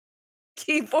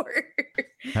keyboard.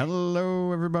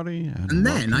 Hello, everybody. And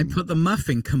then I put the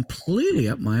muffin completely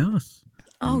up my ass.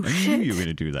 Oh, I shit. knew you were going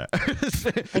to do that.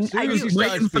 I was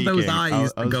waiting for those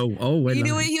eyes to go, oh, wait. You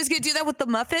knew he was going to do that with the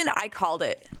muffin? I called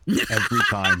it. Every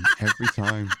time.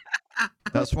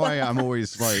 That's why I'm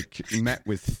always like met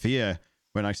with fear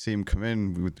when I see him come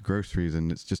in with the groceries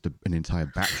and it's just an entire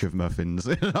batch of muffins.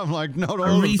 I'm like, not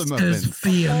all of the muffins.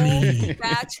 Fear me.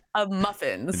 Batch of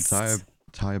muffins.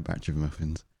 Entire batch of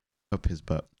muffins up his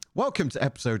butt. Welcome to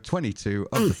episode 22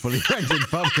 of the Fully Rented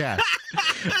Podcast.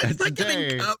 And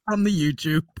today, from the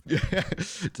YouTube.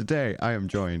 Today, I am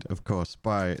joined, of course,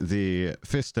 by the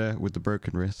fister with the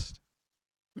broken wrist.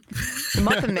 The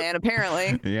Muffin Man,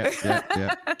 apparently.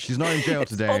 Yeah. She's not in jail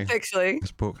today.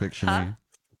 It's Pulp Fiction. Huh?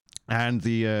 And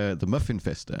the Muffin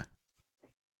Fister.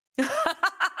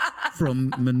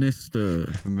 From Minister.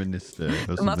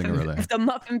 Or something or other. The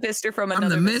Muffin Fister from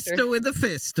another I'm the Mister with the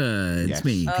Fister. It's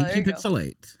me, Pinky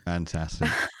Pixelate. Fantastic.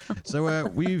 So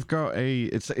we've got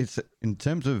it's in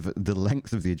terms of the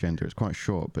length of the agenda, it's quite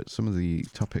short, but some of the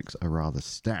topics are rather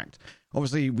stacked.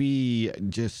 Obviously, we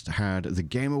just had the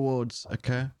Game Awards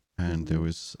occur, and there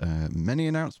was many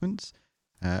announcements.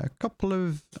 A couple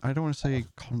of, I don't want to say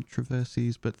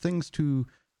controversies, but things to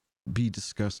be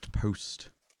discussed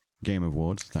post Game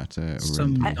Awards that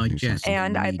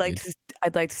and I'd like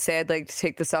to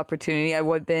take this opportunity. I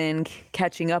would have been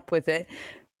catching up with it,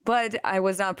 but I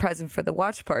was not present for the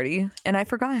watch party and I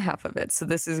forgot half of it. So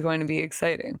this is going to be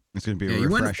exciting. It's going to be a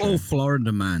refresher. You went full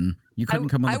Florida man. You couldn't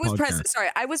come on the podcast.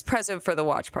 I was present for the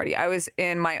watch party. I was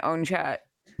in my own chat.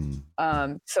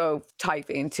 So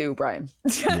typing to Brian.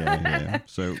 yeah.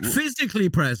 So physically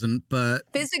present, but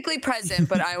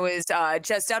I was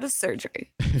just out of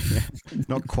surgery.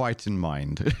 Not quite in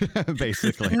mind,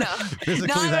 basically. No,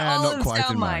 physically not quite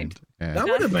in mind. Yeah. That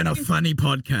would have been a funny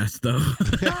podcast, though.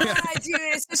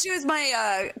 Dude, especially with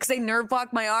my because they nerve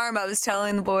blocked my arm. I was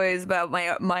telling the boys about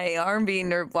my arm being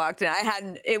nerve blocked,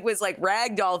 and it was like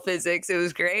ragdoll physics. It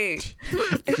was great.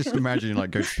 Just imagine you like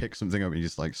go pick something up and you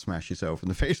just like smash yourself in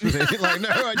the face with it. Like, no,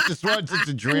 I just wanted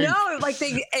to drink. No, like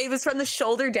it was from the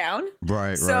shoulder down.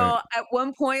 Right. So at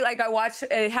one point, like I watched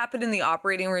it happen in the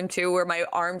operating room too, where my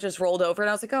arm just rolled over, and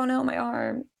I was like, oh no, my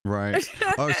arm. Right.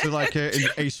 Oh, so like in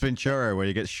Ace Ventura where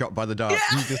you get shot by the dart. Yeah.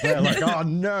 You're just there like, oh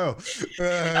no.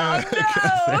 Oh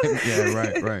no. Yeah,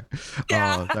 right.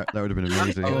 Yeah. Oh, that would have been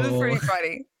amazing. It was pretty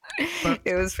funny.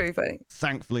 It was pretty funny.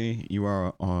 Thankfully, you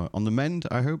are on the mend,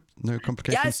 I hope. No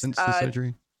complications since the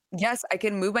surgery. Yes, I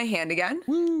can move my hand again.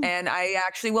 Woo. And I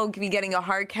actually will be getting a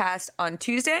hard cast on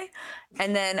Tuesday.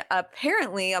 And then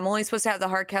apparently I'm only supposed to have the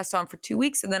hard cast on for 2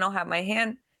 weeks, and then I'll have my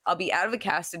hand. I'll be out of a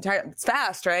cast entirely. It's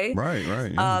fast, right? Right.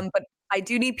 Yeah. But I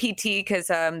do need PT because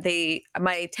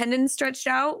my tendon stretched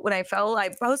out when I fell. I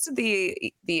posted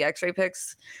the X-ray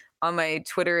pics on my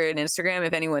Twitter and Instagram.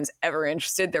 If anyone's ever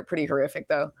interested, they're pretty horrific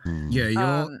though.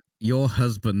 Yeah, your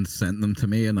husband sent them to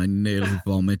me, and I nearly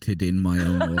vomited in my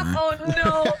own lap. Oh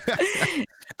no!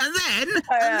 And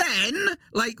then,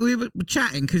 like, we were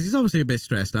chatting because he's obviously a bit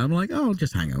stressed out. I'm like, oh, I'll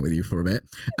just hang out with you for a bit.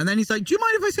 And then he's like, do you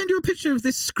mind if I send you a picture of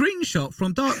this screenshot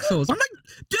from Dark Souls? I'm like,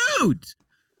 dude,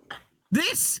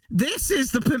 this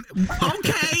is the...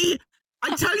 Okay,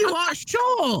 I tell you what,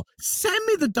 sure, send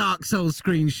me the Dark Souls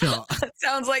screenshot. That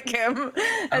sounds like him.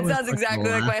 That sounds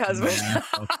exactly like my husband.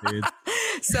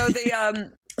 So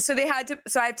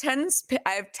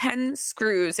I have 10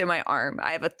 screws in my arm.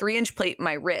 I have a 3-inch plate in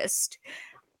my wrist.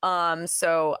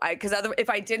 If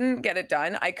I didn't get it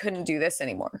done, I couldn't do this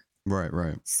anymore.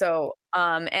 Right. So,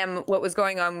 and what was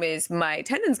going on was my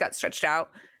tendons got stretched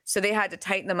out, so they had to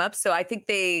tighten them up. So I think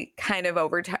they kind of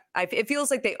it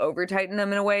feels like they over tightened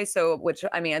them in a way. So, which,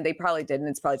 I mean, they probably didn't.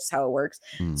 It's probably just how it works.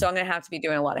 So I'm going to have to be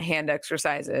doing a lot of hand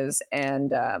exercises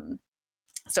and,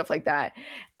 stuff like that.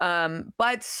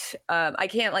 But I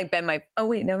can't like bend my, oh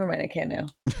wait, never mind. I can now.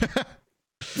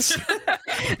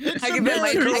 I can bend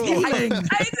my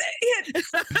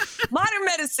modern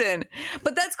medicine,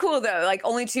 but that's cool though. Like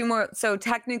only 2 more. So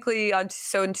technically on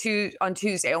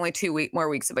Tuesday, only 2 more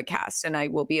weeks of a cast, and I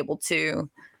will be able to,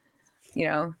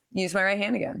 use my right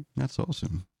hand again. That's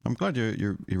awesome. I'm glad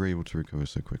you're able to recover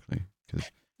so quickly because.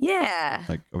 Yeah.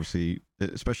 Like obviously,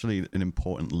 especially an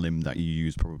important limb that you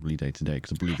use probably day to day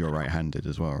because I believe you're right-handed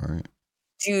as well, right?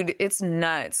 Dude, it's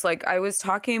nuts. Like I was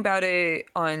talking about it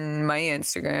on my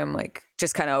Instagram, like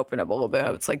just kind of open up a little bit.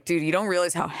 It's like, dude, you don't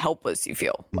realize how helpless you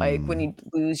feel. Like when you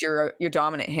lose your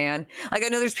dominant hand. Like I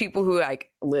know there's people who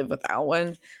like live without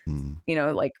one,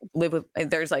 like live with,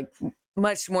 there's like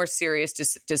much more serious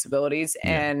disabilities.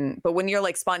 But when you're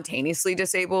like spontaneously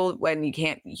disabled, when you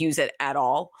can't use it at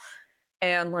all,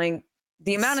 and like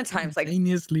the amount of times, like,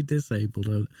 spontaneously disabled.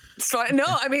 no,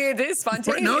 I mean, it is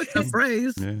spontaneous. No, it's a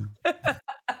phrase. Yeah.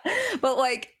 But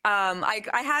like,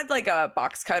 I had like a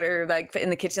box cutter like in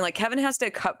the kitchen. Like Kevin has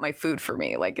to cut my food for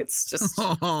me. Like it's just,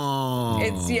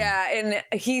 it's yeah. And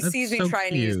he That's sees me so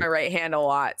trying to use cute. my right hand a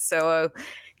lot. So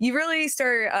you really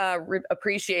start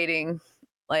appreciating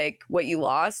like what you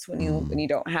lost when you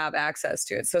don't have access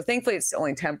to it. So thankfully it's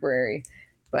only temporary,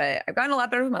 but I've gotten a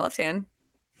lot better with my left hand.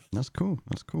 That's cool.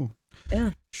 That's cool.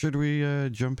 Yeah. Should we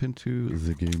jump into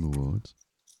the Game Awards?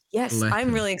 Yes,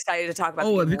 I'm really excited to talk about.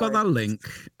 Oh, have you got that link?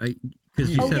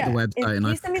 Because you said the website and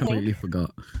I completely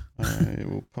forgot. I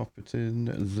will pop it in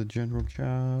the general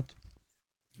chat.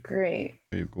 Great.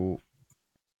 There you go.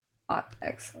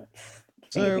 Excellent.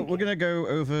 So we're going to go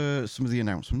over some of the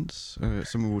announcements.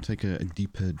 Some we'll take a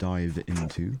deeper dive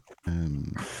into.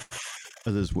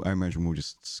 Others, I imagine, we'll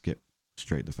just skip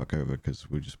straight the fuck over because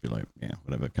we'll just be like, yeah,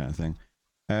 whatever kind of thing.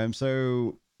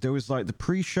 So there was like the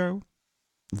pre-show.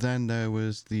 Then there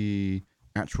was the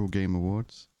actual Game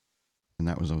Awards. And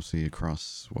that was obviously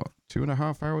across,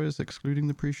 2.5 hours, excluding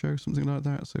the pre-show, something like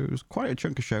that. So it was quite a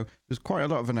chunk of show. There's quite a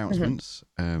lot of announcements.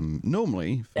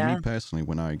 Normally, for me personally,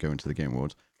 when I go into the Game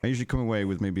Awards, I usually come away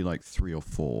with maybe like 3 or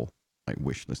 4 like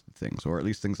wish listed things, or at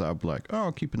least things that I'd be like, oh,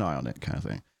 I'll keep an eye on it kind of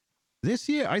thing. This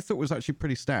year, I thought was actually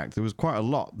pretty stacked. There was quite a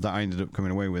lot that I ended up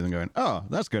coming away with and going, oh,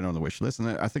 that's going on the wish list.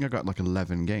 And I think I got like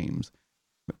 11 games.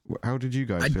 How did you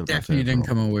guys feel about it? I definitely didn't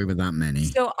come away with that many.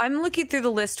 So I'm looking through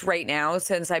the list right now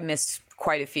since I missed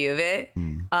quite a few of it.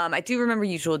 I do remember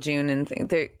Usual June and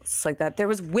things like that. There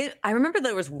was I remember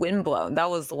there was Windblown. That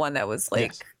was the one that was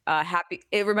like happy.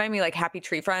 It reminded me like Happy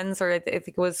Tree Friends, or I think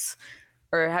it was,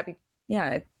 or Happy. Yeah,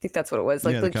 I think that's what it was.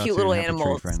 Like the cute little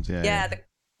animals. Friends,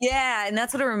 yeah, and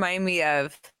that's what it reminded me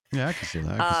of. Yeah, I can see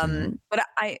that. But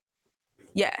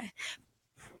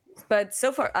But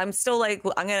so far, I'm still like,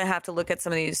 I'm going to have to look at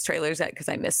some of these trailers because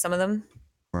I missed some of them.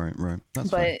 Right. That's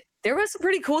but fine. There was some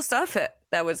pretty cool stuff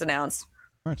that was announced.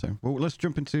 Right. So, well, let's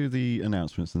jump into the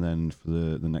announcements, and then for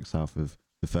the next half of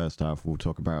the first half, we'll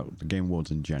talk about the Game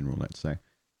Awards in general, let's say.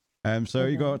 So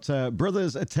you got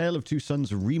Brothers: A Tale of Two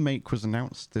Sons remake was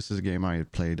announced. This is a game I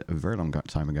had played a very long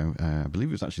time ago. I believe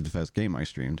it was actually the first game I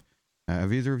streamed.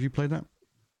 Have either of you played that?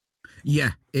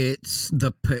 Yeah, it is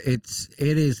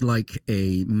like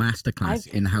a masterclass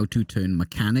in how to turn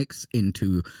mechanics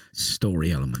into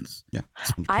story elements. Yeah,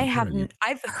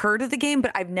 I've heard of the game,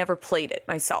 but I've never played it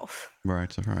myself.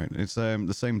 Right. It's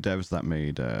the same devs that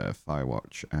made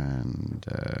Firewatch and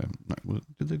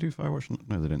did they do Firewatch?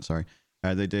 No, they didn't. Sorry,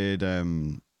 they did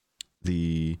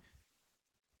the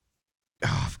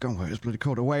I've forgotten what it was bloody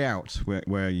called. A Way Out,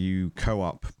 where you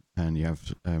co-op. And you have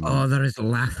that is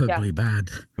laughably bad.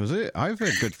 Was it? I've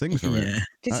heard good things from it.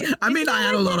 I mean, I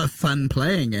had a lot of fun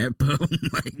playing it, but oh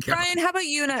my god. Brian, how about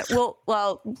you and I?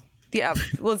 Yeah,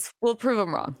 we'll prove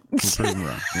them wrong.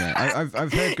 Yeah,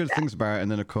 I've heard good things about it, and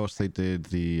then of course they did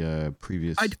the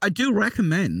previous. I do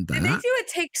recommend that. Did they do It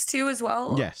Takes Two as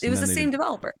well? Yes, it was the same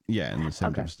developer. Yeah, and the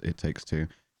same It Takes Two.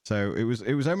 So it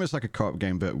was almost like a co-op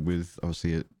game, but with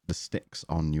obviously the sticks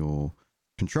on your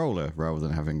controller rather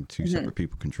than having two separate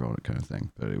people control it, kind of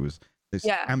thing. But it was this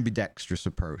ambidextrous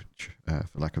approach, for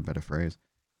lack of a better phrase.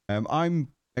 I'm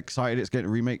excited it's getting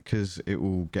a remake because it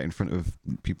will get in front of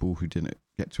people who didn't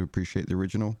get to appreciate the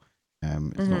original.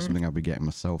 It's not something I'll be getting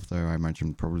myself, though. I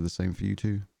imagine probably the same for you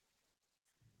too.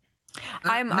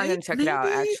 I'm gonna check it out.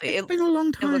 Actually, it's been a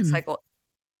long time. It looks like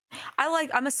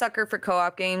I'm a sucker for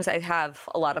co-op games. I have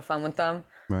a lot of fun with them.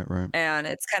 Right. And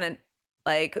it's kind of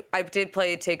like I did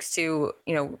play It Takes Two,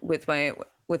 with my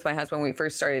husband when we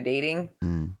first started dating,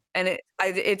 and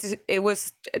it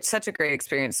was such a great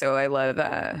experience. So I love.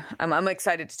 I'm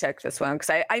excited to check this one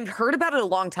because I've heard about it a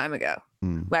long time ago,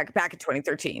 back in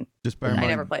 2013. Just bear in mind, I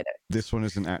never played it. This one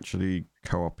isn't actually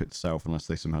co-op itself unless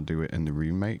they somehow do it in the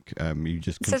remake. You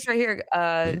just it says right here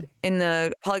in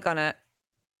the Polygon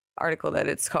article that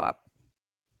it's co-op.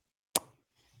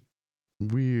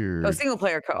 Weird. Oh, single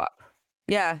player co-op.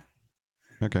 Yeah.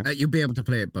 Okay. You'll be able to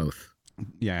play it both.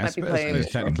 Yeah, I suppose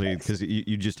technically, because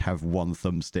you just have one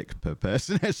thumbstick per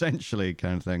person, essentially,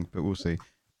 kind of thing. But we'll see.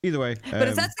 Either way. But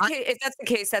if that's the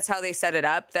case, that's how they set it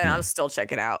up. Then I'll still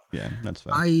check it out. Yeah, that's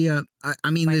fine.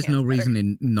 I mean, there's no reason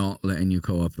in not letting you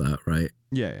co-op that, right?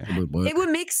 Yeah. It would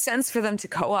make sense for them to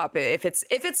co-op it.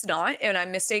 If it's not, and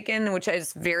I'm mistaken, which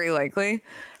is very likely.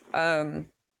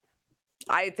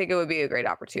 I think it would be a great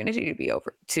opportunity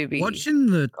to be watching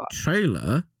the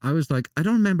trailer. I was like, I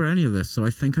don't remember any of this, so I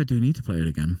think I do need to play it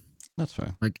again. That's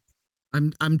fair. Like,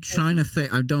 I'm trying to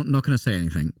think. Not going to say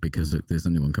anything because there's a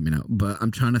new one coming out. But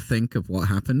I'm trying to think of what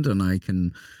happened, and I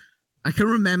can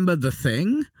remember the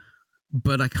thing,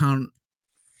 but I can't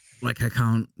like I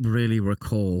can't really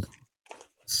recall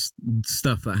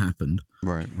stuff that happened.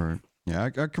 Right. Yeah, I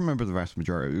can remember the vast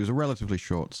majority. It was a relatively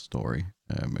short story,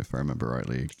 if I remember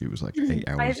rightly. It was like 8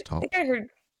 hours tops. I think I heard.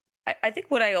 I think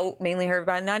what I mainly heard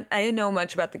about, I didn't know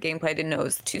much about the gameplay. I didn't know it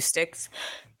was 2 sticks,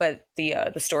 but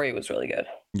the story was really good.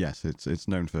 Yes, it's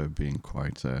known for being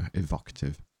quite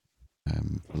evocative.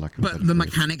 But the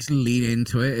mechanics lead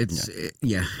into it. It's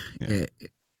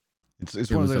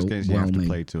It's one of those games you have to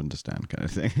play to understand, kind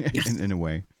of thing, Yes. in a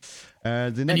way.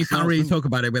 And you can't really talk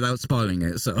about it without spoiling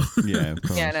it. So yeah, of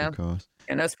course, Yeah, no. of course.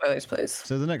 Yeah, no spoilers, please.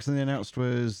 So the next thing they announced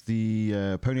was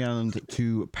the Pony Island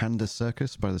 2 Panda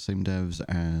Circus by the same devs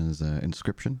as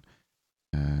Inscription.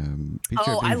 Peter,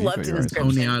 I loved Inscription.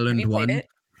 Pony Island 1.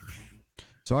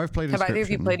 So I've played Inscription. Have either of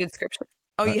you played Inscription?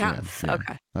 Oh, you have? Yeah.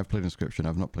 Okay. I've played Inscription.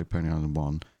 I've not played Pony Island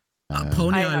 1.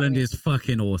 Pony Island is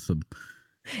fucking awesome.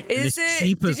 Is it?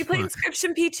 cheap Did as you play fuck.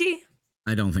 Inscription, Peachy?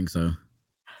 I don't think so.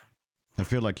 I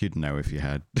feel like you'd know if you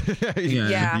had.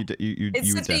 Yeah. You would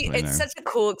definitely know. It's such a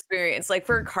cool experience. Like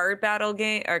for a card battle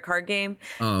game or card game.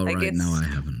 Oh, Like, right. No, I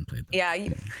haven't played that. Yeah.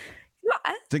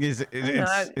 Thing is,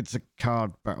 it's a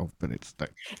card battle, but it's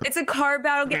like It's a card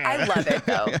battle game. I love it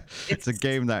though. It's a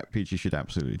game that Peachy should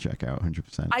absolutely check out,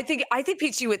 100%. I think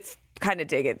Peachy would kind of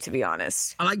dig it, to be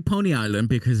honest. I like Pony Island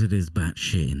because it is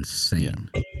batshit insane.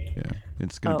 Yeah,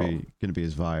 it's gonna be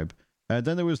his vibe.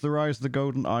 Then there was the Rise of the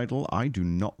Golden Idol. I do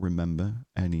not remember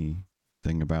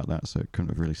anything about that, so it couldn't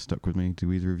have really stuck with me.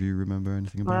 Do either of you remember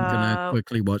anything about I'm it? gonna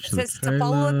quickly watch It the says it's a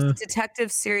follow-up to trailer. the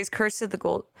detective series Curse of the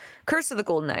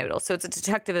Golden Idol. So it's a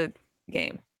detective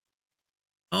game.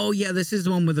 Oh yeah, this is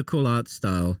the one with the cool art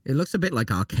style. It looks a bit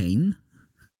like Arcane.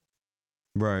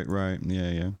 Right.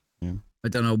 Yeah. I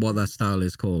don't know what that style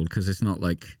is called because it's not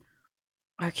like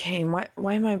Arcane. Why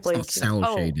am I it's not blanking?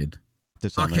 cell shaded.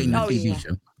 Dishonored. Arcane, the Oh, TV yeah.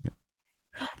 show.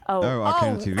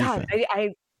 Arcane TV God. show.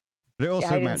 But it also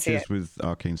I didn't see matches with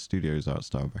Arcane Studios' art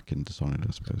style back in Dishonored,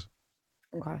 I suppose.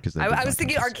 Okay. 'Cause they I did was that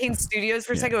thinking kind of Arcane stuff. Studios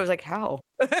for a Yeah. second. I was like, how?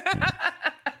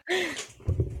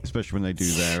 Especially when they do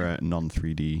their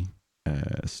non-3D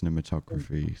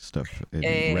cinematography stuff in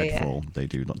Yeah. Redfall. They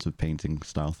do lots of painting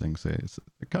style things. So it's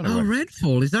kind of Oh,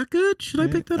 Redfall, is that good? Should I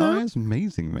pick that up? It's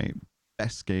amazing, mate.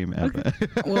 Best game ever.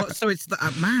 Well, so it's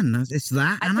that man. It's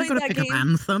that, I and I played gotta that pick up game.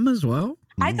 Anthem as well.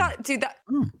 I thought, dude,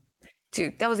 Oh.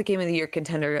 that was a game of the year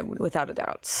contender without a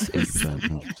doubt. It's-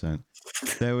 100%.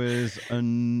 There was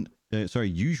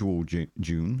Usual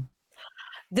June.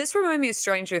 This reminded me of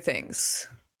Stranger Things.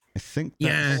 I think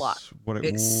Yeah. that's what it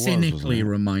It was. cynically wasn't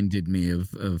reminded me of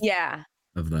Yeah.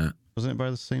 that. Wasn't it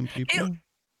by the same people?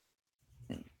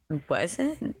 Was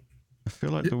it? I feel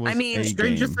like there was. I mean, a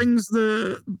Stranger game. Things,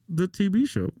 the TV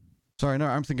show. Sorry, no,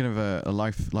 I'm thinking of a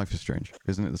Life is Strange.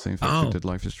 Isn't it the same thing Oh. that did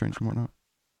Life is Strange and whatnot?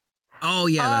 Oh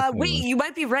yeah. That's what it Wait, was. you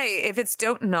might be right. If it's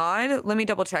Don't Nod, let me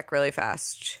double check really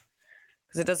fast.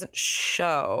 Because it doesn't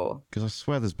show. Because I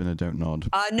swear there's been a Don't Nod.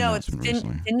 No, it's announcement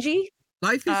recently. Fingy.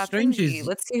 Life is Strange Fingy. is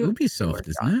Let's see who Ubisoft, worked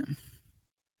isn't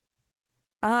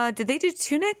it? Did they do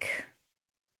Tunic?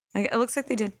 It looks like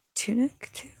they did Tunic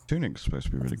too. Tunic's supposed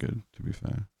to be really good, to be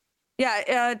fair.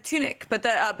 Yeah, Tunic, but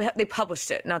they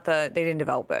published it, they didn't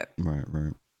develop it.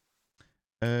 Right.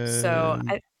 So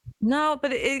no,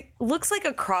 but it looks like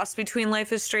a cross between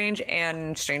Life is Strange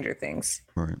and Stranger Things.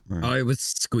 Right. Oh, it was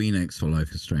Squeenix for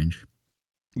Life is Strange.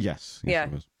 Yes. Yeah.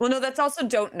 It was. Well, no, that's also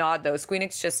Don't Nod though.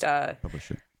 Squeenix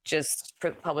Publish it. just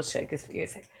published it.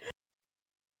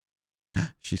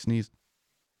 She sneezed.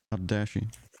 How dare she?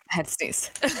 I had to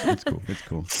sneeze. It's cool. It's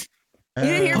cool. You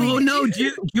didn't hear me. Oh no!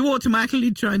 Do you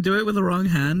automatically try and do it with the wrong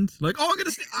hand? Like, oh, I'm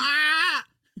gonna sneeze. Ah!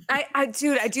 I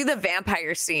do the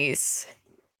vampire sneeze.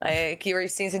 Like you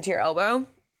sneeze into your elbow.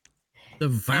 The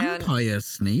vampire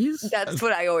sneeze. That's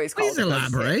what I always call Please it.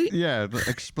 elaborate. Yeah,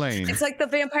 explain. It's like the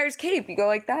vampire's cape. You go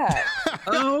like that.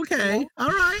 Oh, okay. All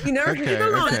right. You never Okay,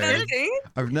 heard of okay. that thing?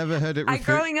 I've never heard it I referred.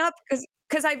 growing up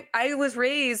because I was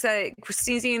raised that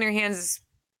sneezing in your hands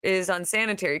is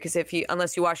unsanitary because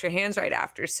unless you wash your hands right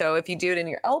after. So if you do it in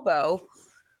your elbow,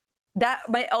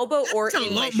 my elbow or It's a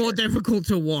in my lot more shirt. difficult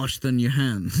to wash than your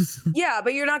hands. Yeah,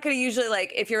 but you're not going to usually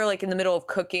if you're in the middle of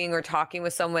cooking or talking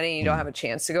with someone and you don't have a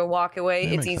chance to go walk away,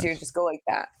 That it's makes easier sense. to just go like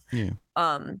that. Yeah.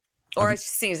 Or I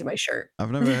sneeze in my shirt.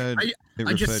 I've never heard it I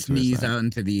referred just to as sneeze that. out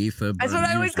into the ether. That's but what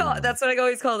I always call it. usually- That's what I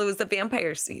always called it. Was the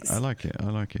vampire sneeze. I like it. I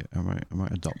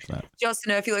might adopt that. You also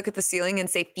know if you look at the ceiling and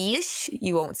say fish,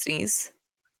 you won't sneeze.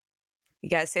 You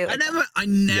gotta say it like that. I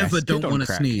never Yes, don't good on want to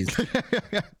crack. sneeze.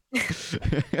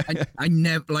 I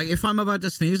never if I'm about to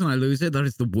sneeze and I lose it, that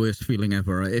is the worst feeling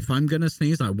ever. If I'm gonna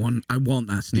sneeze, I want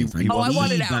that sneeze. He Oh, I wants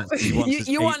want it need out. that He sneeze. wants his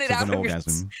You want eighth it of out an of your-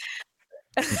 orgasm.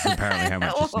 That's apparently how much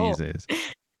a Oh. sneeze is.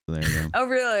 So there you go. Oh,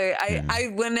 really? Yeah.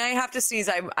 I when I have to sneeze,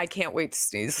 I can't wait to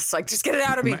sneeze. It's like, just get it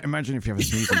out of me. Imagine if you have a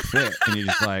sneezing fit and you're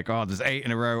just like, oh, there's 8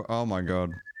 in a row. Oh my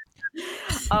god.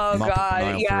 Oh Mop up God,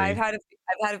 aisle yeah.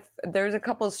 3. There's a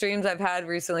couple of streams I've had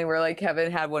recently where like Kevin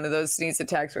had one of those sneeze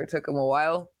attacks where it took him a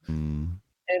while.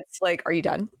 It's like, are you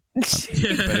done? I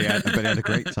bet he had a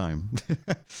great time.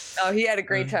 Oh, he had a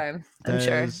great time. I'm sure.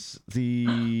 There's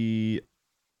the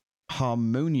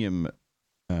Harmonium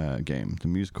game, the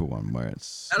musical one, where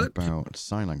it's about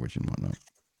sign language and whatnot.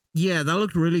 Yeah, that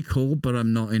looked really cool, but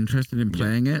I'm not interested in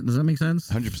playing it. Does that make sense?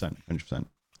 100%.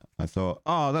 I thought,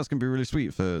 oh, that's going to be really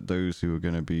sweet for those who are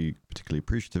going to be particularly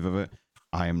appreciative of it.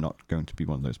 I am not going to be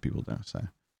one of those people, though. So,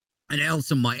 and it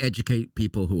also might educate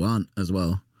people who aren't as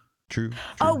well. True.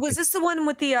 Oh, was this the one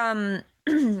with the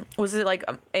was it like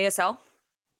ASL?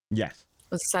 Yes.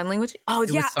 Was it sign language? Oh,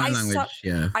 yeah. Sign language,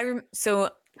 yeah. So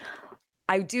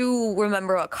I do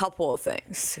remember a couple of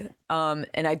things. And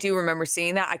I do remember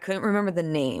seeing that. I couldn't remember the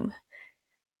name.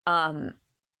 I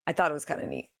thought it was kind of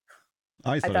neat.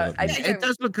 I thought it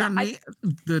does look kind of neat.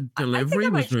 The delivery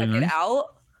was really nice. It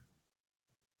out.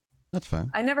 That's fair.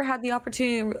 I never had the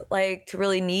opportunity to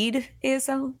really need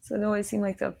ASL, so it always seemed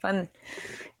like a fun.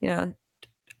 I'm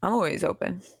always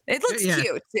open. It looks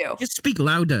cute too. Just speak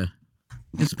louder.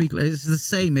 Just speak. It's the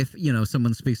same if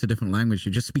someone speaks a different language.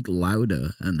 You just speak louder,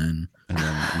 and then you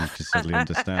can suddenly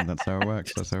understand. That's how it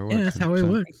works. Yeah, that's how it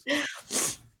works.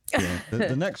 Yeah.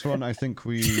 The next one, I think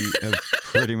we have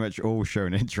pretty much all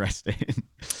shown interest in.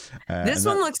 This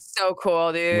one looks so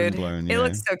cool, dude. Windblown, It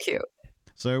looks so cute.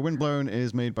 So Windblown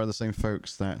is made by the same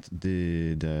folks that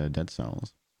did Dead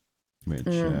Cells, which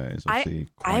is obviously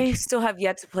I still have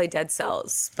yet to play Dead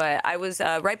Cells, but I was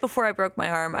right before I broke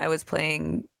my arm, I was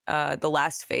playing The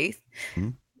Last Faith,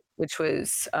 which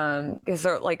was because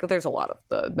there's a lot of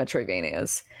the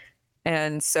Metroidvanias.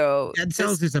 And so Dead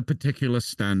Cells is a particular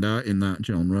standout in that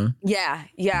genre. Yeah.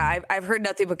 I've heard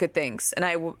nothing but good things, and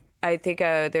I think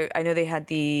I know they had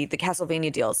the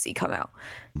Castlevania DLC come out.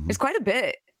 It's quite a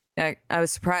bit. I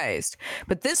was surprised,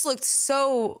 but this looked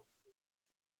so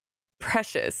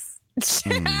precious.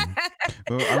 Well,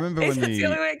 I remember when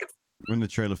the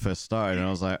trailer first started, and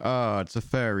I was like, "Oh, it's a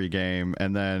fairy game,"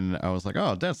 and then I was like,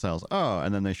 "Oh, Dead Cells." Oh,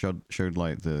 and then they showed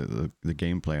like the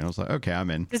gameplay, and I was like, "Okay, I'm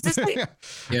in." Is this like, yeah,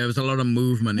 there was a lot of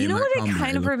movement. You know what combat. it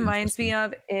kind of reminds me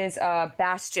of is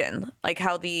Bastion, like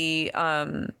how the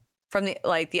from the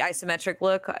isometric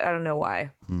look. I don't know why.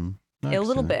 A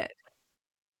little bit.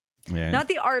 Yeah. Not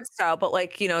the art style, but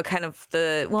kind of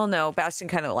Bastion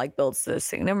kind of like builds this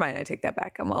thing. Never mind, I take that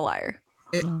back. I'm a liar.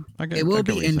 It will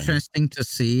be interesting to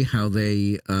see how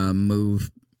they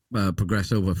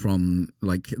progress over from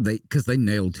because they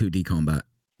nailed 2D combat.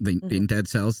 In Dead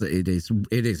Cells, that it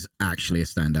is actually a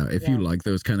standout. If you like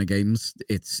those kind of games,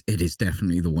 it is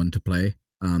definitely the one to play.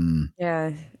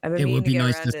 It would be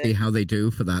nice to see how they do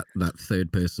for that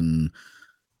third person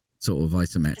sort of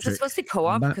isometric. Is it supposed to be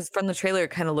co-op? Because from the trailer, it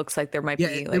kind of looks like there might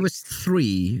be. There was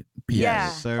 3 people. Yeah,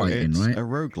 so it's right? a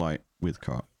roguelite with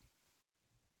co-op.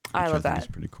 I love that. It's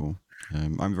pretty cool.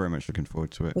 I'm very much looking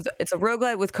forward to it. It's a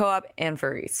roguelite with co-op and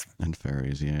furries. And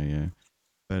furries, yeah.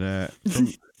 But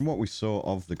from what we saw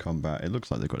of the combat, it looks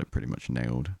like they got it pretty much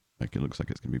nailed. Like it looks like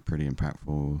it's going to be pretty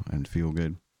impactful and feel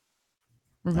good.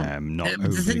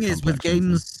 The thing is, with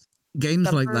games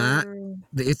like that,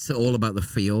 it's all about the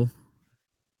feel.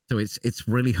 So it's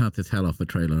really hard to tell off the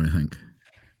trailer, I think.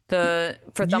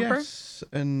 For Thumper? Yes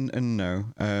and no.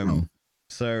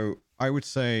 So I would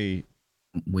say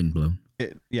Windblown.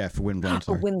 For Windblown.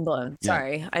 Sorry. Windblown.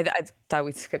 Sorry, Yeah. I thought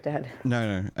we skipped ahead.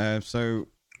 No. So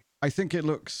I think it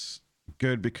looks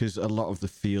good because a lot of the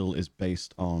feel is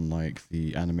based on like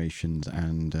the animations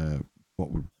and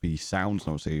what would be sounds.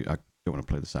 And obviously, I don't want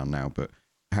to play the sound now, but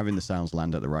having the sounds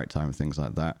land at the right time, things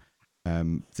like that.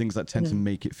 Things that tend to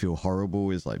make it feel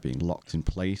horrible is like being locked in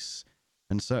place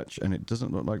and such, and it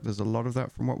doesn't look like there's a lot of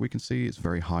that from what we can see. It's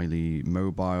very highly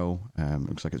mobile.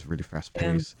 Looks like it's really fast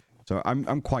paced. So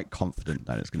I'm quite confident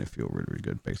that it's going to feel really, really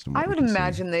good based on what I would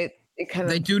imagine they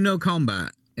do no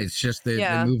combat. It's just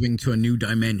they're moving to a new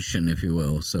dimension, if you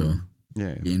will. So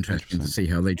it'd be interesting to see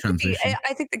how they transition.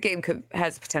 I think the game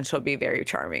has potential to be very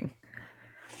charming.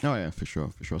 Oh yeah, for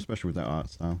sure, especially with that art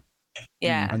style.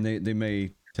 Yeah, and they may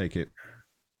take it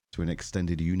to an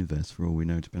extended universe for all we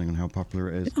know, depending on how popular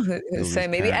it is. So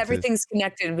maybe everything's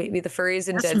connected. Maybe the furries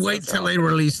and Dead Cells. Wait till they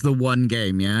release the one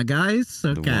game, yeah, guys.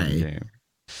 Okay.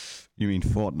 You mean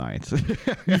Fortnite?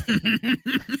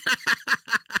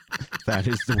 That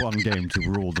is the one game to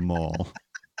rule them all.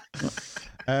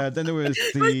 Then there was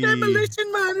the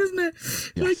Demolition Man, isn't it?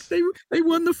 Yes. Like they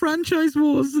won the franchise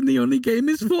wars, and the only game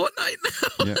is Fortnite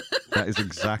now. Yeah. That is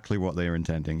exactly what they are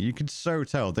intending. You can so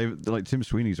tell. They like Tim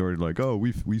Sweeney's already like, oh,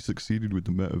 we succeeded with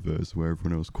the metaverse where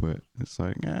everyone else quit. It's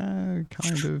like,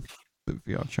 kind of. But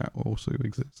VR chat also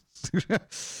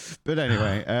exists. But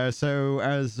anyway, so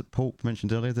as Pulp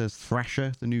mentioned earlier, there's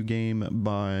Thrasher, the new game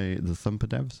by the Thumper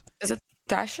devs. Is it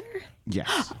Thrasher?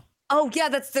 Yes. Oh yeah,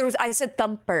 I said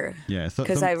Thumper. Yeah,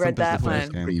 because I read that one.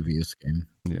 Previous game.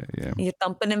 Yeah. You're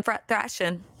thumping and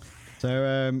thrashing.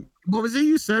 So what was it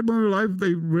you said when we were live?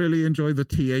 They really enjoy the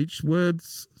TH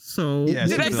words. So yeah,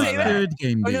 Did I something say like that? Third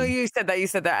game. Oh no, you said that. You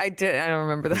said that. I did. I don't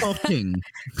remember that. Fucking.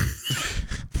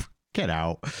 Get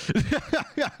out.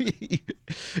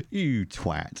 You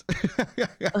twat.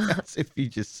 As if you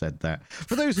just said that.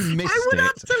 For those who missed I would it.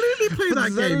 absolutely play that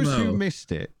game, For those who though.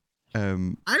 missed it,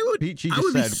 Peachy I just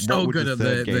would be said, so what would good the at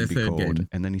third game the be third called? game.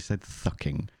 And then he said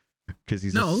thucking. Because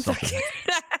he's No. a sucker.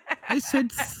 I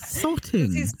said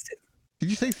thotting. Did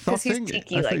you say Because he's thucking?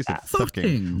 cheeky I thought like you said that.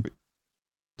 thucking.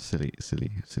 Thotting.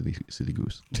 Silly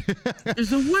goose.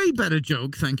 There's a way better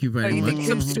joke. Thank you Oh, very you much. think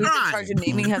some dude in charge Subscribe. of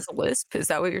naming has a lisp? Is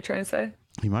that what you're trying to say?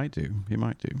 He might do.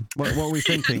 What are we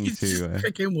thinking He's just to?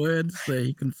 picking words that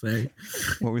he can say.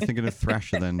 What are we thinking of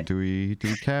Thrasher then? Do we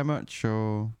care much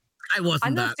or? I wasn't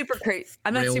I'm not that. super crazy.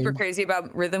 I'm not super crazy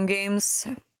about rhythm games.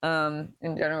 In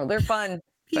general, they're fun,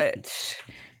 but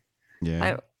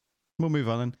Yeah. We'll move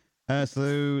on then.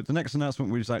 So the next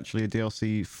announcement was actually a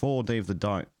DLC for Dave the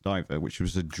Diver, which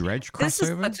was a Dredge crossover. this is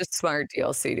such a smart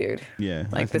DLC, dude. Yeah,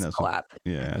 Like this collab.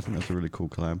 I think that's a really cool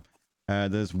collab.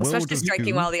 There's World Especially of striking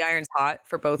Goo. while the iron's hot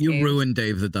for both You games. ruined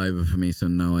Dave the Diver for me, so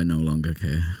now I no longer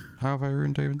care. How have I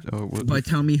ruined David? Oh, By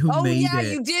tell me who Oh made yeah,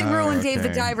 it. you did ruin Dave the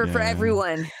okay, Diver for yeah.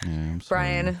 everyone, yeah, I'm sorry.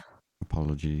 Brian.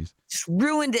 Apologies. Just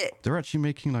ruined it. They're actually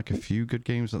making like a few good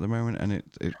games at the moment, and it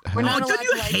We're not Oh, allowed don't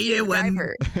you to like hate Dave it the when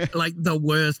Diver. like the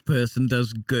worst person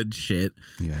does good shit?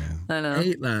 yeah. I I know.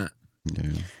 hate that.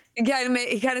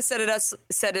 He kind of set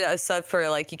us up for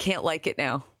like you can't like it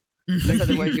now. Because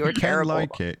otherwise you were can terrible.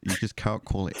 like it, you just can't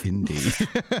call it indie,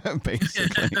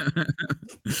 basically.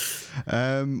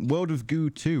 World of Goo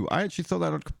 2. I actually thought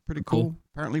that looked pretty cool.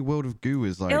 Apparently, World of Goo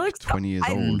is like looks 20 years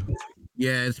old.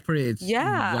 Yeah, it's pretty. It's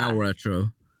wow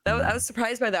retro. I was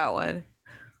surprised by that one.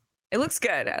 It looks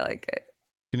good. I like it.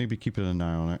 Gonna be keeping an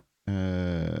eye on it.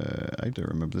 I don't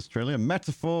remember this trailer.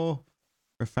 Metaphor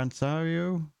or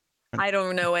Fantario? I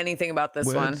don't know anything about this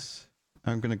one. Words.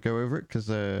 I'm gonna go over it because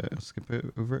skip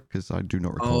over it because I do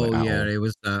not recall it Oh at yeah, all. it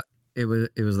was that. It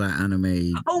was that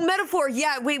anime. Oh, Metaphor.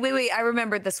 Yeah, wait. I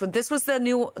remembered this one. This was the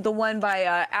one by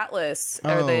Atlas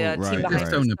or the team behind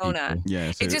Persona.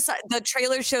 Yeah, so It just the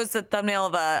trailer shows the thumbnail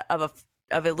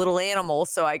of a little animal,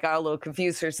 so I got a little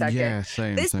confused for a second. yeah,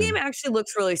 same. This game actually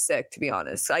looks really sick, to be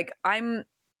honest. Like I'm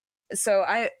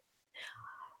in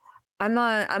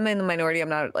the minority. I'm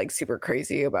not like super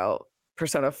crazy about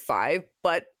Persona 5,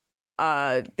 but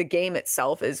the game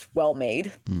itself is well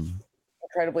made,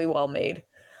 incredibly well made.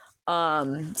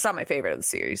 It's not my favorite of the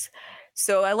series.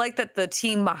 So I like that the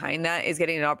team behind that is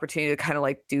getting an opportunity to kind of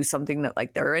like do something that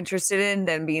like they're interested in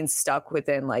than being stuck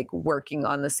within like working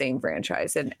on the same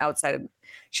franchise and outside of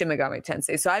Shin Megami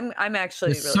Tensei. So I'm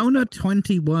actually Persona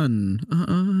 21. I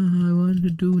want to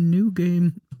do a new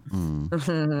game.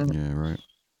 Yeah, right.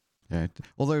 Yeah.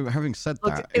 Although having said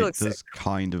that, it does sick.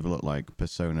 kind of look like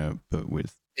Persona, but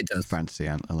with fantasy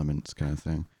elements, kind of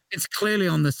thing. It's clearly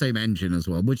on the same engine as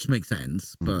well, which makes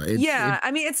sense. But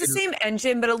I mean, it's the same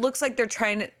engine, but it looks like they're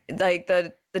trying to like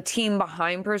the team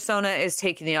behind Persona is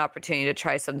taking the opportunity to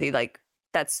try something like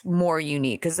that's more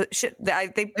unique because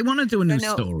they want to do a new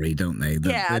story, don't they?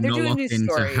 They're not doing a new locked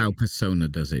into story. how Persona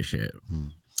does its shit.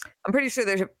 I'm pretty sure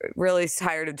they're really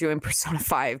tired of doing Persona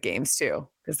 5 games too,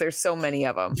 because there's so many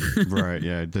of them. Right,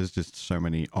 yeah. There's just so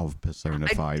many of Persona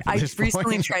 5. I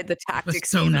recently tried the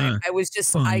tactics game. I was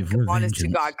just, I honest to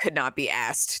God, could not be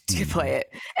asked to play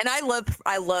it. And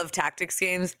I love tactics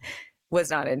games. Was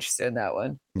not interested in that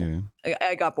one. Yeah.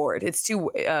 I got bored. It's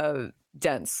too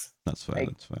dense. That's fair. Like,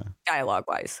 that's fair. Dialogue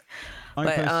wise. I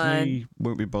personally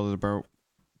won't be bothered about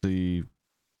the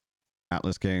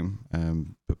Atlas game,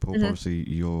 but Paul, obviously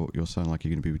you're sounding like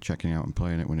you're going to be checking out and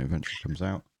playing it when it eventually comes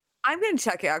out. I'm going to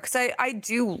check it out because I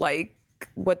do like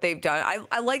what they've done.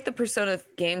 I like the Persona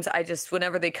games. I just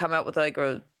whenever they come out with like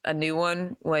a new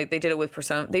one, like they did it with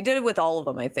Persona, they did it with all of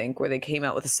them. I think where they came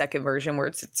out with a second version where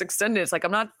it's extended. It's like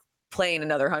I'm not playing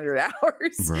another 100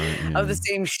 hours of the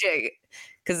same shit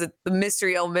because the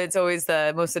mystery element's always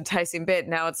the most enticing bit.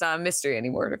 Now it's not a mystery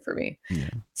anymore for me. Yeah.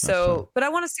 So, but I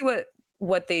want to see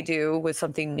what they do with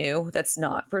something new that's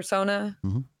not Persona.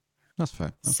 That's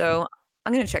fair. So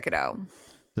I'm gonna check it out.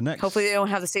 Hopefully they don't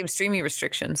have the same streaming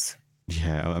restrictions.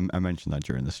 Yeah, I mentioned that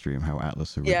during the stream how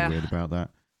Atlas are really weird about that.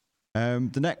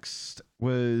 The next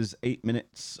was 8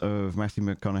 minutes of Matthew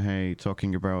McConaughey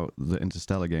talking about the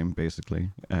Interstellar game, basically.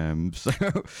 So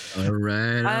All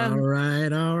right.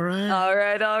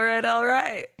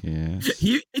 yeah,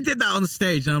 He did that on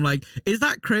stage, and I'm like, is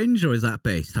that cringe or is that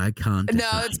based? I can't decide.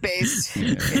 No, it's based.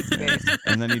 yeah. It's based.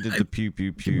 And then he did the pew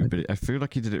pew pew, but I feel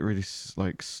like he did it really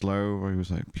like slow, where he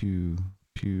was like pew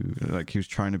pew, like he was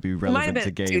trying to be relevant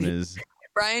to gamers.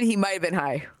 Brian, he might have been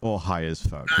high. Or high as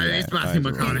fuck. It's Matthew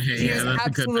McConaughey. He Yeah, was that's a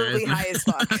good absolutely bit. high as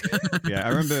fuck. Yeah, I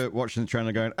remember watching the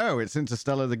trailer going, oh, it's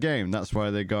Interstellar the game. That's why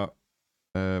they got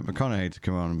McConaughey to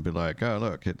come on and be like, oh,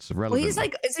 look, it's relevant. Well, he's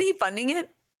like, isn't he funding it?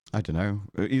 I don't know.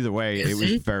 Either way, Is it was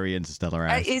he? very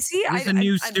Interstellar-esque. Is he? There's a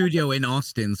new studio in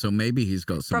Austin, so maybe he's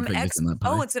got some from fingers X. in that pie.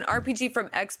 Oh, it's an RPG from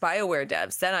ex BioWare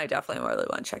devs. Then I definitely really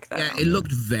want to check that Yeah, out. it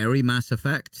looked very Mass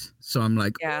Effect. So I'm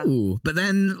like, Yeah. ooh. But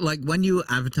then, like, when you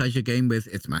advertise your game with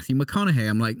it's Matthew McConaughey,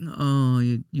 I'm like, oh,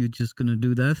 you're just gonna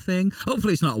do that thing.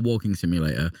 Hopefully, it's not a walking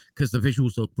simulator because the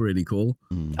visuals look pretty cool.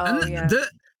 Mm. Oh, And yeah.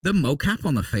 the mocap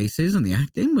on the faces and the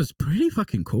acting was pretty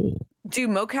fucking cool.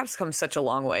 Dude, mocap's come such a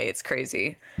long way. It's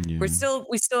crazy. Yeah. We still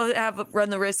have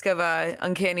run the risk of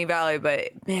Uncanny Valley,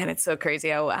 but man, it's so crazy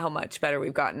how much better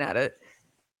we've gotten at it.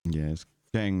 Yeah, it's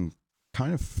getting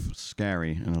kind of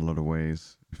scary in a lot of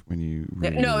ways when you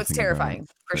really, No, really it's think about terrifying it.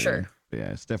 for sure. But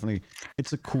yeah,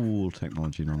 it's a cool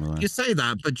technology nonetheless. You say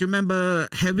that, but do you remember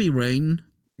Heavy Rain?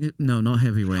 No, not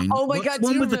Heavy Rain. Oh my What's god, the do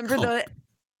one you with the remember cop? the?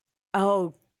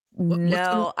 Oh What's the-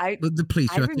 no, The police,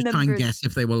 I you have to try and remember- guess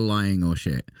if they were lying or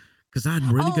shit. Because I had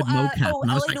really good mocap. and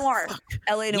I was LA like, Noir. fuck.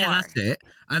 LA Noir. Yeah, that's it.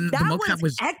 And That the mocap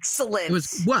was excellent. it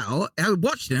was well, I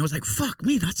watched it and I was like, fuck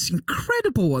me, that's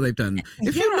incredible what they've done.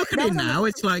 If you Yeah, look at that it was on the- now,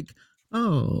 it's like,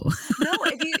 oh. No,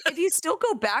 if you still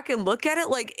go back and look at it,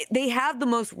 like they have the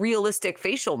most realistic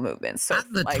facial movements. So At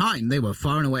the like, time they were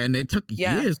far and away and it took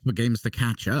Yeah. years for games to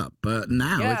catch up. But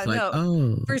now Yeah, it's like, no.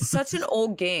 oh. for such an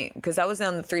old game, because that was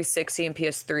on the 360 and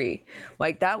PS3,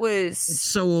 like that was. It's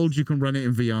so old you can run it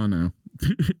in VR now.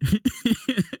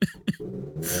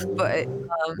 But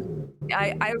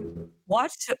I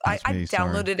watched. I That's me, sorry.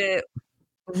 downloaded it.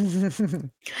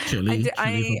 Chili,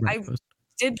 I for breakfast.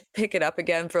 did pick it up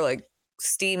again for like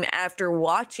Steam after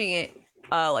watching it,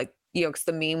 like because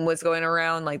the meme was going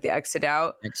around, like the exit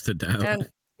out, Extra out. and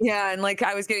yeah, and like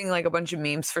I was getting like a bunch of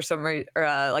memes for some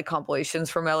like compilations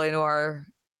from LA Noir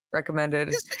recommended.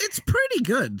 It's pretty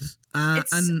good. And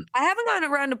I haven't gotten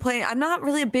around to playing. I'm not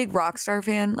really a big Rockstar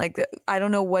fan. Like I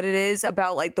don't know what it is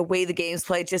about like the way the games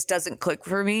play. It just doesn't click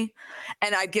for me.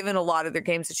 And I've given a lot of their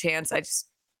games a chance.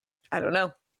 I don't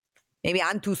know. Maybe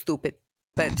I'm too stupid.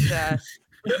 But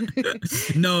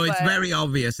no, it's but- very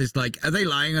obvious. It's like, are they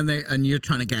lying? And you're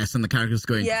trying to guess, and the character's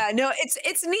going, yeah, no,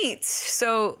 it's neat.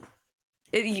 So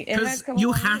it has because come a you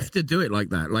long way. have to do it like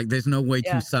that. Like, there's no way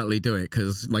Yeah. to subtly do it.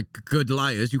 Because like good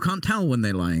liars, you can't tell when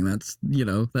they're lying. That's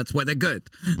that's why they're good.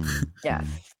 Yeah.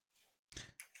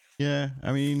 Yeah,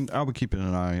 I mean, I'll be keeping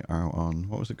an eye out on,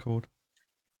 what was it called?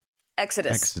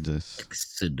 Exodus.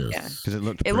 Exodus. Yeah. Because it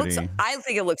looked It pretty. looks. I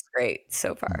think it looks great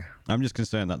so far. I'm just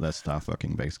concerned that they're star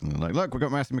fucking basically. Like, look, we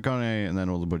got Matthew McConaughey, and then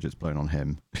all the budget's blown on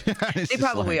him. They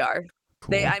probably are.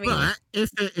 They. I mean, But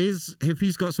if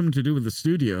he's got something to do with the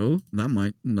studio, that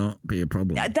might not be a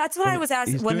problem. that's what I was he's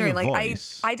doing wondering. a Like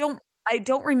voice. I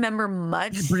don't remember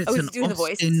much. Yeah, but it's Oh, an he's doing the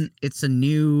voice. It's a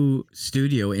new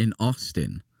studio in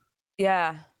Austin.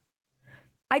 Yeah.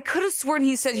 I could have sworn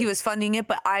he said he was funding it,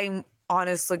 but I'm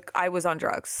honest, like I was on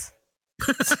drugs.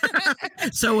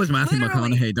 So was Matthew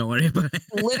Literally. McConaughey. Don't worry about it.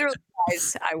 Literally,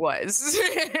 guys, I was.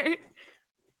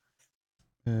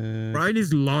 Brian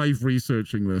is live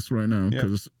researching this right now Yeah.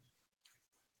 because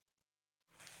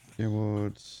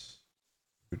Awards.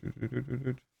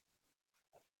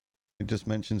 It just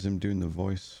mentions him doing the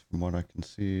voice from what I can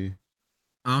see.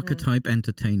 Archetype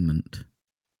Entertainment.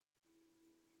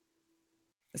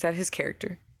 Is that his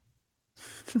character?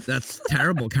 That's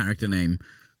terrible character name.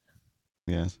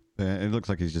 Yes. It looks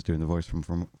like he's just doing the voice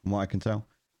from what I can tell.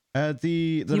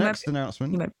 The might next you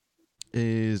announcement might-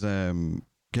 is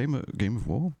Game of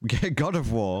War? God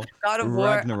of War. God of War.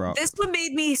 Ragnarok. This one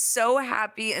made me so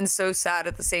happy and so sad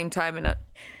at the same time, and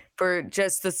for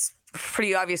just this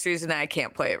pretty obvious reason that I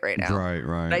can't play it right now. Right.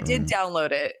 But I did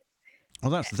download it.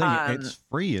 Well, that's the thing. It's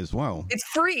free as well. It's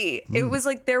free. It was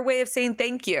like their way of saying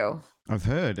thank you. I've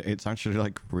heard it's actually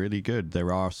like really good.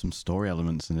 There are some story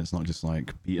elements, and it's not just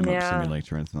like beat 'em up Yeah.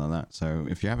 simulator or anything like that. So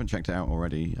if you haven't checked it out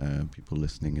already, people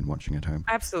listening and watching at home,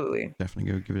 Absolutely.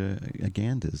 definitely go give it a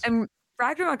ganders. And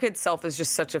Ragnarok itself is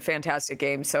just such a fantastic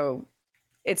game. So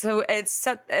it's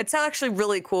actually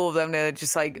really cool of them to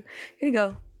just like, here you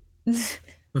go.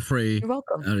 For free. You're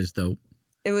welcome. That is dope.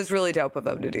 It was really dope of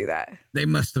them to do that. They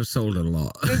must have sold a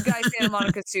lot. Good guy, Santa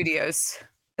Monica Studios.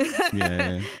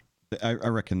 Yeah, I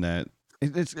reckon that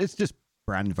it's just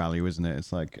brand value, isn't it?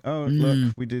 It's like, oh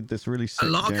look, we did this really sick A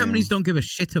lot game. of companies don't give a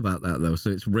shit about that though,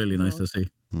 so it's really nice to see.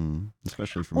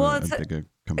 Especially from a bigger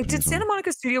company. Did Santa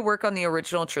Monica Studio work on the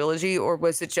original trilogy, or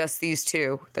was it just these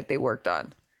two that they worked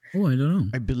on? Oh, I don't know.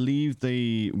 I believe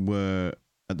they were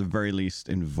at the very least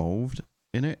involved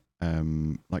in it.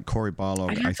 Like Cory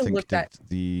Barlog, I think, did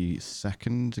the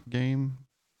second game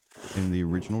in the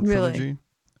original trilogy,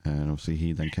 and obviously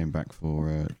he then came back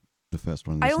for the first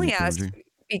one. I only asked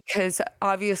because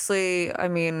obviously, I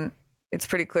mean, it's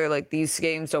pretty clear like these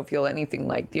games don't feel anything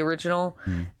like the original,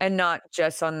 and not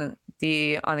just on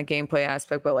a gameplay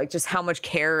aspect, but like just how much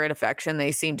care and affection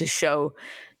they seem to show,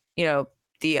 you know,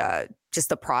 the just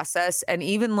the process, and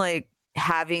even like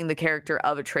having the character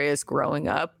of Atreus growing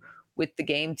up with the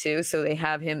game too. So they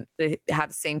have the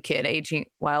same kid aging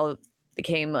while the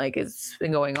game like has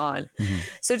been going on.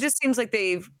 So it just seems like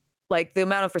they've like the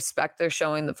amount of respect they're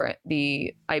showing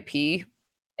the IP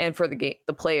and for the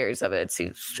players of it.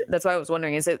 Seems, that's why I was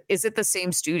wondering, is it the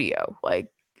same studio,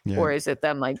 like, or is it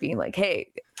them like being like,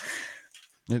 hey,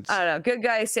 I don't know, good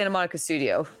guy, Santa Monica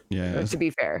Studio. Yeah, to be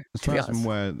fair, as far as I'm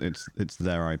aware, it's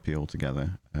their IP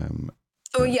altogether.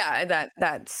 Oh yeah,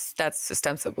 that's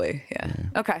ostensibly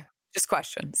Okay, just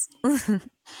questions. The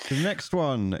next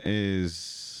one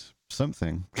is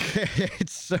something.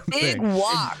 It's something. Big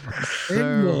Walk.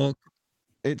 Big Walk.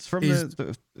 It's from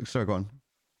sorry, go on.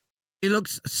 It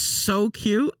looks so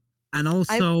cute and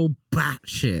also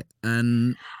batshit,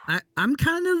 and I'm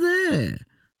kind of there.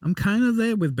 I'm kind of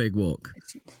there with Big Walk.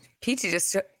 Peachy,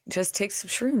 just take some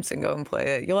shrooms and go and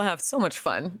play it. You'll have so much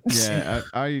fun. Yeah,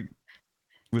 I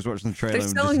was watching the trailer. They're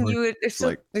selling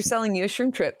they're selling you a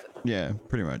shroom trip. Yeah,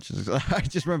 pretty much. I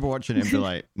just remember watching it and be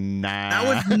like, nah.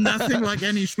 That was nothing like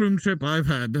any shroom trip I've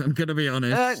had. I'm gonna be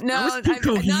honest. No, that was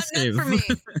too cohesive. Not for me.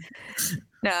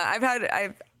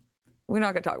 No, we're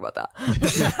not gonna talk about that.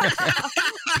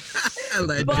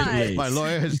 Allegedly. My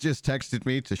lawyer has just texted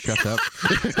me to shut up.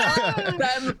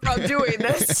 I'm from doing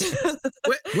this.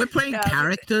 We're playing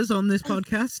characters on this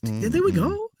podcast. There we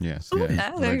go. Yes. Oh,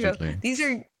 yeah, there you go. These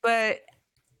are, but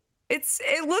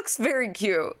it looks very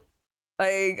cute.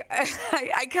 Like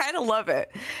I kind of love it.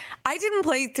 I didn't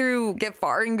play through get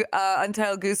far in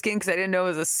Untitled Goose Game because I didn't know it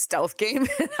was a stealth game.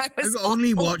 I've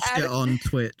only watched it on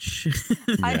Twitch.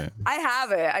 I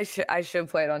have it. I should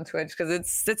play it on Twitch because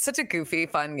it's such a goofy,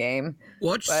 fun game.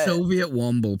 Watch Soviet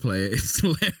Womble play it. It's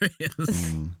hilarious.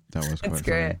 That was quite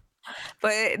great.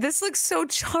 But this looks so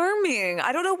charming.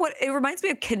 I don't know what it reminds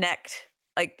me of. Kinect,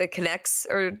 like the Kinects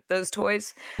or those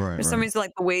toys. Right. For some reason,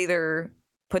 like the way they're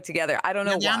put together. I don't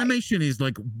know why. The animation is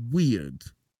like weird.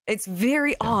 It's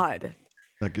very odd.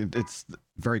 Like it's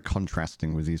very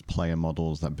contrasting with these player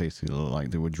models that basically look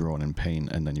like they were drawn in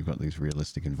paint, and then you've got these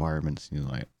realistic environments, and you're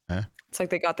like, eh? It's like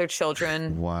they got their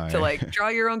children to like draw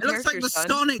your own character. It looks like the son.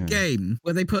 Sonic game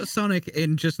where they put Sonic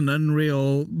in just an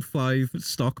Unreal 5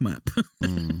 stock map.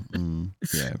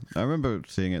 Yeah, I remember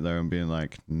seeing it though and being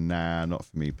like, nah, not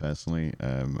for me personally.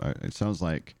 It sounds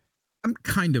like I'm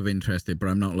kind of interested, but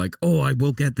I'm not like, oh, I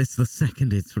will get this the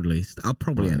second it's released. I'll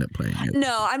probably end up playing it.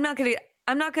 No, I'm not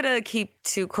gonna keep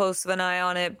too close of an eye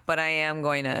on it, but I am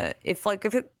going to. If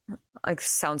it like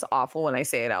sounds awful when I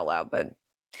say it out loud, but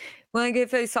like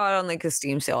if I saw it on like a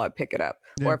Steam sale, I'd pick it up.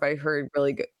 Yeah. Or if I heard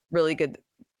really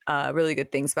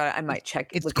good things about it, I might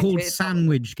check. It's called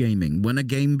sandwich gaming. When a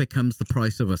game becomes the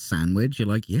price of a sandwich, you're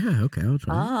like, yeah, okay, I'll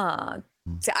try.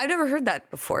 See, I've never heard that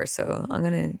before, so I'm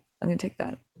gonna take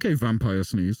that. Okay, Vampire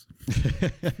Sneeze.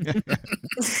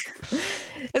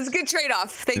 It's a good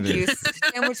trade-off. Thank you.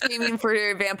 Sandwich gaming for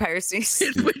your Vampire Sneeze.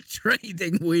 We're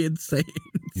trading weird sayings.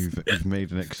 You've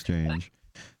made an exchange.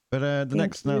 But the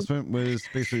next announcement was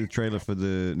basically the trailer for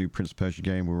the new Prince of Persia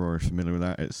game. We're already familiar with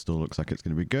that. It still looks like it's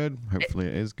going to be good. Hopefully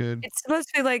it is good. It's supposed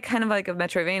to be like kind of like a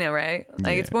Metroidvania, right?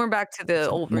 Like it's more back to the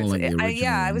old Prince. Like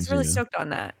I was really stoked on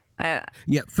that.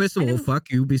 First of all, fuck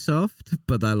Ubisoft,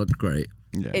 but that looked great.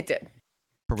 Yeah. It did.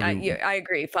 Probably, I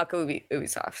agree. Fuck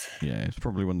Ubisoft. Yeah, it's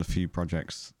probably one of the few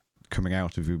projects coming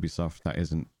out of Ubisoft that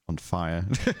isn't on fire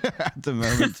at the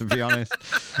moment, to be honest.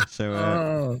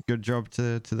 So good job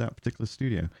to that particular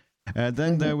studio.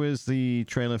 Then there was the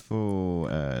trailer for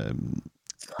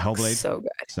Hellblade. So good.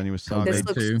 Senua's Saga. This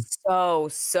looks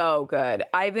so good.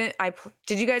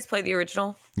 Did you guys play the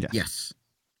original? Yes.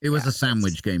 It was a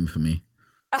sandwich game for me.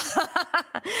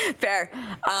 Fair.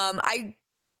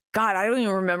 I don't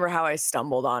even remember how I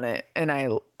stumbled on it, and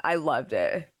I loved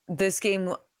it. This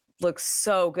game looks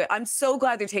so good. I'm so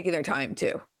glad they're taking their time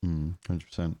too.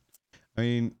 100%. I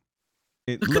mean,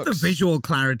 it Look at the visual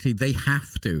clarity. They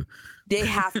have to. They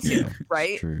have to, Yeah,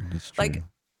 right? It's true. That's true. Like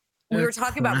we They're were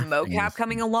talking about crafting mocap this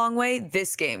coming thing. a long way.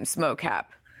 This game's mocap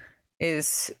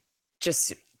is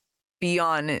just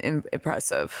beyond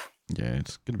impressive. Yeah,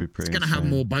 it's gonna be pretty. It's gonna have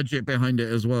insane. more budget behind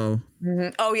it as well.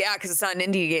 Oh yeah, because it's not an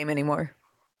indie game anymore.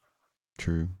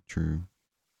 True.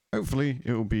 Hopefully,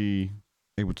 it will be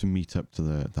able to meet up to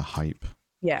the hype.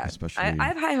 Yeah, Especially, I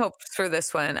have high hopes for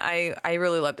this one. I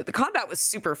really loved it. The combat was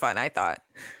super fun, I thought.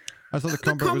 I thought the The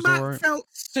combat was combat alright. felt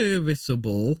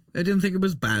serviceable. I didn't think it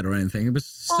was bad or anything. It was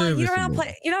serviceable.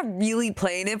 You're not really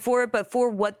playing it for it, but for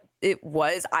what it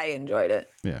was, I enjoyed it.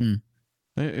 Yeah, Hmm.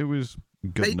 it was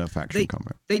good enough action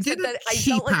combat. They Except didn't that I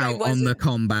cheap felt like I out on the wasn't-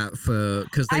 combat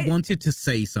because they I- wanted to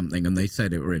say something and they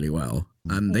said it really well.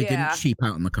 And they Yeah. didn't cheap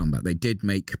out on the combat. They did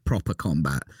make proper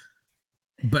combat.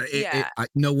 But Yeah.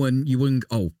 you wouldn't.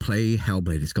 Oh, play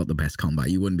Hellblade. It's got the best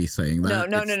combat. You wouldn't be saying that.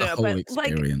 No. It's the whole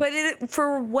experience.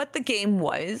 For what the game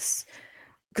was,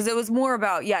 because it was more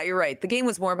about. Yeah, you're right. The game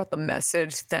was more about the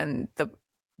message than the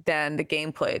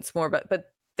gameplay. It's more about,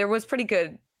 but there was pretty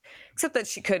good. Except that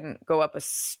she couldn't go up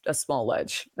a small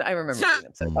ledge. I remember being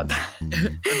upset about that.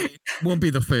 It won't be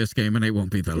the first game and it won't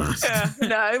be the last. Yeah,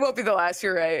 no, it won't be the last.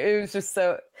 You're right. It was just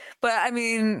so. But I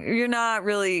mean, you're not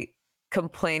really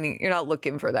complaining. You're not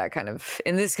looking for that kind of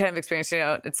in this kind of experience. You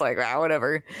know, it's like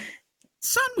whatever.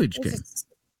 Sandwich game.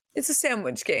 It's a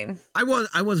sandwich game. I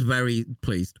was very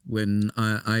pleased when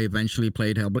I eventually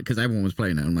played Hellblade because everyone was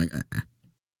playing it. I'm like,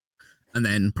 And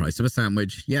then price of a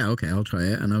sandwich. Yeah, okay, I'll try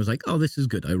it. And I was like, oh, this is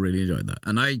good. I really enjoyed that.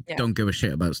 And I don't give a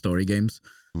shit about story games.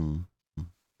 Mm.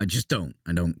 I just don't.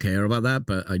 I don't care about that,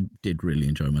 but I did really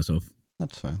enjoy myself.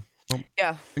 That's fair. Well,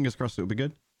 Yeah. fingers crossed it'll be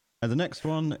good. The next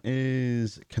one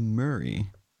is Kamuri,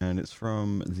 and it's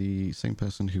from the same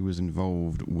person who was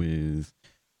involved with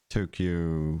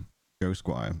Tokyo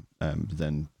Ghostwire,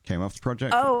 then came off the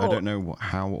project. I Oh. don't know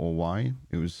how or why.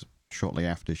 It was shortly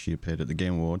after she appeared at the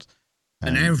Game Awards.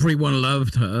 And everyone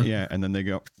loved her. Yeah, and then they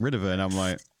got rid of her, and I'm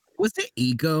like, Was it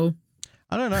ego?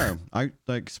 I don't know. I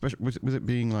like, especially with it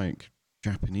being like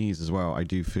Japanese as well. I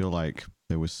do feel like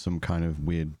there was some kind of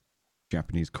weird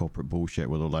Japanese corporate bullshit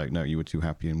where they're like, no, you were too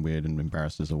happy and weird and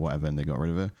embarrassed or whatever, and they got rid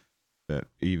of her. But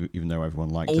even though everyone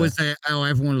liked her,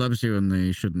 Everyone loves you and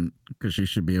they shouldn't, because she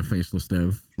should be a faceless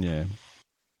dev. yeah.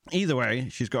 Either way,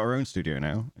 she's got her own studio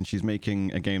now, and she's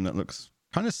making a game that looks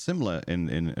kind of similar in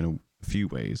a few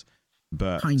ways,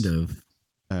 but Kind of.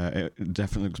 It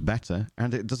definitely looks better,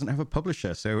 and it doesn't have a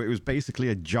publisher, so it was basically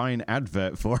a giant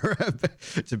advert for her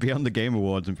to be on the Game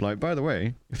Awards and be like, by the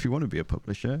way, if you want to be a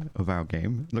publisher of our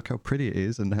game, look how pretty it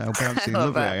is and how bouncy and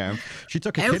lovely I am. She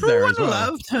took a kid there as well. Everyone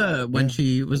loved her when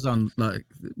she was on, like,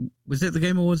 was it the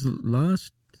Game Awards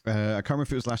last? I can't remember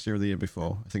if it was last year or the year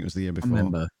before. I think it was the year I before.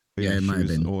 remember. But Yeah, it she might have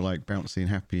was been. all like bouncy and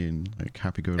happy and like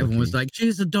happy-go-lucky. Everyone was like,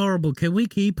 she's adorable. Can we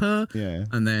keep her? yeah,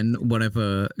 And then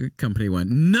whatever company went,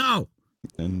 no.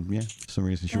 and yeah, for some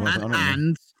reason she wasn't on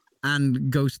it.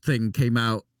 And Ghost Thing came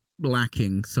out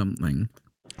lacking something.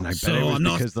 And I bet So it was I'm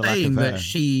not because the lack saying of that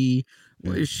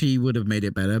her. she would have made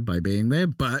it better by being there,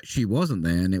 but she wasn't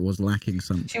there and it was lacking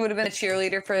something. She would have been a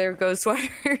cheerleader for Ghostwire.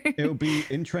 It'll be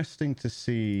interesting to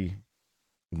see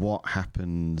what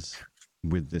happens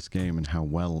with this game and how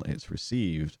well it's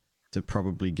received to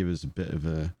probably give us a bit of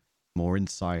a more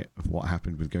insight of what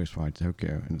happened with Ghostwire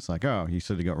Tokyo. And it's like, oh, you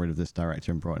sort of got rid of this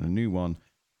director and brought in a new one.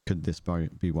 Could this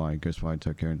be why Ghostwire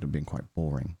Tokyo ended up being quite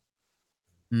boring?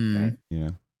 Mm. You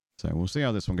know? So we'll see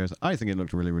how this one goes. I think it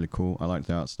looked really, really cool. I liked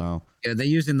the art style. Yeah, they're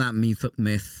using that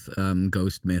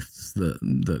ghost myths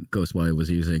that Ghostwire was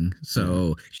using.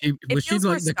 So she's feels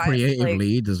more like the creative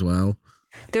lead as well.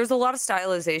 There's a lot of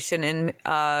stylization in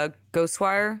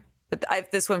Ghostwire, but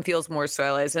this one feels more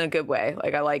stylized in a good way.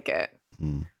 Like I like it.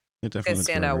 It definitely looks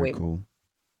stand very, out very way- cool.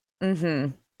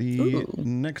 Mm-hmm. The Ooh.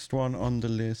 next one on the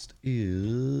list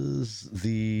is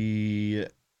the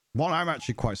one I'm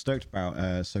actually quite stoked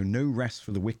about. So No Rest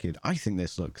for the Wicked. I think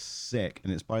this looks sick,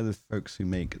 and it's by the folks who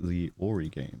make the Ori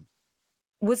games.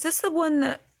 Was this the one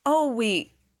that? Oh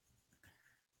wait,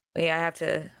 I have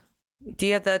to. Do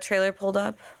you have the trailer pulled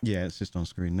up? Yeah, it's just on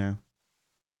screen now.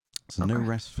 So No Okay.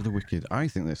 Rest for the Wicked. I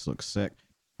think this looks sick.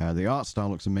 The art style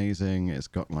looks amazing. It's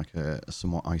got like a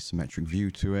somewhat isometric view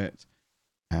to it.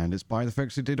 And it's by the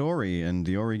folks who did Ori, and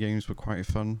the Ori games were quite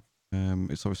fun.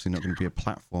 It's obviously not going to be a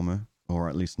platformer, or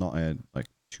at least not a like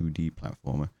 2D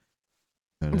platformer.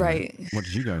 But, Right. What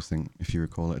did you guys think, if you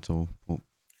recall it at all? Well,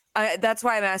 That's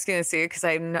why I'm asking to see it, because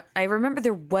I remember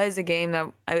there was a game that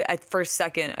at first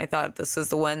second I thought this was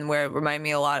the one where it reminded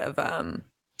me a lot of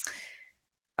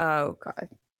oh god,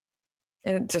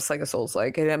 and just like a Souls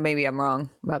like. Maybe I'm wrong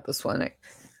about this one.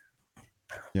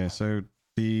 yeah, so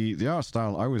The art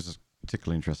style I was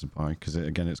particularly interested by because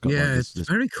it's got like it's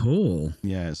very cool.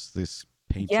 Yeah, it's this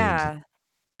painted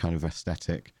kind of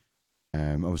aesthetic.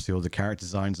 Obviously, all the character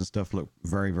designs and stuff look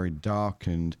very, very dark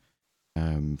and,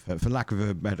 for lack of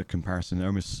a better comparison,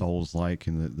 almost Souls-like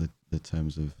in the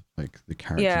terms of like the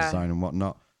character design and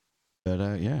whatnot.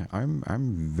 But yeah,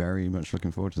 I'm very much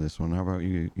looking forward to this one. How about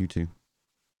you two?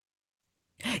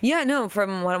 Yeah, no,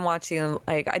 from what I'm watching,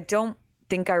 like I don't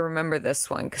think I remember this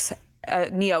one because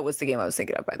Neo was the game I was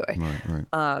thinking of, by the way. Right.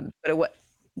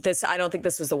 But I don't think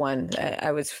this was the one that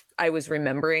I was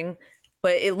remembering.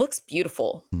 But it looks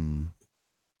beautiful. It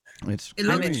looks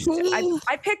cool.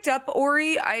 I picked up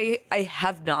Ori. I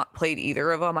have not played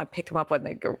either of them. I picked them up when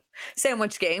they go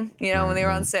sandwich game, when they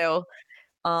were on sale.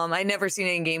 I never seen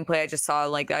any gameplay. I just saw I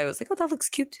was like, oh, that looks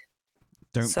cute.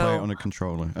 Don't play it on a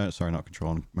controller. Sorry, not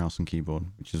controller, on mouse and keyboard,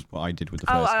 which is what I did with the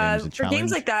first game as a for challenge.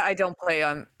 games like that, I don't play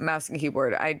on mouse and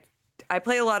keyboard. I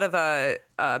play a lot of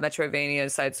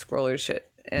Metroidvania side scroller shit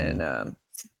and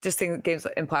just games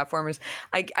and platformers.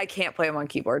 I can't play them on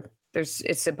keyboard.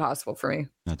 It's impossible for me.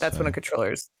 That's when a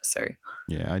controller is necessary.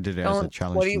 Yeah, I did it as a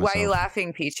challenge. Why are you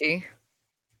laughing, Peachy?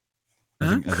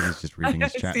 I think he's just reading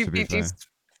his chat, to be fair.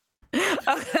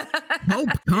 Hope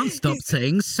can't stop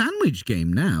saying sandwich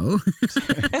game now.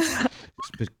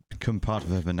 It's become part of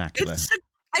her vernacular.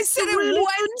 I said it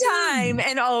one time,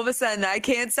 and all of a sudden, I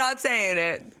can't stop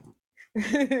saying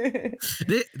it.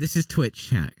 This is Twitch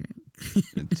chat.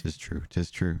 It is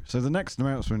true. So the next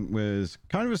announcement was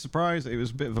kind of a surprise. It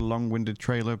was a bit of a long-winded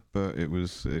trailer, but it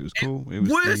was cool. It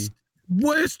was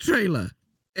worst trailer.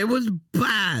 It was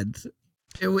bad.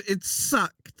 It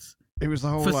sucked. It was the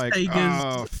whole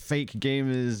fake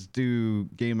gamers do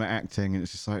gamer acting, and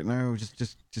it's just like, no,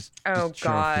 just show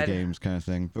off the games kind of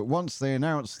thing. But once they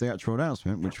announced the actual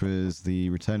announcement, which was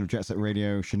the return of Jet Set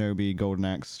Radio, Shinobi, Golden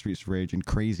Axe, Streets of Rage, and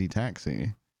Crazy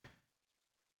Taxi,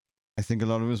 I think a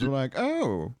lot of us were like,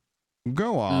 oh,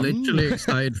 go on. Literally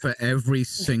excited for every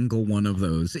single one of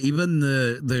those. Even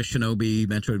the Shinobi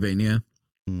Metroidvania.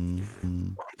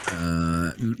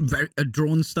 A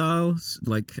drawn style,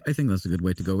 I think that's a good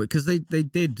way to go with, because they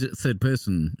did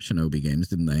third-person Shinobi games,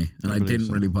 didn't they? And I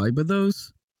didn't really vibe with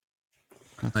those.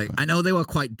 I know they were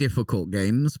quite difficult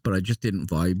games, but I just didn't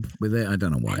vibe with it. I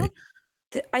don't know why.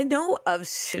 I know of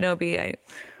Shinobi. I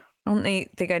don't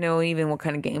think I know even what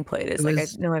kind of gameplay it is. I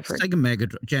know I've heard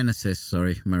Sega Genesis.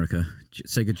 Sorry, America.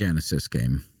 Sega Genesis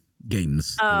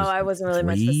games. Oh, I wasn't really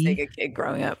much of a Sega kid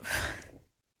growing up.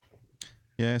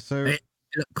 Yeah, so they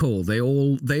looked cool. They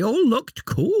all looked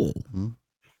cool.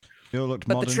 They all looked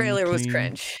but modern, the trailer clean. Was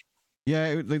cringe.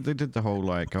 Yeah, they did the whole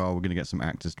we're gonna get some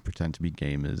actors to pretend to be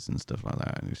gamers and stuff like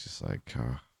that, and it's just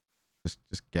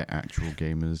just get actual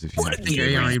gamers if you have to.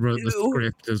 The AI wrote the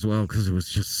script as well because it was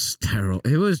just terrible.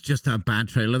 It was just a bad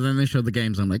trailer. Then they showed the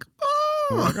games. I'm like,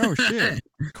 oh shit,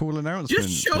 cool announcement.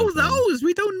 Just show those.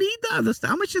 We don't need that other stuff.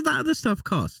 How much does that other stuff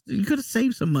cost? You could have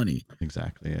saved some money.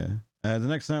 Exactly. Yeah. The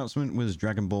next announcement was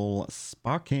Dragon Ball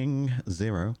Sparking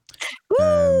Zero.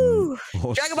 Woo!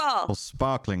 Dragon Ball! Or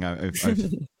Sparkling, I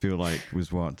feel like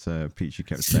was what Peachy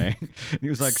kept saying. He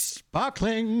was like,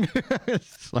 Sparkling!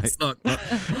 It's like, not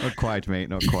quite, mate,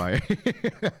 not quite.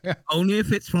 Only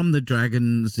if it's from the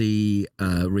Dragon Z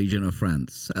region of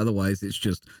France. Otherwise, it's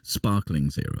just Sparkling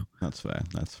Zero. That's fair.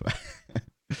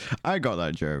 I got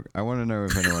that joke. I want to know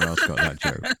if anyone else got that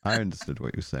joke. I understood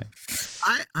what you were saying.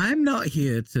 I'm not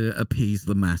here to appease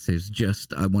the masses.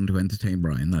 Just I want to entertain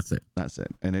Brian. That's it.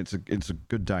 And it's a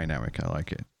good dynamic. I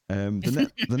like it.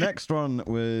 The next one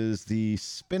was the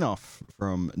spin-off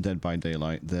from Dead by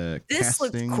Daylight. The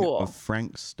casting of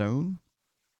Frank Stone.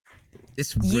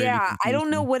 It's really confusing. I don't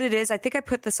know what it is. I think I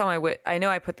put this on my I know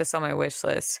I put this on my wish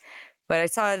list, but I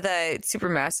saw that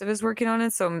Supermassive is working on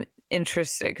it, so I'm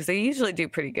interested because they usually do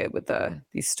pretty good with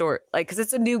these story, because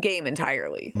it's a new game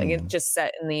entirely. It's just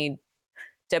set in the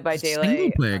Dead by Daylight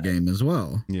single player game as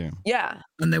well. Yeah,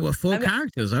 and there were 4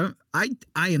 characters. I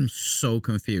am so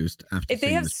confused after. If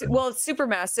they have it's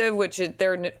Supermassive, which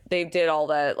they did all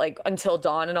that Until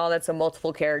Dawn and all that, so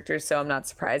multiple characters. So I'm not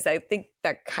surprised. I think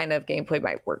that kind of gameplay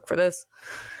might work for this.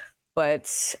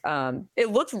 But it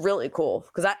looked really cool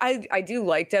because I do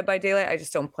like Dead by Daylight. I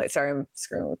just don't play. Sorry, I'm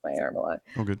screwing with my arm a lot.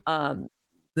 Oh, good.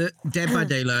 The Dead by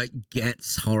Daylight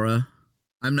gets horror.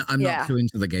 I'm not too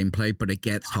into the gameplay, but it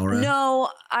gets horror. No,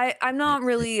 I'm not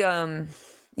really.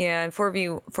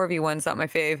 4v1's not my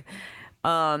fave.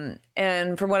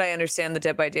 And from what I understand, the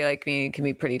Dead by Daylight community can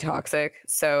be pretty toxic.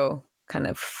 So kind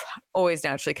of always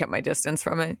naturally kept my distance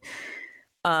from it.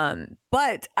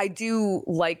 But I do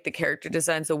like the character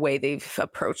designs, the way they've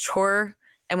approached horror.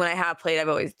 And when I have played, I've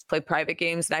always played private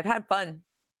games and I've had fun.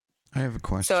 I have a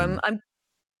question. So I'm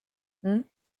Hmm?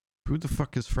 Who the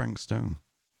fuck is Frank Stone?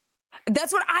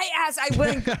 That's what I asked. I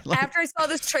went after I saw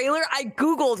this trailer. I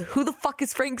googled who the fuck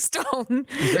is Frank Stone.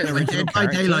 Is it an original Dead by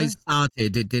character? Daylight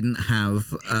started, it didn't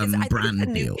have I think it's brand a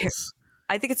new deals.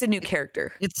 I think it's a new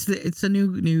character. It's a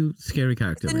new scary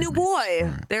character. It's a new maybe. boy.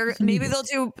 Right. They're It's a new maybe boy. they'll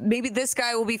do. Maybe this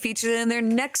guy will be featured in their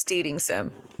next dating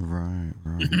sim. Right.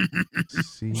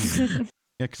 See.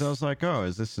 Yeah, because I was like, oh,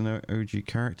 is this an OG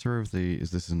character of the? Is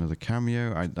this another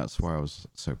cameo? That's why I was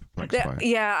so perplexed by it.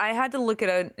 Yeah, I had to look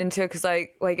it into because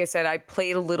like I said, I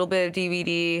played a little bit of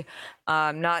DVD.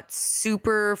 Not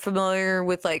super familiar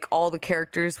with like all the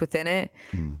characters within it.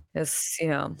 It's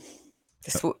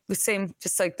just the same.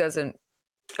 Just like doesn't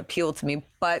appeal to me.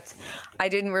 But I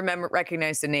didn't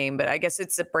recognize the name. But I guess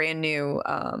it's a brand new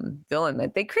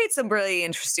villain. They create some really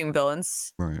interesting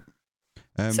villains. Right.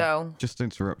 So just to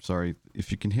interrupt, sorry,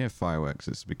 if you can hear fireworks,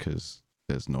 it's because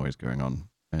there's noise going on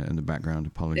in the background.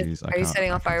 Apologies. Are you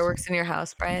setting off fireworks in your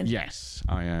house, Brian? Yes,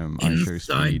 I am. I show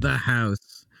Inside speed. the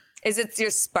house. Is it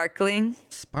your sparkling?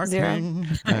 Sparkling.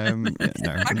 No,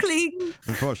 Sparkling.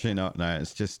 unfortunately not. No,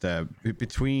 it's just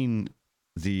between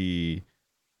the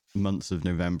months of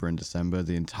November and December,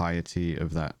 the entirety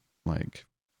of that like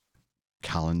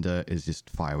calendar is just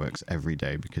fireworks every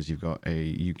day because you've got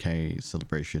a UK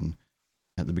celebration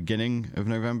at the beginning of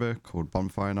November called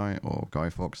Bonfire Night or Guy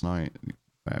Fawkes Night,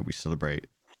 where we celebrate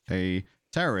a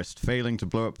terrorist failing to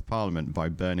blow up Parliament by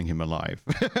burning him alive,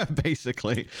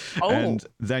 basically. Oh. And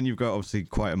then you've got obviously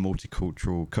quite a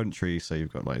multicultural country, so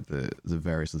you've got like the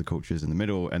various other cultures in the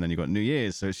middle, and then you've got New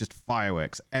Year's, so it's just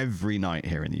fireworks every night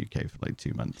here in the UK for like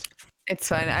 2 months. It's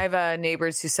fun. I have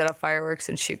neighbors who set up fireworks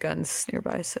and shoot guns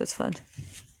nearby, so it's fun.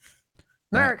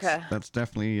 America. That's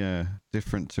definitely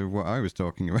different to what I was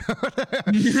talking about.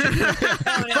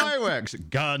 Fireworks,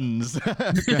 guns.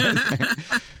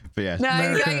 But yes, No,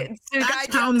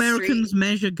 That's how Americans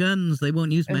measure guns. They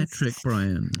won't use metric,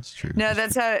 Brian. that's true. No,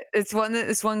 that's how it's one.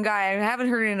 This one guy, I haven't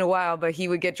heard it in a while, but he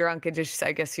would get drunk and just,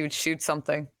 I guess he would shoot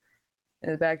something in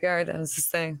his backyard. That was his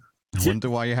thing. I wonder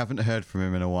why you haven't heard from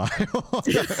him in a while.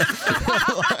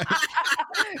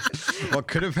 What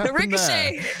could have happened The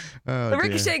ricochet. there? Oh, The dear.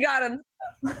 ricochet got him.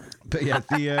 But yeah,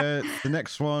 the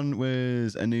next one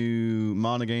was a new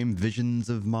Mana game, Visions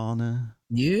of Mana.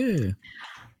 Yeah.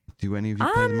 Do any of you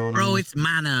play the Mana? Bro, games? it's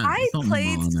mana. I It's not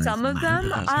played mana, it's some of mana. them.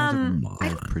 That sounds like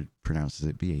Dave mana. pronounces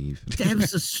it behave.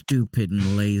 Devs are stupid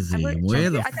and lazy. like Where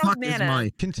the I thought fuck is mana.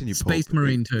 my Continue, Space Paul.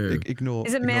 Marine 2? Ignore.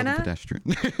 Is it ignore mana? The pedestrian.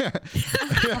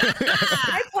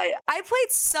 I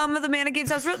played some of the Mana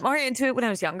games. I was really more into it when I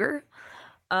was younger.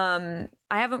 I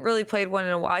haven't really played one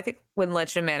in a while. I think when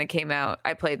Legend of Mana came out,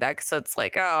 I played that because it's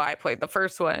like, oh, I played the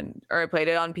first one, or I played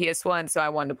it on PS1, so I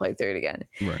wanted to play through it again.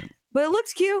 Right. But it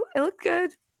looked cute. It looked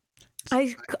good.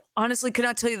 Honestly could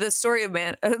not tell you the story of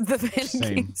the Mana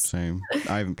Same. games. Same.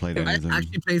 I haven't played any I of them.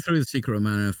 actually played through the Secret of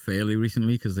Mana fairly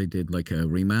recently because they did like a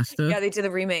remaster. Yeah, they did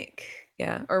the remake.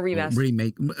 Yeah, or remaster.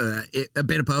 Remake, a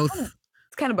bit of both.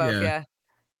 It's kind of both. Yeah. Yeah.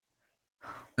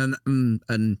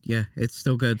 And yeah, it's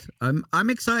still good. I'm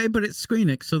excited, but it's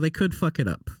Squeenix, so they could fuck it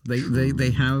up. They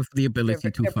have the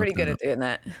ability to. They're fuck pretty that good up. at doing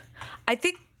that. I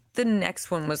think the next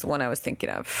one was the one I was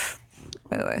thinking of.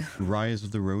 By the way, Rise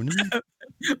of the Ronin.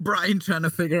 Brian trying to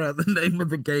figure out the name of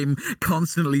the game,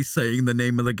 constantly saying the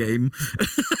name of the game.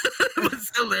 It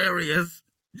was hilarious.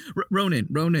 Ronin,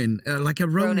 like a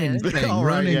Ronin Ronin. thing, Oh,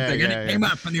 right, Ronin yeah, thing, and yeah, it came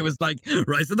up, and it was like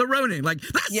Rise of the Ronin, like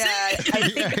that's yeah, it. I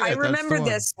think I That's remember the one.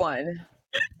 this one.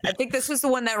 I think this was the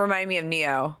one that reminded me of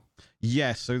Neo.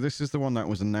 Yes, so this is the one that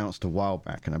was announced a while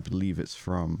back, and I believe it's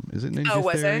from. Is it Ninja Oh,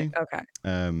 was Theory? it?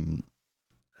 Okay.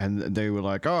 And they were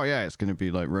like, "Oh yeah, it's going to be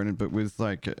like Ronin, but with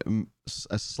like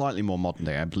a slightly more modern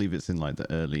day." I believe it's in like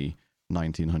the early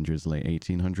 1900s, late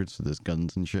 1800s. So there's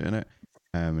guns and shit in it,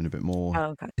 and a bit more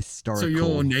Okay. historical. So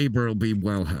your neighbor will be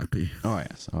well happy. Oh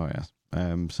yes.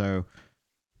 So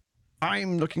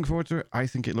I'm looking forward to it. I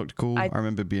think it looked cool. I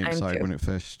remember being I'm excited too. when it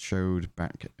first showed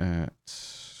back at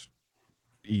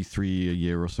E3 a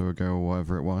year or so ago, or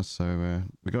whatever it was. So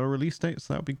we got a release date,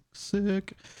 so that'll be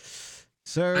sick.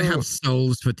 So I have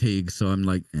Souls fatigue, so I'm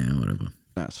like, whatever.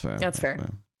 that's fair. That's fair.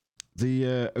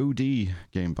 The OD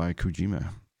game by Kojima.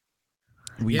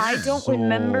 We Yeah. I don't saw-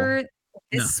 remember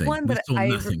this Nothing. one, but we saw I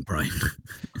nothing, Brian.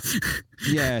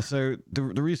 Yeah, so the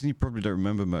reason you probably don't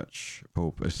remember much,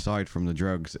 Pope, aside from the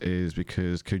drugs, is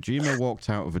because Kojima walked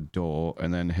out of a door,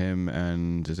 and then him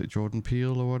and is it Jordan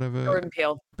Peele or whatever, Jordan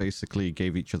Peele. basically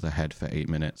gave each other head for 8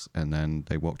 minutes, and then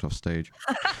they walked off stage.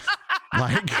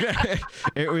 Like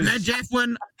it was. Then Jeff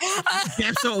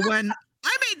sort of went,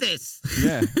 I made this.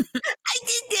 Yeah, I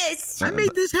did this. I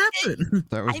made this happen.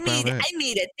 that was about it. I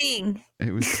made a thing.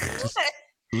 It was just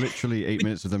literally 8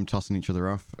 minutes of them tossing each other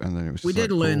off, and then it was. We just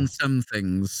did like, learn cool. some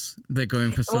things. They're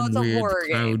going for Well, some it's a weird horror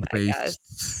game, I cloud-based,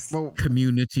 guess. Well,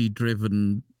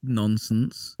 community-driven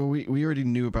nonsense. Well, we already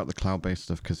knew about the cloud-based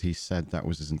stuff because he said that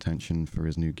was his intention for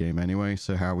his new game anyway.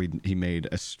 So how he made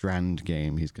a Strand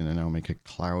game, he's going to now make a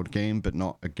cloud game, but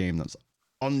not a game that's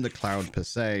on the cloud per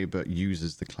se, but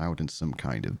uses the cloud in some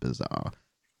kind of bizarre,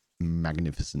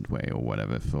 magnificent way or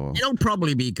whatever. For It'll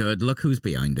probably be good. Look who's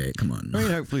behind it. Come on. I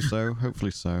mean, hopefully so.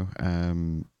 Hopefully so.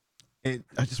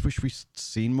 I just wish we'd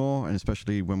seen more, and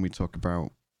especially when we talk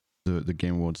about the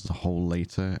Game Awards as a whole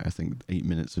later. I think 8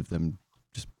 minutes of them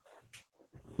just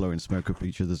blowing smoke up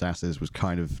each other's asses was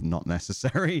kind of not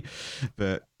necessary.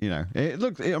 But you know,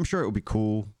 I'm sure it'll be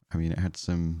cool. I mean, it had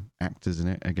some actors in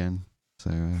it again,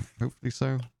 so hopefully so.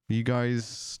 Are you guys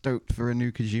stoked for a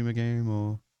new Kojima game,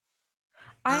 or?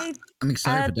 I'm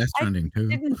excited for Death Stranding too.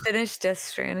 I didn't finish Death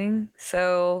Stranding,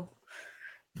 so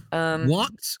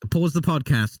What? Pause the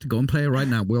podcast. Go and play it right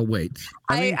now. We'll wait.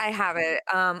 I have it.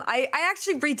 I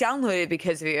actually re-downloaded it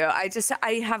because of you.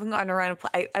 I haven't gotten around to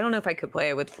play. I don't know if I could play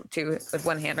it with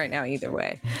one hand right now. Either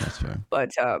way, That's fair.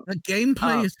 but the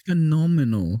gameplay is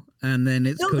phenomenal, and then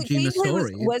it's no, the Kojima's gameplay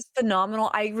story. was phenomenal.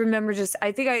 I remember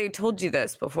I think I told you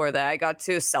this before, that I got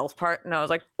to a stealth part and I was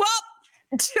like, well,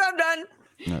 I'm done.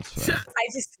 That's fair. I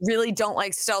just really don't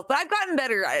like stealth, but I've gotten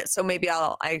better at it. So maybe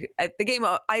I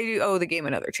owe the game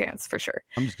another chance for sure.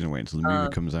 I'm just gonna wait until the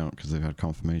movie comes out because they've had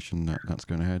confirmation that that's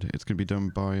going ahead. It's gonna be done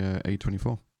by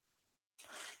A24.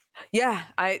 Yeah,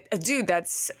 I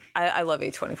love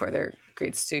A24. They're a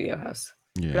great studio house,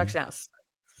 production house.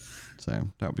 So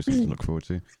that'll be something to look forward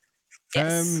to.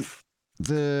 Yes.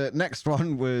 The next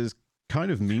one was kind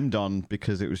of memed on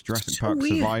because it was Jurassic Park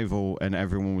weird. Survival, and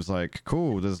everyone was like,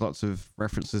 cool, there's lots of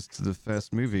references to the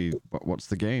first movie. What's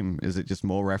the game? Is it just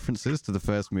more references to the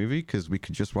first movie? Because we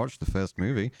could just watch the first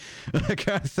movie. That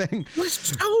kind of thing. It was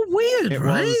so weird,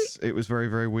 right? It was very,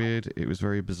 very weird. It was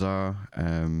very bizarre.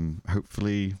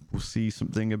 Hopefully we'll see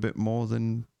something a bit more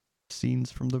than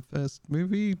scenes from the first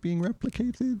movie being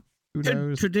replicated. Who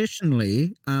knows?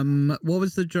 Traditionally, what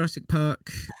was the Jurassic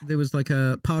Park? There was like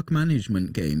a park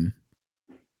management game.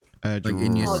 Like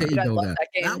in your city builder.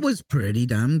 That was pretty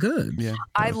damn good. Yeah,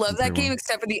 I love that game,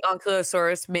 except for the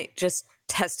Ankylosaurus just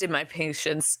tested my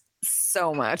patience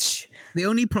so much. The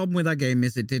only problem with that game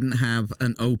is it didn't have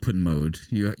an open mode.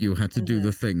 You had to do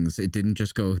the things. It didn't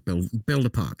just go build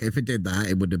a park. If it did that,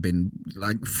 it would have been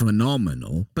like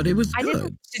phenomenal. But it was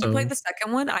good. Did you play the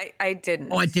second one? I didn't.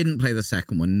 Oh, I didn't play the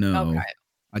second one. No. Okay.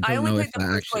 I don't know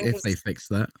if they fixed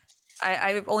that.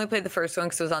 I've only played the first one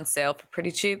because it was on sale for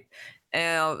pretty cheap.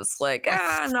 And I was like,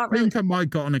 I'm not I really. think I might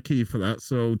gotten a key for that,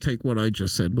 so take what I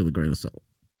just said with a grain of salt.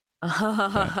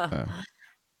 I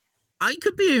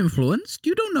could be influenced.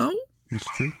 You don't know. It's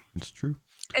true. It's true.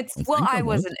 I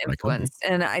wasn't influenced,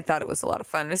 and I thought it was a lot of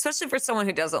fun, especially for someone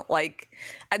who doesn't like.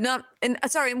 I'm not, and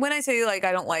sorry, when I say like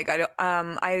I don't.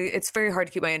 It's very hard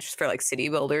to keep my interest for like city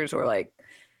builders or like,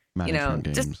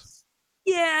 Management games.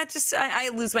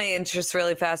 I lose my interest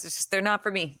really fast. It's just they're not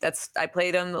for me. I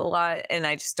played them a lot, and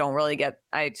I just don't really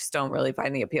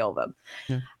find the appeal of them.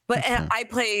 Yeah, but I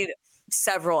played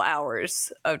several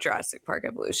hours of Jurassic Park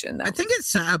Evolution. I think it's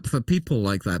set up for people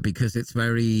like that because it's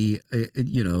very,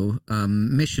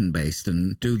 mission based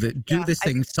and do this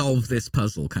thing, solve this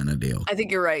puzzle kind of deal. I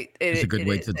think you're right. It's a good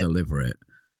way to deliver it.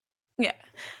 Yeah.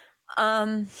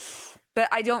 But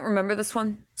I don't remember this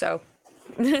one, so.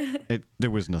 There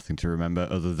was nothing to remember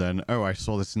other than, I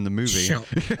saw this in the movie. Short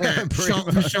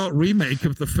remake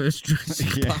of the first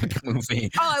Jurassic Park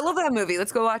movie. Oh, I love that movie.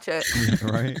 Let's go watch it.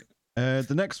 Right.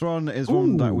 The next one is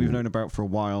one that we've known about for a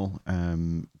while.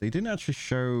 They didn't actually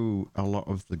show a lot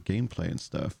of the gameplay and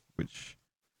stuff, which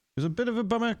was a bit of a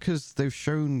bummer because they've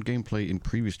shown gameplay in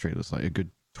previous trailers, like a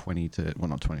good 10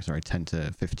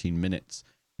 to 15 minutes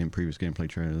in previous gameplay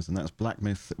trailers, and that's Black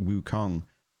Myth Wukong.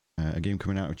 A game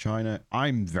coming out of China.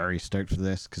 I'm very stoked for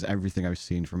this because everything I've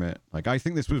seen from it, like I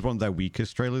think this was one of their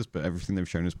weakest trailers, but everything they've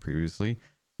shown us previously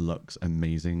looks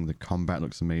amazing. The combat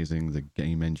looks amazing. The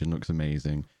game engine looks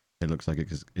amazing. It looks like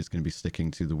it's going to be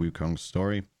sticking to the Wukong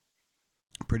story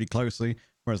pretty closely,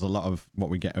 whereas a lot of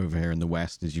what we get over here in the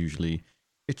West is usually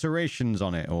iterations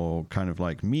on it or kind of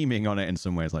like memeing on it in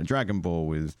some ways, like Dragon Ball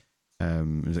with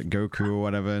is it Goku or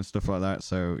whatever and stuff like that.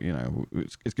 So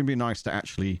it's going to be nice to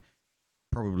actually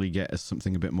probably get us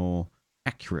something a bit more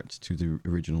accurate to the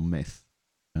original myth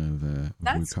of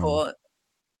That's Wukong. cool.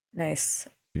 Nice.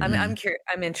 Yeah. I'm curious.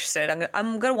 I'm interested.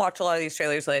 I'm gonna watch a lot of these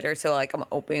trailers later, so like I'm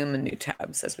opening them new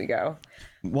tabs as we go.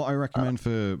 What I recommend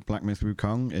for Black Myth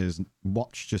Wukong is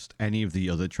watch just any of the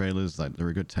other trailers. Like they're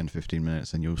a good 10-15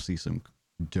 minutes, and you'll see some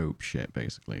dope shit,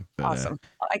 basically. But, Awesome.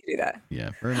 I can do that.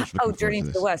 Yeah, very much Oh, looking forward Journey to to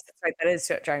this. the West. That's right. That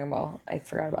is Dragon Ball. I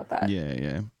forgot about that.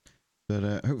 Yeah.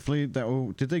 But hopefully that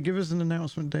will. Did they give us an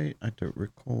announcement date? I don't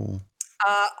recall.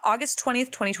 August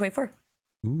 20th, 2024.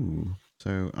 Ooh.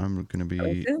 So I'm going to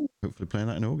be hopefully playing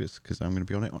that in August because I'm going to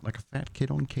be on it like a fat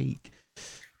kid on cake.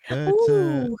 But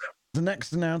the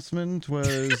next announcement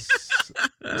was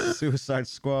Suicide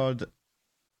Squad.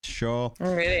 Sure.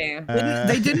 Really?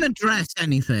 They didn't address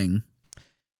anything.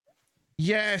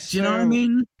 Yes. Do you know what I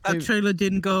mean? That trailer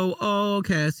didn't go, oh,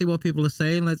 okay, I see what people are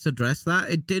saying. Let's address that.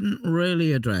 It didn't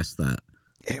really address that.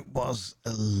 It was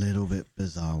a little bit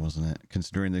bizarre, wasn't it?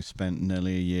 Considering they spent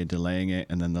nearly a year delaying it,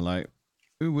 and then they're like,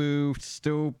 ooh, woo,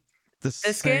 still the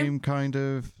same kind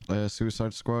of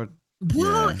Suicide Squad.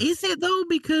 Well, is it though?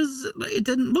 Because it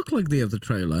didn't look like the other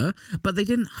trailer, but they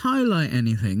didn't highlight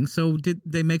anything. So did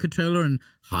they make a trailer and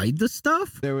hide the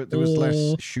stuff? There was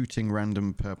less shooting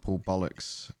random purple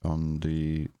bollocks on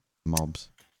the mobs.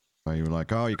 Where you were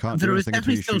like, oh, you can't do anything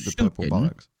until you shoot the purple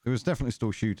bollocks. There was definitely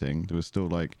still shooting. There was still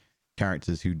like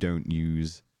characters who don't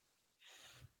use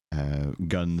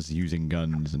guns, using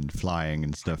guns and flying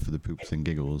and stuff for the poops and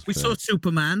giggles. We saw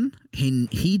Superman.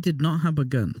 He did not have a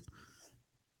gun.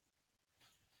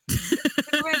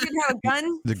 Superman didn't have a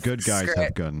gun? The good guys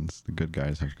have guns. The good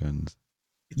guys have guns.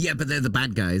 Yeah, but they're the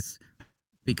bad guys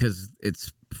because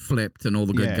it's flipped and all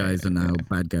the good guys are now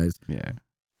bad guys. Yeah.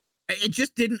 It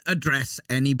just didn't address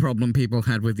any problem people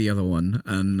had with the other one.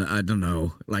 And I don't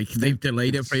know, like they've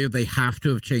delayed it for you. They have to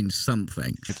have changed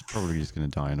something. It's probably just going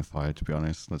to die in a fire, to be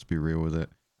honest. Let's be real with it.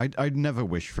 I'd never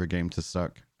wish for a game to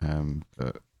suck,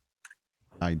 but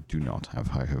I do not have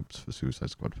high hopes for Suicide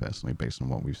Squad personally, based on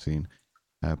what we've seen.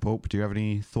 Pope, do you have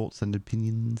any thoughts and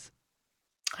opinions?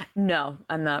 No,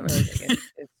 I'm not really thinking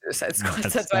it's Suicide Squad.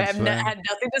 That's why I had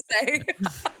nothing to say.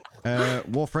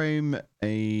 Warframe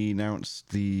announced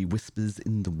the Whispers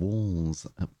in the Walls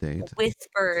update.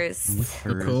 Whispers.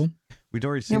 Cool. We'd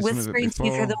already seen some of it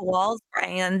before. Through the walls,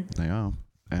 Brian. They are.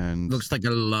 And looks like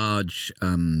a large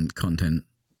content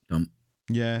dump.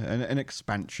 Yeah, an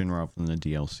expansion rather than a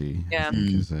DLC. Yeah, I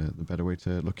think is the better way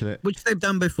to look at it. Which they've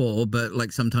done before, but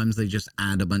like sometimes they just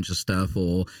add a bunch of stuff,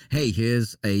 or hey,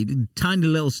 here's a tiny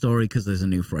little story because there's a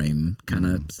new frame kind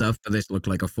of stuff. But this looked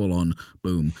like a full-on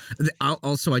boom.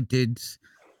 Also, I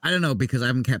don't know because I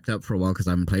haven't kept up for a while because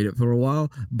I haven't played it for a while.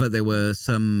 But there were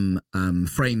some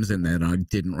frames in there that I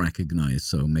didn't recognize,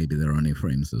 so maybe there are new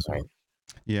frames as well.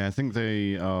 Yeah, I think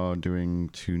they are doing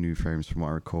 2 new frames from what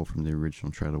I recall from the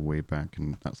original trailer way back,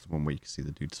 and that's the one where you can see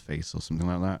the dude's face or something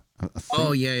like that. I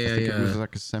think it was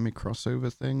like a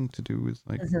semi-crossover thing to do with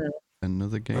like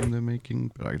another game they're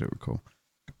making, but I don't recall.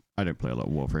 I don't play a lot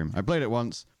of Warframe. I played it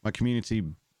once, my community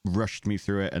rushed me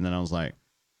through it, and then I was like,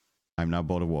 I'm now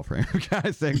bored of Warframe kind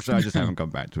of thing, so I just haven't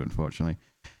gone back to it, unfortunately.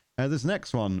 This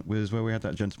next one was where we had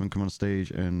that gentleman come on stage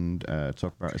and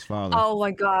talk about his father. Oh my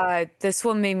god, this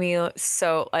one made me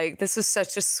so like. This was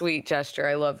such a sweet gesture.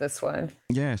 I love this one.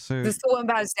 Yeah, so this is the one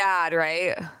about his dad,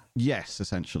 right? Yes,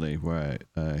 essentially, where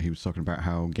he was talking about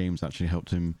how games actually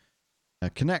helped him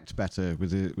connect better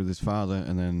with his father,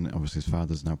 and then obviously his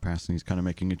father's now passed, and he's kind of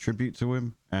making a tribute to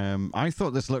him. I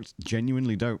thought this looked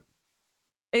genuinely dope.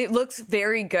 It looks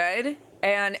very good,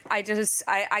 and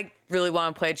I really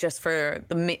want to play it just for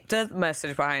the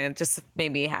message behind it. Just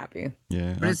made me happy.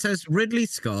 Yeah, but it says Ridley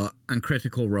Scott and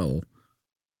Critical Role.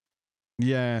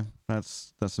 Yeah,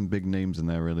 that's some big names in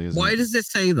there, really. Why does it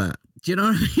say that? Do you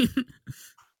know what I mean?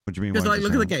 What do you mean? Because like,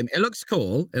 look at the game. It looks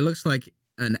cool. It looks like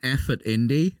an effort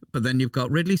indie, but then you've got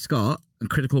Ridley Scott and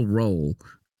Critical Role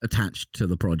attached to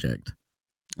the project.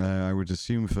 I would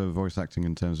assume for voice acting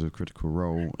in terms of Critical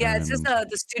Role. Yeah, it says the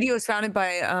studio is founded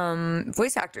by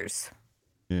voice actors.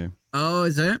 Yeah. Oh,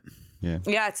 is it? Yeah.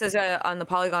 Yeah, it says on the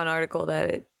Polygon article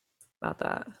about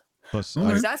that. Plus,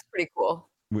 that's pretty cool.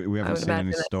 We haven't seen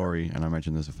any story, and I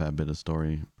imagine there's a fair bit of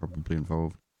story probably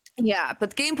involved. Yeah,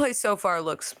 but the gameplay so far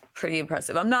looks pretty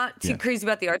impressive. I'm not too crazy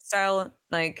about the art style,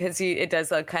 like because it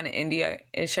does look kind of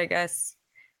indie-ish, I guess.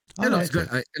 It looks good.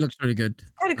 It looks really good.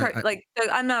 Kind of like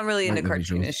I'm not really into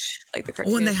cartoonish, like the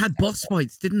cartoon. Oh, and they had boss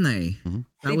fights, didn't they? Mm-hmm.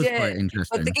 That was quite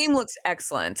interesting. But the game looks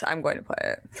excellent. I'm going to play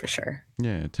it for sure.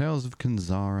 Yeah, Tales of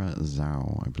Kanzara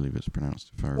Zhao, I believe it's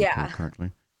pronounced, if I recall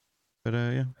correctly. But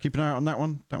yeah, keep an eye out on that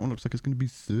one. That one looks like it's going to be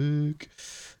sick.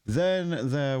 Then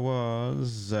there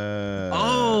was...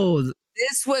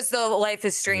 This was the Life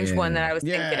is Strange one that I was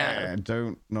thinking of. Yeah,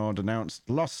 Don't Nod announced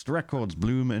Lost Records,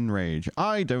 Bloom and Rage.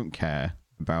 I don't care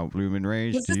about Bloom and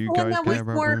Rage. Do you guys care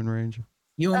about Bloom and Rage?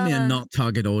 You and me are not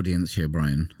target audience here,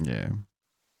 Brian. Yeah.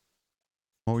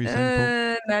 What were you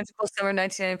saying, Paul? Magical Summer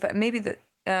 1995. Maybe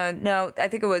No, I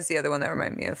think it was the other one that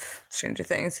reminded me of Stranger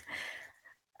Things.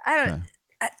 I don't. Okay.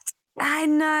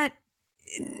 I'm not.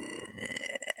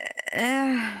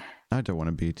 I don't want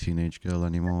to be a teenage girl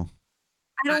anymore.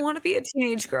 I don't want to be a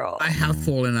teenage girl. I have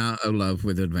fallen out of love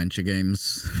with adventure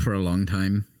games for a long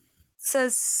time. It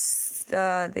says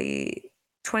the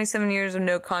 27 years of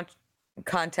no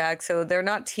contact, so they're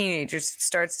not teenagers. It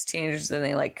starts as teenagers, then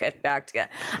they like get back together.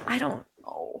 I don't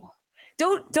know.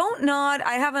 Don't nod.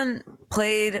 I haven't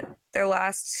played their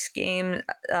last game.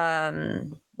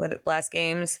 Last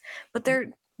games, but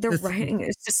their writing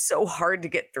is just so hard to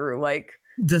get through. Like,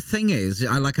 the thing is,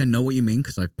 I know what you mean,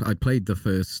 because I played the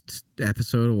first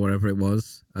episode or whatever it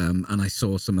was, and I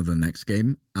saw some of the next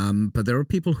game. But there are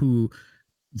people who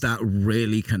that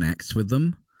really connects with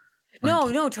them.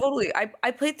 Like, no, totally. I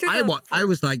played through. I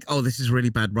was like, oh, this is really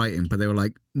bad writing, but they were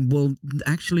like, well,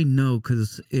 actually, no,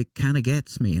 because it kind of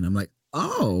gets me, and I'm like,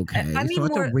 oh, okay. I mean, so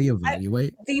I have to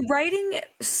reevaluate. The writing,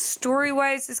 story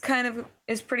wise,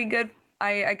 is pretty good.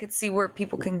 I could see where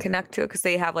people can connect to it because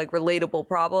they have like relatable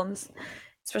problems,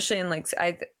 especially in like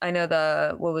I know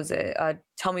what was it?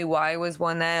 Tell Me Why was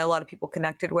one that a lot of people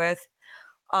connected with.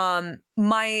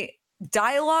 My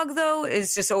dialogue though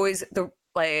is just always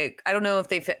I don't know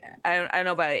if I don't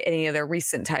know about any of their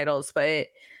recent titles, but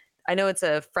I know it's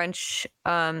a French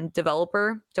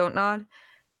developer. Don't nod.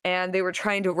 And they were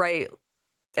trying to write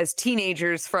as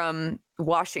teenagers from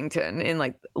Washington in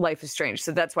like Life is Strange.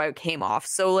 So that's why it came off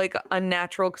so like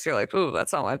unnatural, because you're like, oh,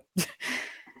 that's not what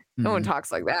no one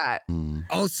talks like that.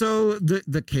 Also,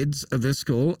 the kids at this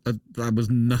school, that was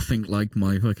nothing like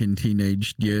my fucking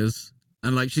teenage years.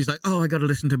 And like, she's like, oh, I got to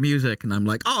listen to music. And I'm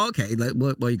like, oh, okay, like,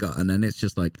 what you got? And then it's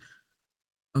just like,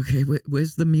 okay,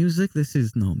 where's the music? This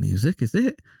is not music, is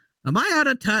it? Am I out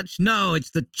of touch? No,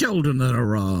 it's the children that are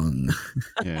wrong.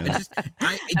 Yeah.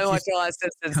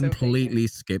 It completely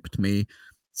skipped me.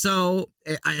 So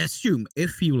I assume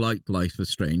if you like Life is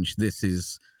Strange, this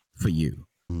is for you.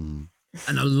 And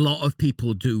a lot of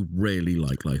people do really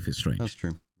like Life is Strange. That's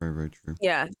true. Very, very true.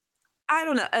 Yeah. I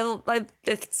don't know.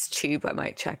 If it's cheap, I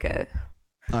might check it.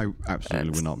 I absolutely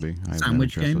would not be. I have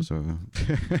Sandwich no interest game?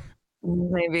 whatsoever.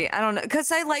 Maybe. I don't know.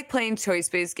 Because I like playing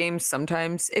choice-based games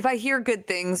sometimes. If I hear good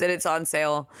things and it's on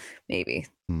sale, maybe.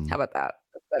 How about that?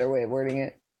 That's a better way of wording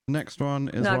it. Next one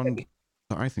is one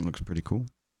that I think looks pretty cool.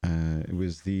 It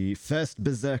was the first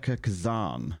Berserker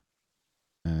Kazan.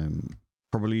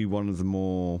 Probably one of the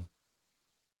more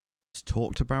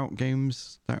talked about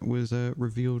games that was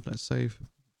revealed, let's say.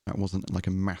 That wasn't like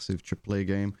a massive AAA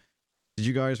game. Did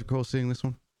you guys recall seeing this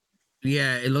one?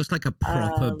 Yeah, it looks like a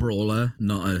proper brawler,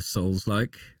 not a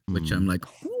Souls-like, which I'm like,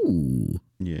 ooh,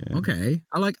 yeah, okay.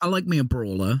 I like me a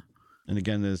brawler. And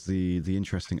again, there's the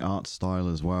interesting art style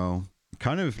as well.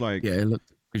 Kind of like, yeah, it looks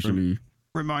visually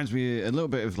reminds me a little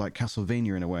bit of like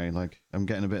Castlevania in a way. Like I'm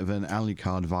getting a bit of an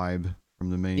Alucard vibe from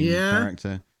the main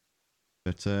character.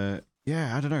 But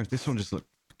yeah, I don't know. This one just looked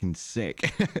fucking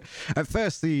sick. At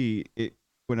first,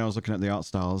 when I was looking at the art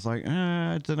style, I was like,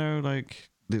 I don't know, like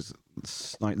this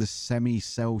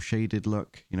semi-cell shaded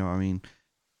look, you know what I mean?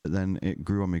 But then it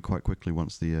grew on me quite quickly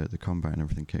once the combat and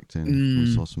everything kicked in.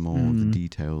 We saw some more of the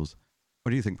details.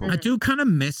 What do you think, Paul? I do kind of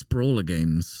miss brawler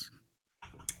games.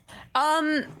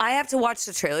 I have to watch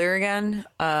the trailer again.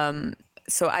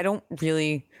 So I don't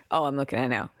really. Oh, I'm looking at it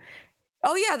now.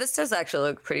 Oh yeah, this does actually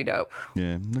look pretty dope.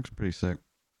 Yeah, looks pretty sick.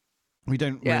 We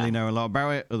don't really know a lot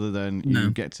about it other than you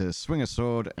get to swing a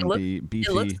sword and be beefy.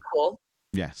 It looks cool.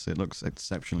 Yes, it looks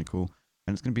exceptionally cool.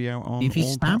 And it's going to be out on beefy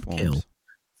all stab platforms. kill.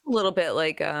 A little bit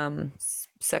like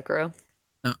Sekiro.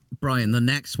 Brian, the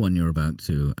next one you're about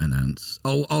to announce.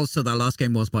 Oh, also that last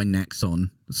game was by Nexon.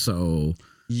 So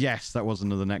yes, that was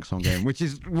another Nexon game, which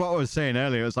is what I was saying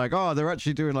earlier. It's like, oh, they're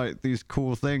actually doing like these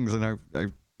cool things, and I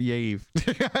yave.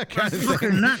 That's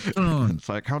fucking Nexon. It's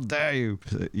like, how dare you?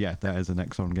 Yeah, that is a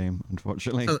Nexon game,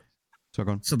 unfortunately. So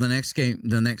go on. So the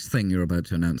next thing you're about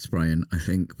to announce, Brian, I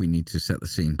think we need to set the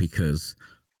scene because,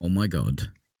 oh my god,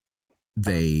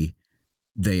 they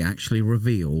actually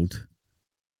revealed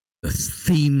the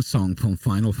theme song from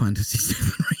Final Fantasy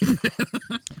VII.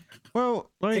 Well,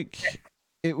 like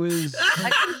it was.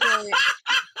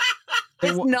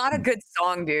 It's not a good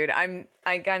song, dude. I'm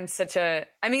such a.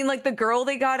 I mean, like the girl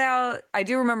they got out. I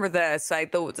do remember this.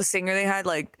 Like the singer they had.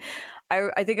 Like,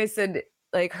 I think I said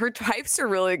like her types are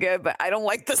really good, but I don't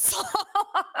like the song.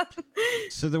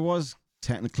 So there was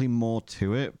technically more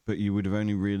to it, but you would have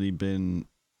only really been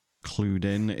clued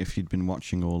in if you'd been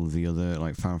watching all of the other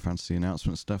like Final Fantasy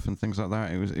announcement stuff and things like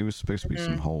that. It was supposed to be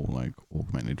some whole like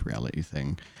augmented reality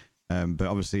thing. But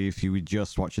obviously, if you were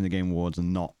just watching the Game Awards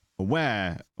and not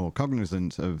aware or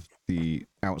cognizant of the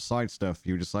outside stuff,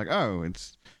 you were just like, oh,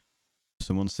 it's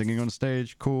someone singing on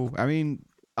stage. Cool. I mean,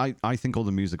 I think all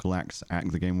the musical acts at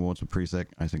the Game Awards were pretty sick.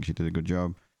 I think she did a good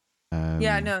job.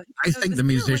 Yeah, no. I think the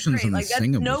musicians and the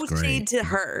singer was great. No shade to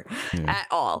her at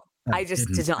all. I just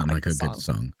did not like a the good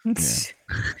song. Yeah.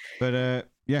 But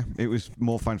yeah, it was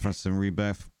more Final Fantasy VII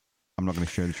Rebirth. I'm not going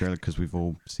to show the trailer because we've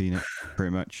all seen it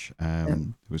pretty much. There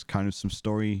was kind of some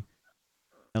story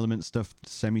element stuff,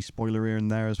 semi-spoiler here and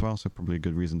there as well, so probably a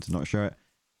good reason to not show it.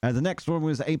 The next one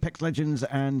was Apex Legends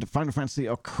and Final Fantasy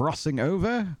are crossing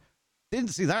over. Didn't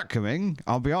see that coming,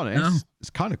 I'll be honest. No. It's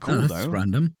kind of cool, That's though.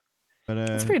 random. But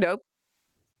it's pretty dope.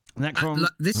 Next one.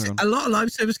 A lot of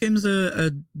live service games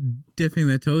are dipping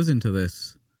their toes into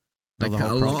this. Like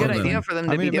a lot good of them. idea for them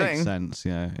to be it doing. makes sense,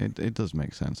 yeah. It does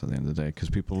make sense at the end of the day,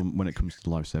 because people, when it comes to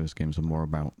live service games, are more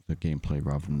about the gameplay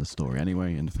rather than the story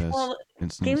anyway, in the first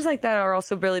instance. Games like that are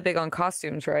also really big on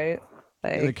costumes, right?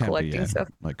 Like collecting stuff.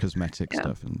 Like cosmetic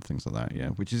stuff and things like that, yeah.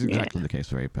 Which is exactly the case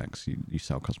for Apex. You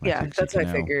sell cosmetics. Yeah, that's what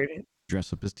I figured.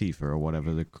 Dress up as Tifa or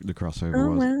whatever the crossover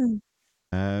was.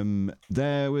 Wow.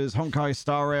 There was Honkai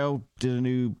Star Rail, did a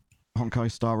new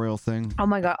Honkai Star Rail thing. Oh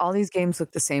my god, all these games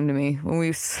look the same to me. When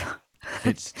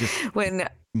It's just when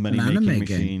money-making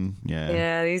machine.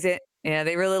 Yeah.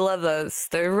 They really love those.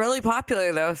 They're really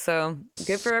popular though, so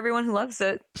good for everyone who loves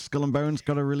it. Skull and Bones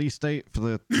got a release date for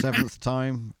the 7th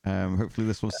time. Hopefully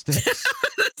this one sticks.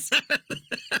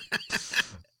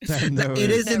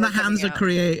 It is in the hands of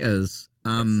creators.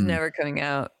 It's never coming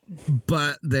out.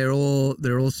 But they're all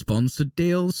sponsored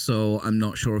deals, so I'm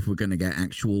not sure if we're going to get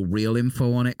actual real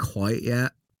info on it quite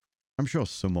yet. I'm sure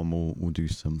someone will do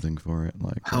something for it,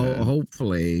 like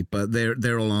hopefully. But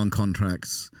they're all on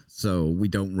contracts, so we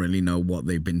don't really know what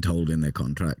they've been told in their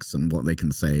contracts and what they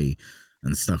can say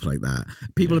and stuff like that.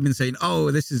 People have been saying,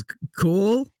 "Oh, this is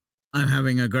cool. I'm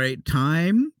having a great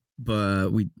time,"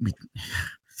 but we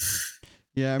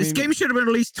yeah, this game should have been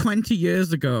released 20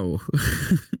 years ago.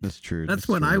 That's true. That's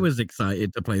when I was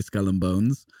excited to play Skull and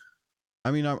Bones. I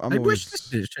mean, I wish this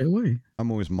did straight away. I'm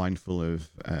always mindful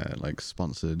of like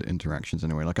sponsored interactions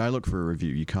anyway. Like I look for a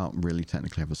review. You can't really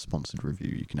technically have a sponsored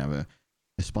review. You can have a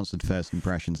sponsored first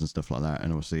impressions and stuff like that.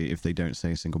 And obviously, if they don't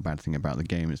say a single bad thing about the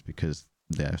game, it's because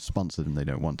they're sponsored and they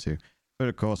don't want to. But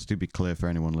of course, to be clear for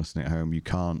anyone listening at home, you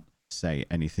can't say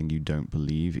anything you don't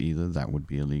believe either. That would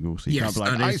be illegal. So you can't be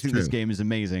like, I think this game is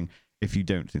amazing, if you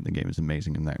don't think the game is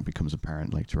amazing, and that becomes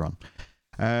apparent later on.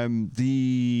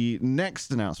 The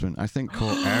next announcement, I think,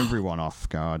 caught everyone off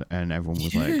guard, and everyone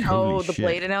was like, holy the shit.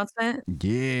 Blade announcement?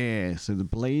 Yeah, so the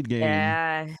Blade game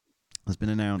has been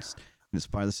announced. It's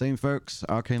by the same folks,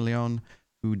 Arcane Leon,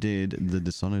 who did the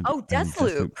Dishonored and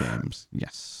Deathloop games.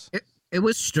 Yes. It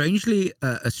was strangely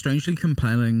a strangely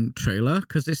compelling trailer,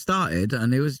 because it started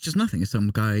and it was just nothing. It's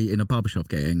some guy in a barbershop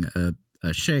getting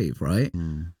a shave, right?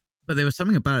 But there was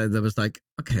something about it that was like,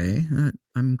 okay,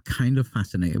 I'm kind of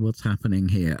fascinated what's happening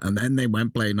here. And then they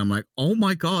went Blade, and I'm like, oh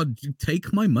my god,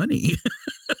 take my money.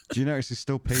 Do you notice he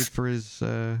still paid for his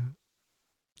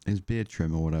beard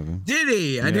trim or whatever? Did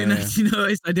he? I didn't actually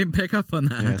notice. I didn't pick up on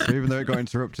that. Yeah, so even though it got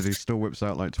interrupted, he still whips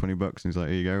out like $20 and he's like,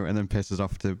 here you go, and then pisses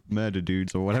off to murder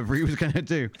dudes or whatever he was going to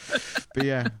do. But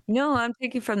yeah. No, I'm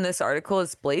taking from this article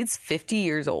is Blade's 50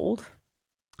 years old.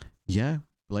 Yeah,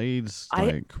 Blade's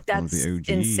like one of the OG.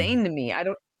 Insane to me. I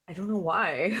don't know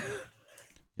why.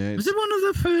 Yeah, was it one of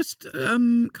the first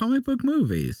comic book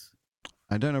movies?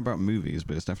 I don't know about movies,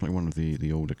 but it's definitely one of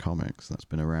the older comics that's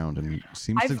been around and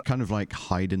seems to kind of like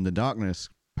hide in the darkness,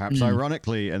 perhaps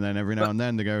ironically, and then every now and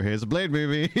then they go, here's a Blade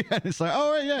movie. And it's like,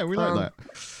 oh, yeah, we like that.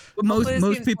 But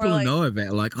most people who know of it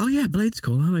are like, oh, yeah, Blade's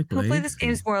cool. I like Blade. Hopefully this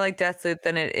game's more like Deathloop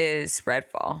than it is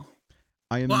Redfall.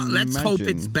 Let's hope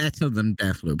it's better than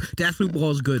Deathloop. Deathloop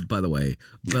was good, by the way.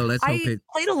 Well, let's hope it.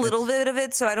 I played a little bit of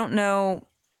it, so I don't know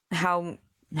how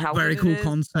very cool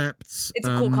concepts. It's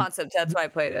a cool concept. That's why I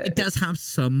played it. It does have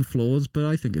some flaws, but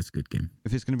I think it's a good game.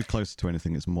 If it's going to be closer to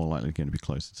anything, it's more likely going to be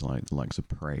closer to like the likes of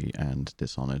Prey and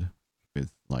Dishonored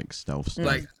with like stealth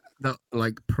stuff.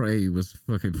 Like Prey was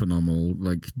fucking phenomenal.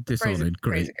 Like Dishonored,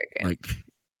 great. Like,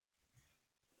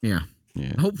 yeah.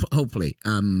 Yeah. Hopefully,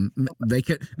 they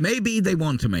could. Maybe they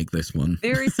want to make this one.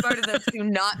 Very smart of them to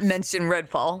not mention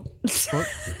Redfall. Well,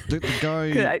 the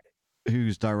guy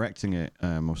who's directing it,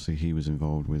 obviously he was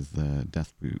involved with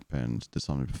Deathloop and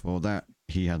Dishonored before that.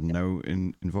 He had no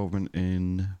involvement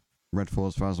in Redfall,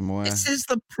 as far as I'm aware. This is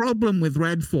the problem with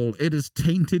Redfall. It has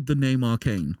tainted the name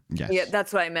Arcane. Yes. Yeah,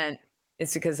 that's what I meant.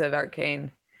 It's because of Arcane.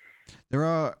 There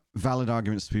are valid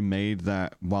arguments to be made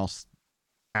that whilst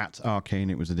at Arcane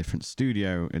it was a different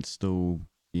studio, it's still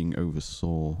being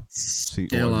overseen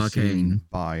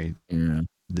by the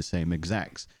the same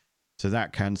execs. So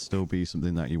that can still be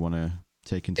something that you want to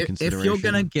take into consideration. If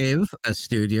you're gonna give a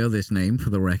studio this name for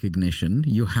the recognition,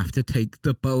 you have to take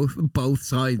the both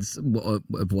sides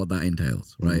of what that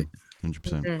entails, right?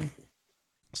 100%. Mm-hmm.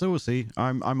 So we'll see.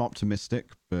 I'm optimistic,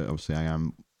 but obviously I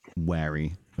am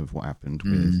wary of what happened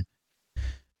with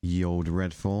ye old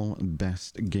Redfall.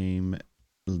 Best game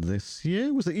this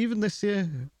year? Was it even this year?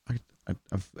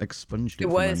 I've expunged it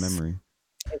from my memory.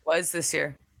 It was this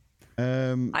year.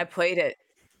 I played it.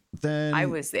 Then I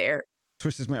was there.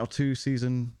 Twisted Metal 2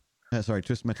 season.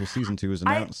 Twisted Metal Season 2 was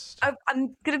announced.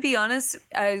 I'm gonna be honest,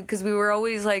 because we were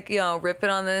always like, ripping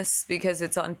on this because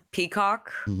it's on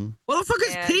Peacock. What the fuck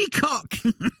is Peacock?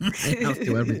 I have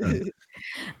to every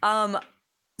time.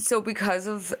 So because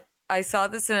of I saw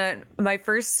this and my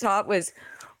first thought was,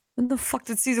 when the fuck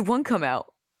did season 1 come out?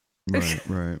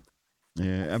 Right.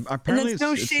 Yeah, And apparently there's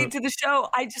no shade to the show.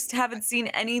 I just haven't seen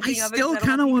anything I of it. still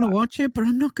kind of want to watch it, but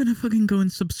I'm not gonna fucking go and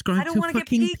I subscribe don't to wanna get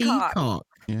fucking Peacock.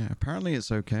 Yeah, apparently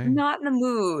it's okay. I'm not in the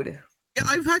mood. Yeah,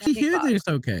 I've actually heard that it's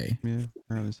okay. Yeah,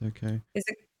 apparently it's okay. Is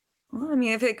it? Well, I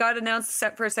mean, if it got announced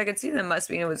set for a second season, it must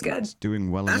mean it was good. It's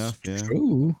doing well enough. Yeah.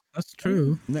 True. That's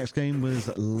true. Next game was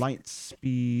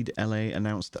Lightspeed LA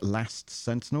announced Last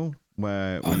Sentinel,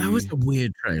 where that was a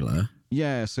weird trailer.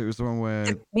 Yeah, so it was the one where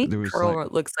Meat there was Pearl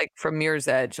looks like from Mirror's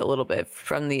Edge a little bit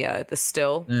from the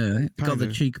still. Yeah, it's got the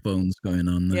cheekbones going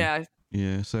on there. Yeah.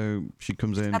 Yeah, so she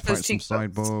comes in, Got those fights some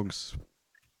cheekbones. cyborgs,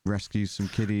 rescues some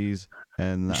kiddies,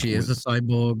 and She is a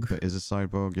cyborg. But is a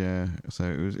cyborg, yeah. So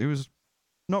it was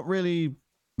not really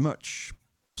much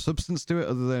substance to it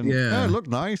other than it looked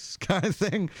nice kind of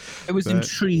thing. It was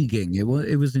intriguing. It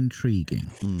was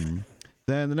intriguing.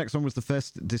 Then the next one was the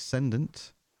first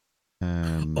Descendant.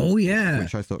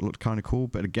 Which I thought looked kind of cool,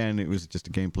 but again, it was just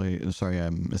a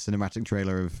cinematic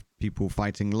trailer of people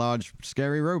fighting large,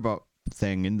 scary robot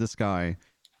thing in the sky.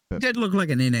 It did look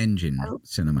like an in-engine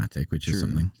cinematic, which is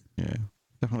something. Yeah,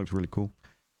 definitely looks really cool.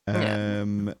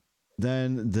 Then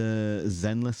the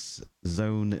Zenless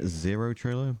Zone Zero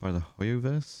trailer by the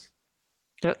Hoyoverse.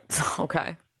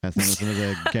 Okay. I think it's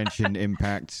another Genshin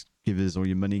Impact, give us all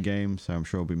your money game, so I'm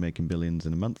sure we'll be making billions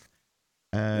in a month.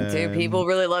 Dude, people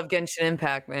really love Genshin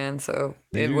Impact, man, so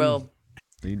will.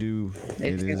 They do.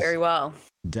 They do very well.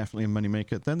 Definitely a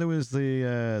moneymaker. Then there was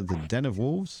the Den of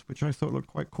Wolves, which I thought looked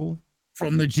quite cool.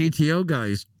 From the GTO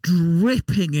guys,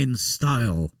 dripping in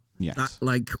style. Yes.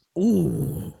 I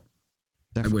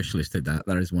wishlisted that.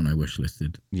 That is one I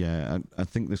wishlisted. Yeah, I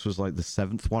think this was like the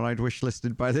 7th one I'd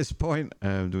wishlisted by this point.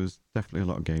 There was definitely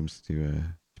a lot of games to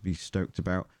be stoked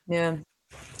about. Yeah.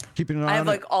 Keeping an eye on I have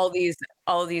like all these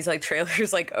like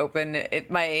trailers like open.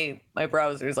 My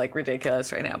browser is like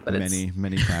ridiculous right now, but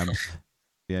many tabs.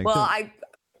 Yeah. Well, I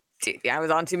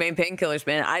was on too many painkillers,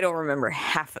 man. I don't remember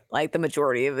half, like the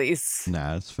majority of these.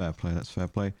 Nah, that's fair play. That's fair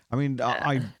play. I mean,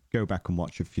 I go back and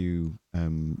watch a few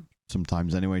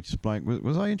sometimes anyway, just like,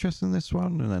 was I interested in this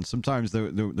one? And then sometimes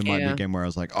there might be a game where I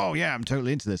was like, oh yeah, I'm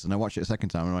totally into this, and I watch it a second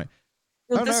time and I'm like,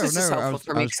 well, this was just helpful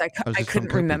for me because I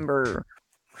couldn't remember.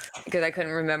 Because I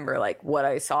couldn't remember like what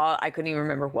I saw. I couldn't even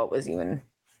remember what was even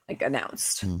like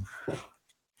announced.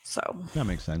 So that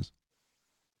makes sense.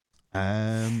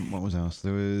 What was else?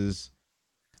 There was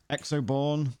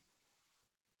Exoborn.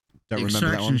 Don't remember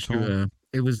that one at all.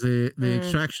 It was the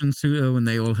extraction shooter when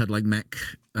they all had like mech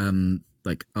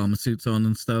like armor suits on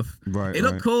and stuff. Right. It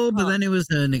looked cool, but then it was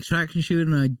an extraction shooter,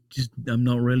 and I'm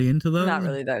not really into those. Not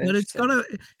really that. But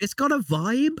it's got a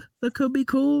vibe that could be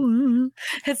cool.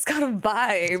 It's got a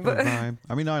vibe.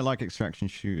 I mean, I like extraction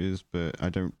shooters, but I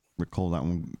don't recall that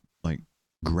one like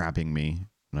grabbing me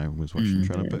when I was watching the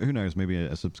trailer. But who knows? Maybe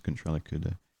a subsequent trailer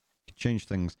could change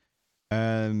things.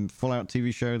 Fallout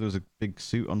TV show. There was a big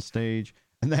suit on stage,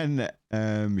 and then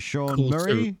Sean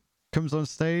Murray comes on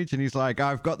stage and he's like,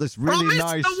 I've got this really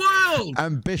nice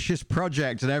ambitious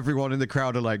project, and everyone in the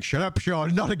crowd are like, shut up,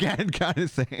 Sean, not again, kind of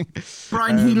thing.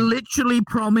 Brian, he literally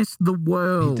promised the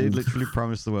world. He did literally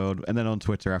promise the world, and then on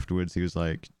Twitter afterwards he was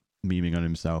like memeing on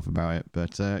himself about it.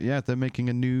 But yeah, they're making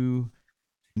a new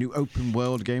open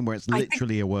world game where it's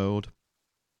literally a world.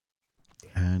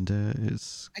 And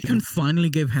I can finally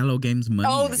give Hello Games money.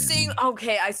 Oh, the same.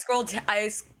 Okay, I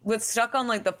was stuck on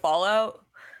like the Fallout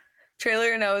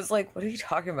trailer, and I was like, "What are you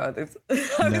talking about?" I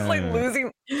was like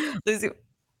losing.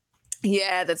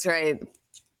 Yeah, that's right.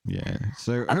 Yeah,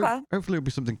 so hopefully it'll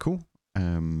be something cool.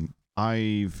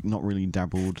 I've not really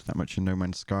dabbled that much in No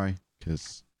Man's Sky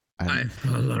because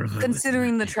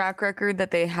considering the track record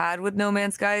that they had with No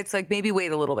Man's Sky, it's like maybe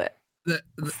wait a little bit.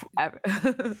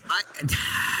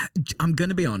 I'm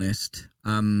gonna be honest.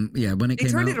 Yeah, when it came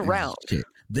out, turned it around.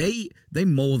 They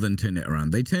more than turned it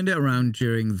around. They turned it around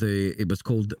during it was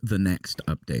called the Next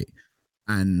update.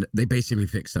 And they basically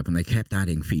fixed up and they kept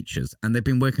adding features. And they've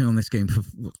been working on this game for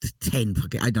 10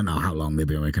 I don't know how long they've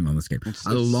been working on this game.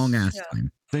 A long ass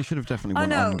time. They should have definitely one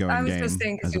no, ongoing I was game. just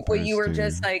saying, what you were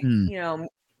just like, you know,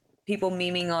 people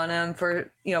memeing on them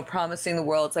for, you know, promising the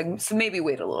world. It's like, so maybe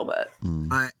wait a little bit.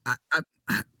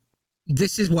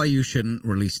 This is why you shouldn't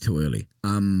release too early.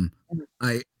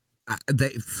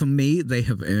 For me, they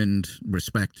have earned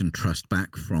respect and trust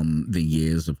back from the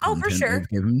years of content for sure. they've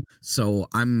given. So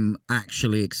I'm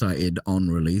actually excited on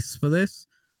release for this.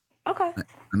 Okay.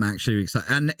 I'm actually excited.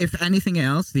 And if anything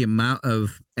else, the amount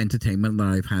of entertainment that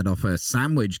I've had off a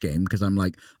sandwich game, because I'm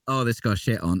like, oh, this got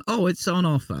shit on. Oh, it's on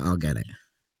offer. I'll get it.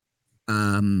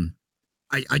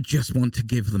 I just want to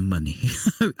give them money.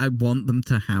 I want them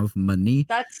to have money.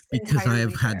 That's because I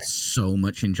have had so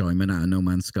much enjoyment out of No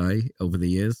Man's Sky over the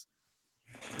years.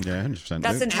 Yeah, 100%.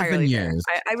 That's entirely fair.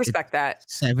 I respect that.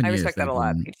 7 years. I respect that a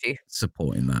lot, PG.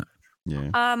 Supporting that.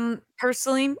 Yeah.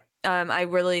 Personally, I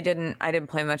really didn't. I didn't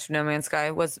play much of No Man's Sky.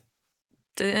 I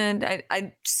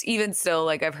just, even still,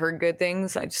 like, I've heard good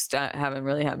things. I just haven't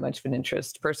really had much of an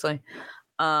interest personally.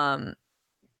 And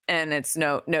it's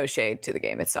no shade to the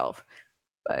game itself,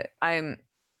 but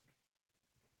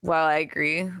while I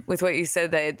agree with what you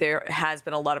said that there has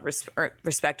been a lot of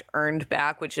respect earned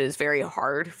back, which is very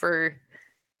hard for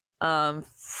a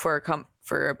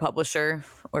publisher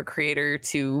or creator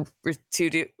to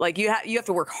do. Like, you have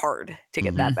to work hard to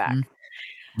get that back.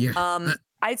 Yeah.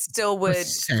 I still would. For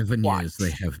 7 years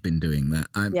they have been doing that.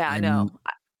 I know.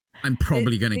 I'm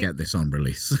probably going to get this on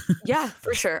release. Yeah,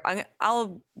 for sure.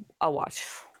 I'll watch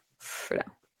for now.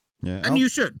 Yeah, and you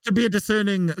should, to be a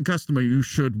discerning customer, you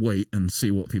should wait and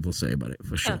see what people say about it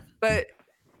for sure. Yeah, but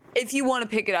if you want to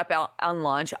pick it up on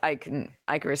launch, I can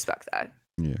respect that.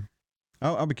 Yeah.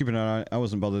 I'll be keeping an eye. I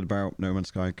wasn't bothered about No Man's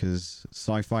Sky because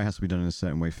sci-fi has to be done in a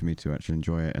certain way for me to actually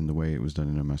enjoy it, and the way it was done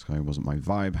in No Man's Sky wasn't my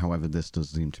vibe. However, this does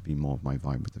seem to be more of my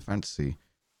vibe with the fantasy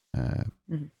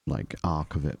like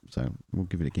arc of it. So we'll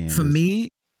give it a game. For me,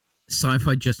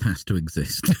 sci-fi just has to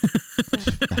exist.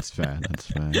 That's fair.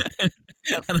 And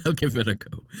I'll give it a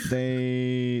go.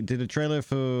 They did a trailer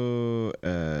for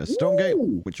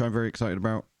Stormgate, which I'm very excited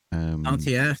about.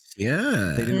 RTS,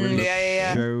 yeah. They didn't really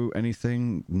show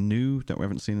anything new that we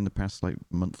haven't seen in the past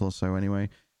month or so anyway.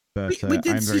 But we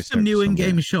did see some new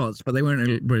in-game shots, but they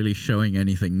weren't really showing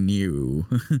anything new.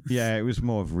 Yeah, it was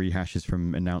more of rehashes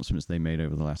from announcements they made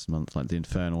over the last month, like the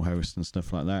Infernal Host and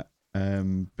stuff like that.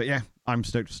 But yeah, I'm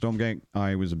stoked for Stormgate.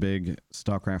 I was a big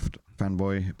StarCraft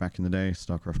fanboy back in the day.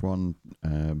 StarCraft 1,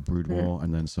 Brood War,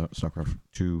 and then StarCraft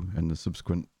 2 and the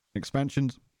subsequent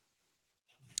expansions.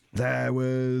 There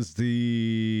was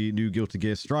the new Guilty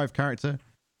Gear Strive character.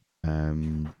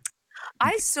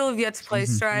 I still have yet to play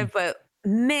Strive, but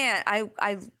man,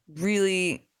 I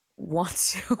really want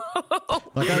to.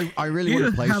 Like, I really want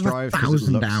to play Strive because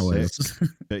it looks sick.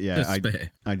 But yeah,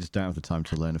 I just don't have the time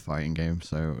to learn a fighting game,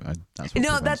 so that's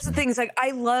what that's the thing. It's like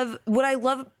I love.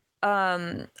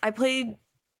 I played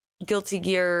Guilty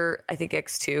Gear, I think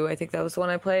X2. I think that was the one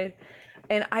I played.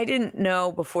 And I didn't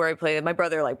know before I played it. My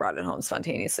brother brought it home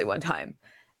spontaneously one time.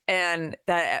 And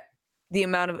that the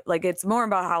amount of it's more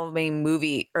about how many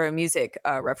movie or music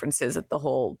references at the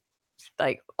whole,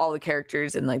 all the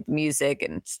characters and the music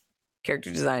and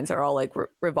character designs are all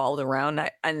revolved around.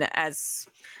 I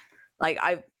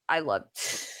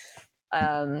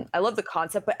love the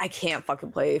concept, but I can't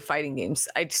fucking play fighting games.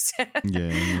 I just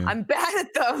I'm bad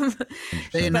at them.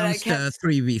 They announced a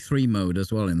 3v3 mode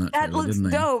as well in that trailer, looks didn't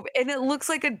they? dope, and it looks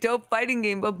like a dope fighting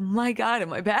game, but my god,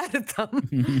 am I bad at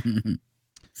them.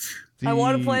 I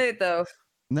want to play it though.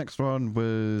 Next one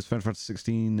was Final Fantasy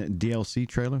 16 DLC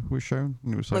trailer was shown.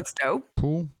 It was looks dope.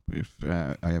 Cool.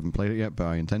 I haven't played it yet, but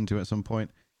I intend to at some point.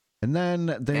 And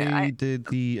then they did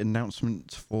the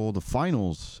announcement for the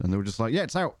finals, and they were just like, yeah,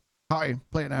 it's out. Hi,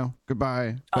 play it now.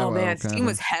 Goodbye. Oh man, Steam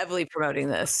was heavily promoting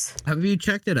this. Have you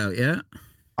checked it out yet?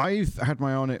 I've had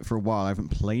my eye on it for a while. I haven't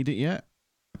played it yet.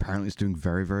 Apparently it's doing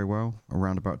very, very well.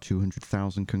 Around about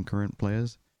 200,000 concurrent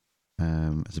players.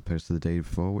 As opposed to the day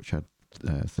before, which had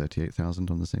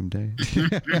 38,000 on the same day.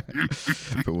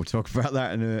 But we'll talk about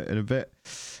that in a bit.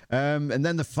 And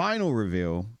then the final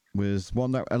reveal was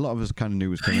one that a lot of us kind of knew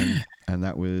was coming, and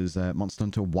that was Monster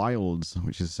Hunter Wilds,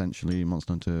 which is essentially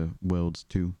Monster Hunter Worlds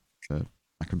 2.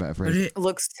 Like a better phrase. It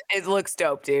looks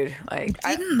dope, dude. I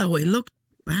didn't know it looked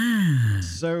bad.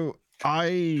 So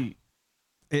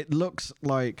it looks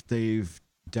like they've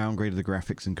downgraded the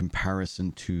graphics in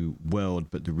comparison to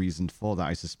World, but the reason for that,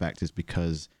 I suspect, is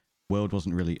because World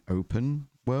wasn't really open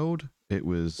world. It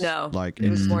was it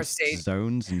was more stage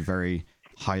zones and very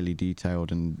highly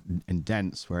detailed and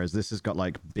dense, whereas this has got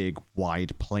like big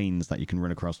wide plains that you can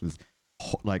run across with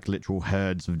like literal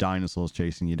herds of dinosaurs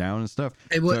chasing you down and stuff.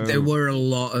 There were a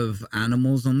lot of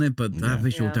animals on there, but that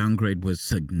visual downgrade was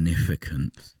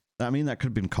significant. I mean, that could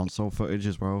have been console footage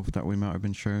as well that we might have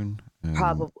been shown.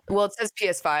 Probably. Well, it says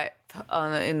PS5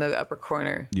 in the upper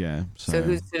corner. Yeah. So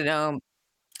who's to know?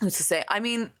 Who's to say? I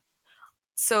mean,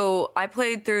 so I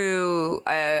played through.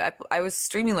 I was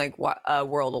streaming like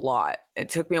World a lot. It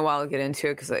took me a while to get into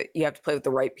it because you have to play with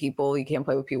the right people. You can't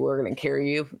play with people who are going to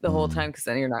carry you the whole time because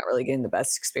then you're not really getting the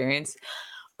best experience.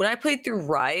 When I played through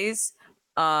Rise,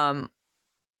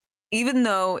 even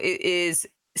though it is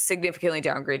significantly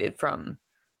downgraded from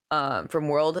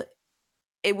World,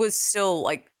 it was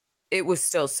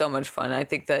still so much fun. I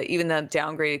think that even the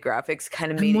downgraded graphics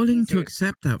kind of made it easier. I'm willing to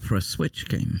accept that for a Switch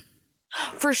game.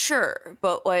 For sure,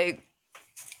 but like,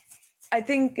 I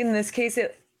think in this case,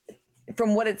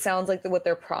 from what it sounds like, what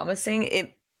they're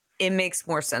promising, it makes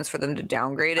more sense for them to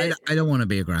downgrade it. I don't want to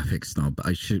be a graphics snob.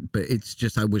 I should, but it's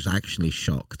just I was actually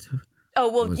shocked. Oh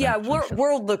well, yeah,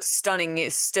 World looks stunning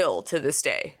still to this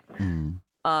day.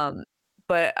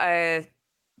 But I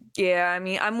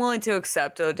mean, I'm willing to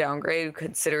accept a downgrade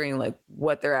considering like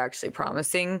what they're actually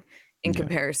promising in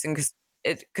comparison, because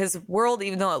World,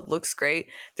 even though it looks great,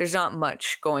 there's not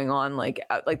much going on. Like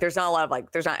there's not a lot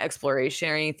of there's not exploration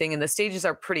or anything, and the stages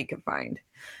are pretty confined.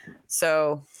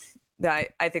 So I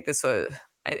think this was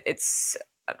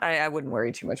I wouldn't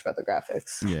worry too much about the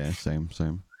graphics. Yeah, same.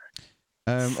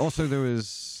 Also, there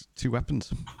was 2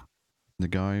 weapons. The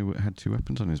guy had 2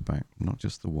 weapons on his back, not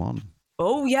just the one.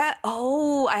 Oh yeah.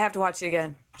 Oh, I have to watch it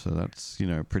again. So that's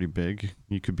pretty big.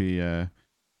 You could be a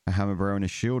hammer bro and a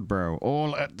shield bro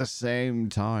all at the same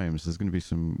time. So there's going to be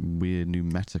some weird new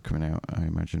meta coming out, I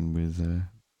imagine, with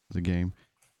the game.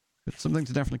 It's something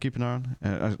to definitely keep an eye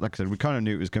on. Like I said, we kind of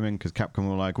knew it was coming because Capcom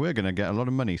were like, we're going to get a lot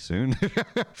of money soon.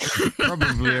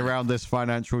 Probably around this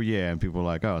financial year. And people were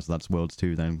like, oh, so that's Worlds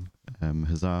 2 then.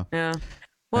 Huzzah. Yeah.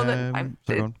 Well,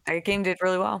 that game did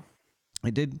really well.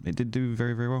 It did do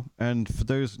very, very well. And for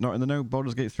those not in the know,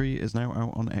 Baldur's Gate 3 is now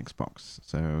out on Xbox.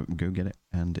 So go get it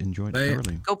and enjoy it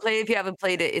thoroughly. Go play it if you haven't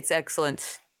played it. It's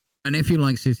excellent. And if you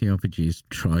like CCRPGs,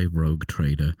 try Rogue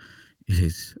Trader. It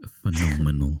is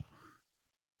phenomenal.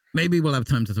 Maybe we'll have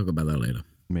time to talk about that later.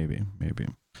 Maybe.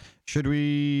 Should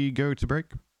we go to break?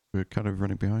 We're kind of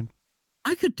running behind.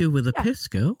 I could do with a piss,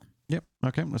 girl. Yep.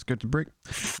 Okay, let's go to break.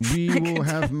 We will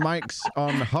have mics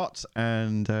on hot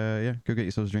and go get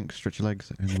yourselves a drink, stretch your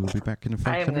legs, and we'll be back in a few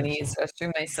minutes. I am going to use the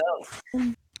restroom myself.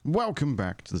 Welcome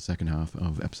back to the second half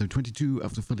of episode 22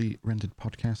 of the Fully Rendered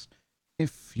podcast.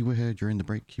 If you were here during the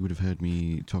break, you would have heard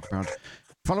me talk about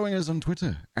following us on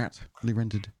Twitter at Fully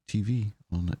Rendered TV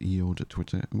on old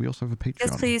Twitter. And we also have a Patreon.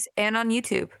 Yes, please. And on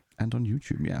YouTube. And on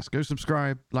YouTube, yes. Go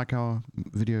subscribe, like our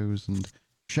videos, and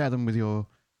share them with your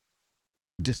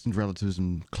distant relatives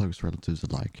and close relatives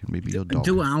alike, and maybe your dog.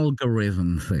 Do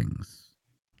algorithm things.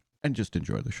 And just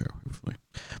enjoy the show, hopefully.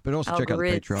 But also check out the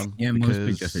Patreon. Yeah,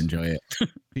 mostly just enjoy it.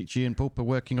 Peachy and Pulp are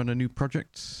working on a new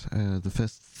project. The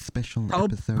first special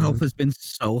episode. Pulp has been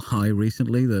so high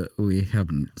recently that we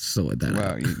haven't sorted that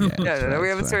out. No, we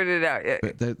haven't sorted it out yet.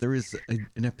 But there is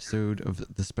an episode of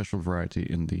the special variety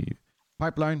in the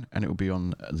pipeline, and it will be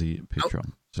on the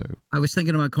Patreon. So I was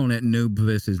thinking about calling it Noob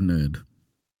versus Nerd.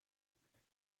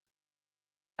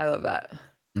 I love that.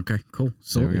 Okay, cool.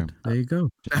 Sorted. There you go.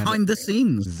 Behind the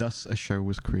scenes. Thus, a show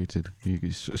was created.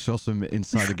 You saw some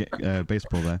insider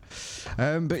baseball there.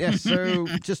 But yeah, so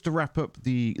just to wrap up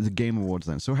the Game Awards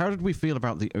then. So how did we feel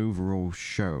about the overall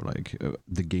show, like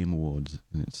the Game Awards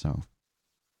in itself?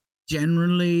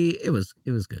 Generally, it was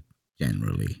good.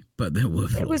 Generally, but there were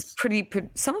flaws. It was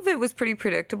some of it was pretty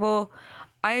predictable.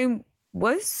 I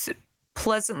was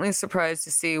pleasantly surprised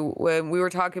to see when we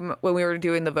were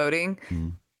doing the voting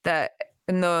that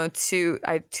in the two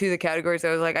the categories, I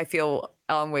was like, I feel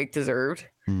Alan Wake deserved.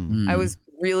 I was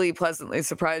really pleasantly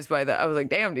surprised by that. I was like,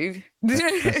 damn, dude.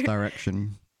 Best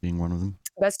direction being one of them.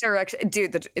 Best direction,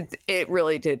 dude. It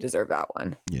really did deserve that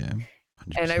one. Yeah,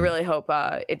 100%. And I really hope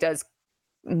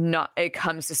it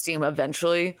comes to Steam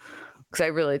eventually, because I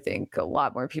really think a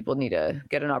lot more people need to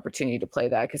get an opportunity to play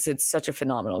that because it's such a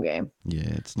phenomenal game. Yeah,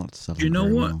 it's not selling. Do you know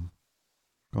what?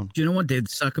 Do you know what did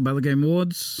suck about the Game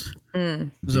Awards?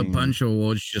 There's a bunch of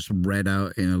awards just read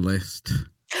out in a list.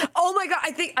 Oh my god!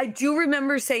 I think I do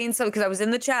remember saying so because I was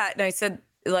in the chat and I said,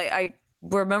 like, I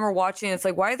remember watching. It's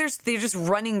like, why they're just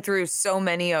running through so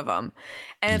many of them,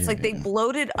 and it's like they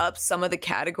bloated up some of the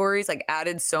categories, like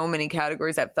added so many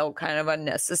categories that felt kind of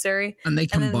unnecessary, and they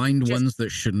combined ones that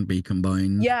shouldn't be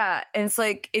combined. Yeah, and it's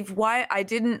like why I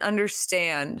didn't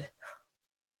understand.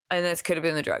 and this could have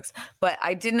been the drugs, but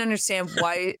I didn't understand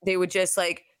why they would just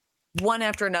like one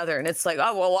after another, and it's like,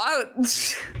 oh well,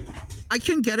 I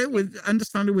can get it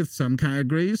understand it with some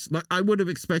categories. Like I would have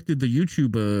expected the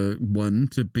YouTuber one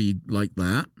to be like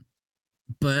that,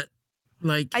 but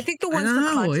like I think the ones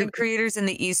for content creators and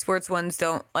the esports ones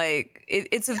don't like it.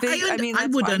 It's a big. I mean, I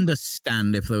would fine.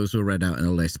 understand if those were read out in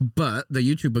a list, but the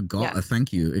YouTuber got a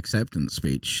thank you acceptance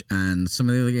speech, and some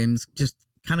of the other games just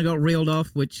kind of got reeled off,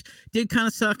 which did kind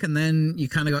of suck. And then you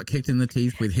kind of got kicked in the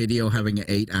teeth with Hideo having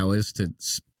 8 hours to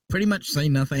pretty much say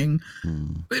nothing.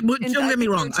 Don't get me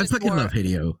wrong, I fucking love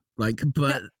Hideo. Like,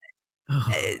 but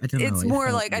I don't know. It's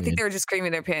more like weird. I think they were just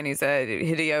screaming their panties that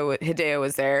Hideo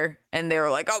was there, and they were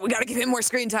like, "Oh, we got to give him more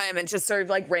screen time," and just sort of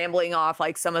like rambling off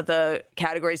like some of the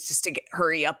categories just to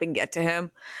hurry up and get to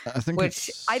him. I think, which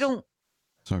I don't.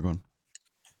 Sorry, go on.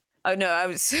 Oh no, I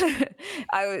was.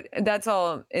 That's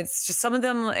all. It's just some of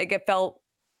them like it felt.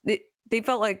 They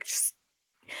felt like just,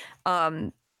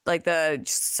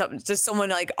 just someone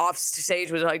like off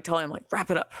stage was like telling him like,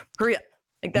 "Wrap it up, hurry up."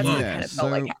 Like that's what it kind of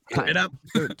felt like. It up.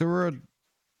 There were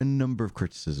a number of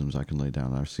criticisms I can lay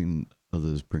down. I've seen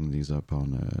others bring these up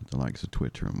on the likes of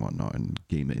Twitter and whatnot and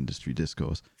gamer industry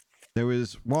discourse. There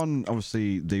was one,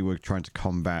 obviously, they were trying to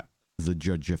combat the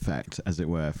judge effect, as it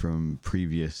were, from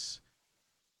previous,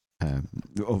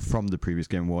 or from the previous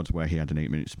Game Awards where he had an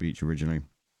 8-minute speech originally.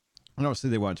 And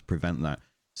obviously they wanted to prevent that.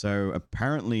 So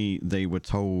apparently they were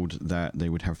told that they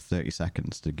would have 30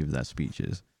 seconds to give their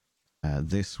speeches.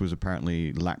 This was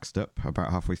apparently laxed up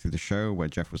about halfway through the show where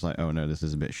Jeff was like, oh no, this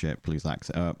is a bit shit, please lax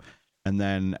it up. And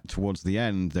then towards the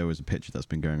end, there was a picture that's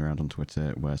been going around on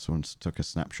Twitter where someone took a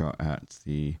snapshot at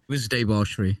the... It was Dave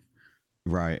Oshry.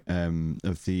 Right,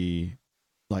 of the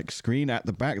like screen at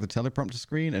the back, the teleprompter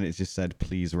screen, and it just said,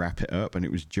 please wrap it up. And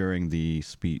it was during the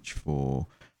speech for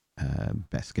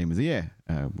Best Game of the Year,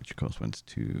 which of course went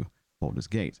to Baldur's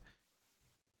Gate.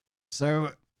 So...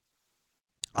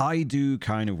 I do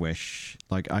kind of wish,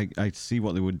 like, I see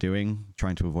what they were doing,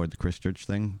 trying to avoid the Chris Judge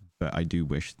thing, but I do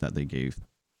wish that they gave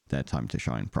their time to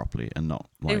shine properly and not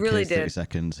like, really here's 30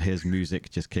 seconds, here's music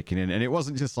just kicking in. And it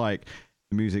wasn't just like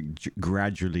the music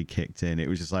gradually kicked in. It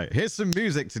was just like, here's some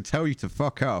music to tell you to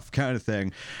fuck off kind of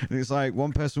thing. And it's like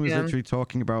one person was literally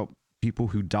talking about people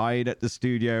who died at the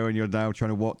studio and you're now trying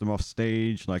to walk them off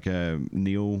stage, like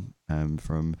Neil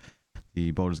from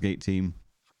the Baldur's Gate team,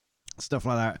 stuff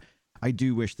like that. I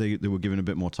do wish they were given a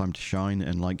bit more time to shine,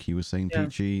 and like he was saying,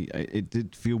 Peachy, it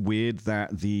did feel weird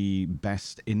that the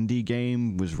best indie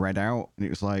game was read out, and it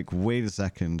was like, wait a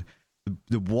second,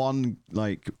 the one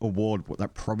like award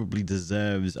that probably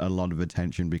deserves a lot of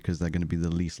attention because they're going to be the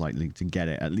least likely to get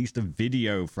it, at least a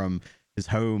video from his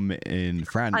home in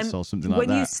France or something like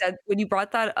that. When you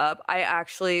brought that up, I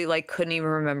actually like couldn't even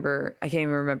remember. I can't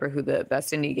even remember who the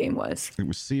best indie game was. It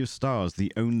was Sea of Stars,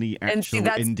 the only actual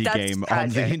indie game on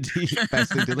the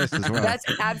best indie list as well. That's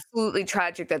absolutely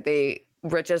tragic that they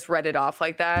just read it off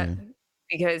like that. Yeah.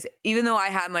 Because even though I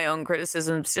had my own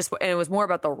criticisms, and it was more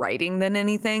about the writing than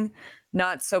anything,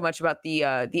 not so much about the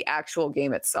actual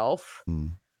game itself.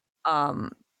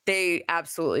 They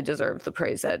absolutely deserve the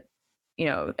praise that.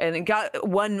 And it got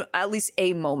at least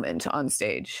a moment on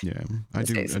stage. Yeah, I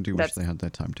do wish they had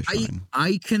their time to shine.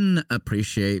 I can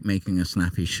appreciate making a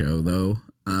snappy show though,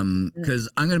 because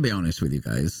I'm going to be honest with you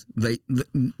guys.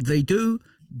 They do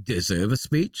deserve a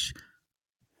speech,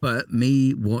 but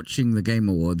me watching the Game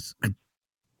Awards, I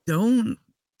don't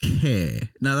care.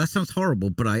 Now that sounds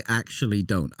horrible, but I actually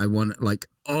don't. I want like,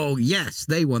 oh yes,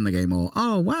 they won the game, or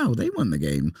oh wow, they won the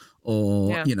game,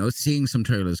 or seeing some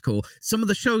trailers cool. Some of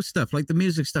the show stuff, like the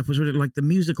music stuff, was really like the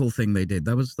musical thing they did.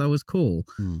 That was cool.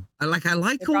 I like all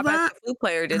that. The flute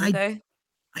player, didn't they?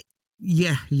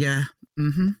 Yeah,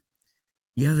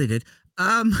 they did.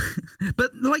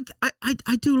 But like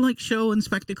I do like show and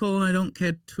spectacle, and I don't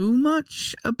care too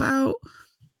much about.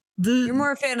 You're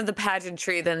more a fan of the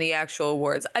pageantry than the actual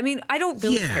awards. I mean, I don't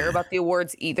really care about the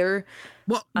awards either.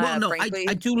 Well, no,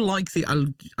 I do like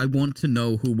I want to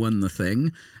know who won the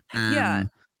thing. And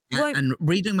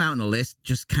reading them out on the list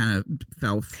just kind of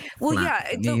fell flat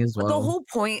for me as well. The whole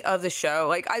point of the show,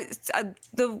 like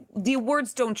the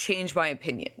awards don't change my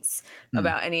opinions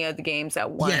about any of the games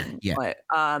that won. Yeah. But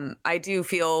I do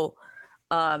feel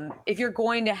if you're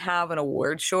going to have an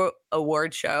award show,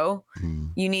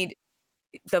 you need.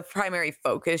 The primary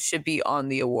focus should be on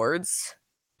the awards.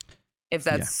 If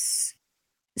that's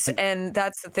and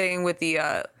that's the thing with the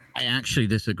I actually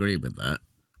disagree with that.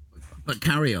 But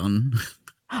carry on.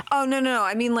 Oh no.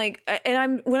 I mean like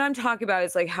and when I'm talking about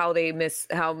it's like how they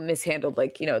mishandled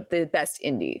like, the best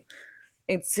indie.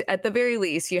 it's at the very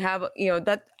least you have,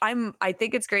 that I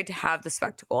think it's great to have the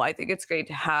spectacle. I think it's great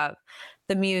to have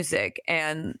the music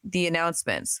and the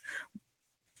announcements.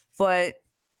 But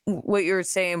what you're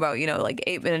saying about, like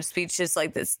 8-minute speeches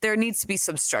like this, there needs to be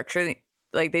some structure.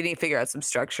 Like they need to figure out some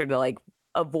structure to like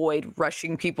avoid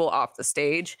rushing people off the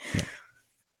stage. Yeah.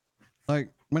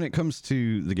 Like when it comes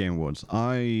to the Game Awards,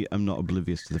 I am not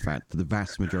oblivious to the fact that the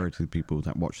vast majority of the people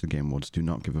that watch the Game Awards do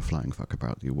not give a flying fuck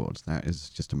about the awards. That is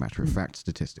just a matter of fact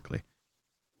statistically.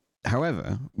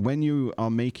 However, when you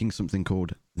are making something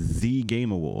called the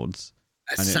Game Awards,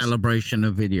 a celebration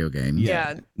of video games,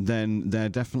 then they're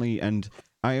definitely, and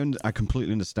I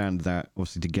completely understand that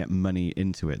obviously to get money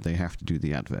into it, they have to do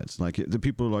the adverts. Like the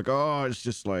people are like, oh, it's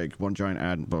just like one giant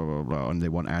ad, blah, blah, blah, and they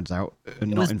want ads out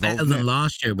and not involved. It was better than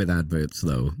last year with adverts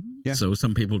though. Yeah. So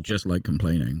some people just like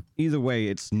complaining. Either way,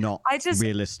 it's not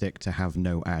realistic to have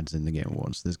no ads in the Game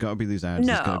Awards. There's got to be these ads,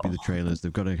 there's got to be the trailers,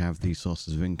 they've got to have these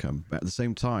sources of income. But at the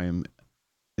same time,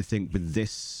 I think with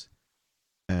this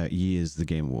year's the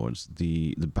Game Awards,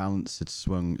 the balance had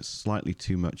swung slightly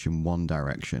too much in one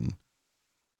direction,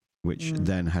 which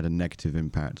then had a negative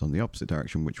impact on the opposite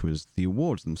direction, which was the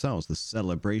awards themselves, the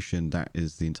celebration that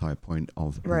is the entire point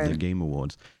of the Game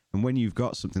Awards. And when you've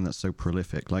got something that's so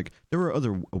prolific, like there are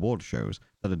other award shows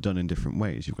that are done in different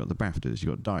ways. You've got the BAFTAs,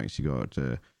 you've got DICE, you've got,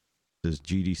 does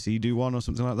GDC do one or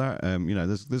something like that?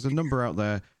 There's a number out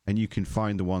there, and you can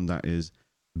find the one that is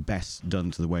best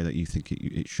done to the way that you think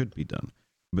it should be done.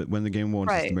 But when the Game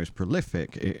Awards is the most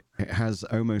prolific, it has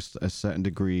almost a certain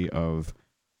degree of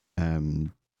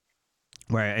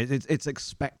where it's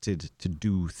expected to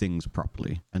do things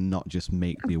properly and not just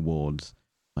make the awards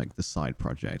like the side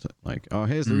project. Like, oh,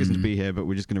 here's the reason to be here, but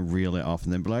we're just going to reel it off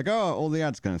and then be like, oh, all the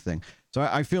ads kind of thing. So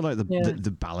I feel like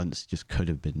the balance just could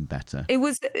have been better. It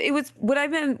was what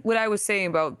I was saying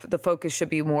about the focus should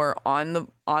be more on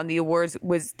the awards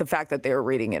was the fact that they were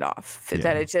reading it off.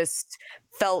 That it just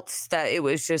felt that it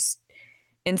was just,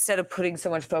 instead of putting so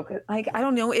much focus, like, I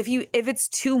don't know, if it's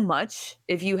too much,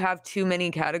 if you have too many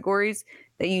categories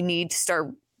that you need to start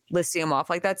listing them off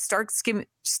like that, start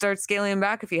scaling them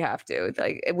back if you have to,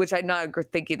 like, which I'm not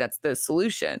thinking that's the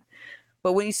solution.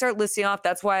 But when you start listing off,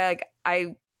 that's why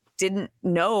I didn't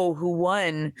know who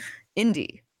won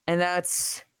indie, and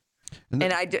that's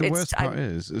the worst part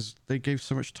is they gave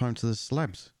so much time to the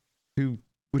celebs who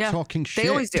were talking shit. They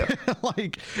always do.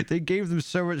 Like, they gave them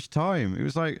so much time. It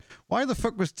was like, why the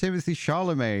fuck was Timothy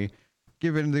Chalamet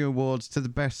giving the awards to the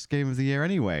best game of the year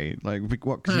anyway? Like,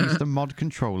 what? Because he used to mod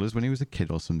controllers when he was a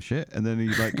kid or some shit, and then he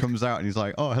like comes out and he's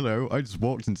like, "Oh, hello, I just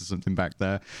walked into something back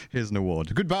there. Here's an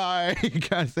award. Goodbye,"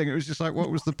 kind of thing. It was just like,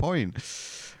 what was the point?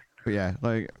 But yeah,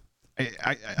 like,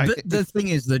 the thing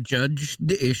is,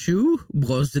 the issue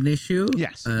was an issue.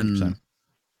 Yes, 100%.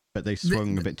 But they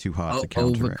swung a bit too hard to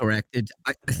counter overcorrected.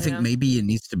 I think maybe it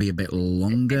needs to be a bit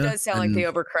longer. It does sound like they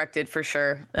overcorrected for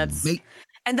sure.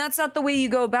 And that's not the way you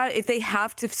go about it. If they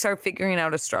have to start figuring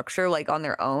out a structure like on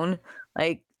their own,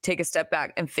 like take a step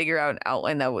back and figure out an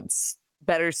outline that would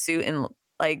better suit, and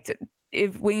like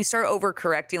when you start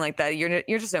overcorrecting like that,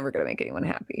 you're just never going to make anyone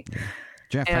happy.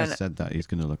 Jeff has said that he's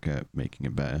going to look at making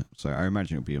it better. So I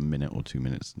imagine it'll be a minute or 2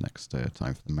 minutes next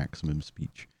time for the maximum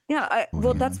speech. Yeah,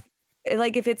 that's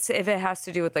like if it has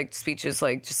to do with like speeches,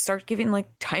 like just start giving like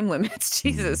time limits.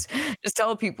 Jesus, just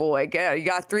tell people like, yeah, you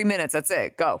got 3 minutes. That's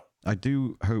it. Go. I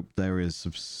do hope there is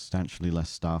substantially less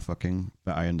star fucking,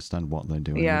 but I understand what they're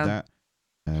doing with that.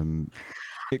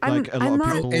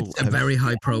 It's a very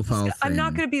high profile thing. I'm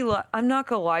not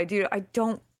gonna lie, dude. I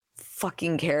don't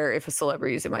fucking care if a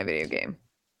celebrity is in my video game.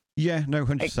 Yeah, no,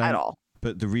 100%. At all.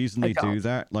 But the reason they do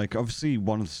that, like, obviously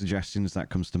one of the suggestions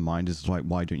that comes to mind is like,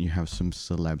 why don't you have some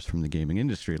celebs from the gaming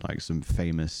industry, like some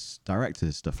famous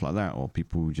directors, stuff like that, or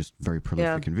people just very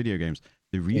prolific in video games.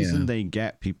 The reason they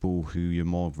get people who you're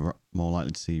more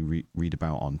likely to see read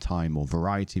about on Time or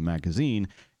Variety magazine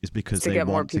is because they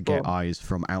want to get eyes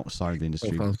from outside the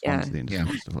industry onto the industry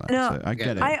and stuff like that. No, so I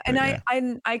get it.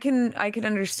 I can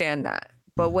understand that.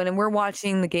 But when we're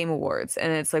watching the Game Awards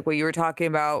and it's like what you were talking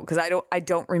about, because I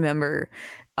don't remember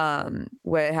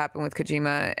what happened with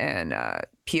Kojima and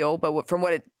Peele, but from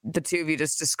what the two of you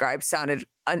just described sounded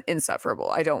insufferable.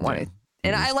 I don't want it.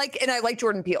 And I like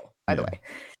Jordan Peele, by the way.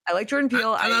 I like Jordan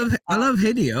Peele. I love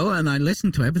Hideo, and I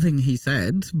listen to everything he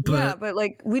said. But but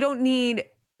like we don't need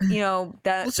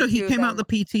that. Also, he came out the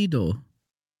PT door.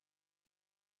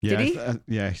 Yeah, did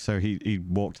he? So he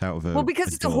walked out of a. Well,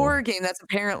 because it's a horror game. That's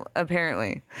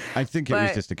apparently. I think it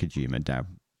was just a Kojima dab.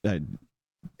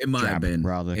 It might have been.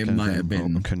 Rather, it might have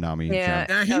been Konami.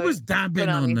 Yeah, he was dabbing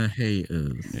on the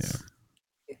haters.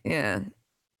 Yeah.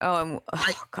 Oh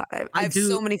God, I I have do.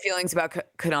 so many feelings about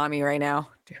Konami right now,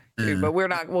 dude. But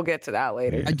we'll get to that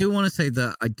later. I do want to say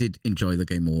that I did enjoy the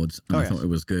Game Awards and I yes. thought it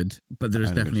was good, but there I is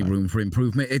had a good definitely time. room for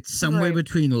improvement. It's somewhere Right.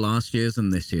 between last year's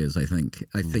and this year's, I think.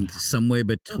 I think somewhere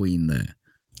between there.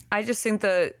 I just think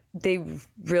that they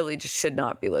really just should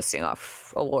not be listing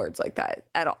off awards like that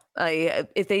at all.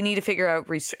 If they need to figure out,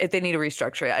 if they need to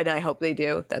restructure it, and I hope they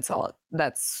do. That's all.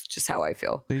 That's just how I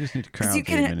feel. They just need to cut 'Cause you out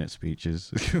can- 8-minute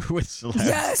speeches with celebs.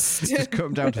 Yes. Just cut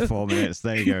them down to 4 minutes.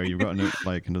 There you go. You've got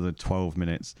another 12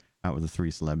 minutes out of the 3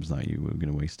 celebs that you were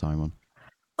going to waste time on.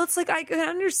 Well, it's like I can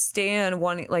understand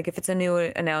wanting, like, if it's a new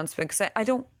announcement, because I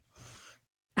don't.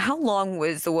 How long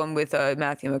was the one with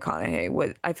Matthew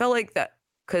McConaughey? I felt like that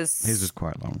because His was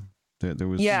quite long. There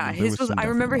was his was. some I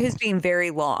remember definite his ones. being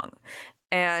very long,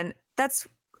 and that's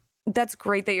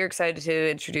great that you're excited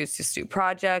to introduce this new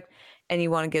project and you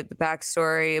want to get the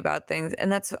backstory about things,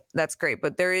 and that's great.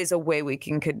 But there is a way we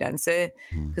can condense it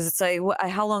because it's like,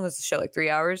 how long was the show? Like 3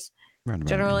 hours, Roundabout,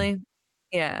 generally.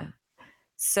 Yeah.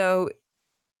 So,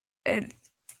 We'll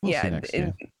see next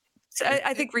year. so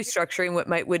I think restructuring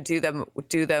would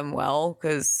do them well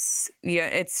because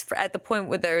it's at the point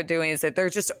what they're doing is that they're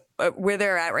just where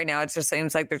they're at right now. It just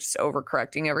seems like they're just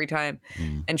overcorrecting every time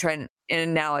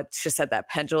and now it's just at that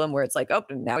pendulum where it's like, oh,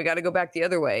 now we got to go back the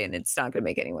other way, and it's not going to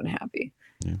make anyone happy.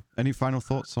 Yeah. Any final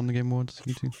thoughts on the Game Awards,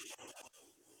 you two?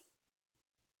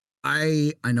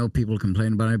 I know people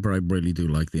complain about it, but I really do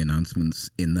like the announcements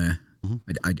in there.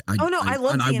 I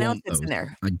love the announcements in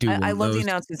there. I do. I love the those.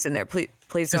 announcements in there.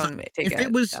 Please don't take If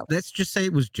it was, let's just say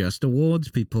it was just awards,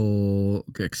 people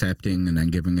accepting and then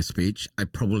giving a speech, I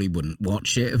probably wouldn't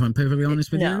watch it if I'm perfectly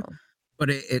honest with you. But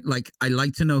it like I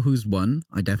like to know who's won.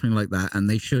 I definitely like that, and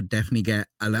they should definitely get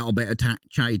a little bit of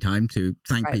chatty time to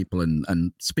thank people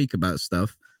and speak about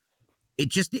stuff. It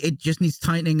just needs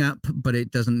tightening up, but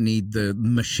it doesn't need the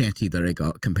machete that it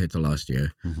got compared to last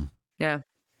year. Yeah.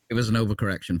 It was an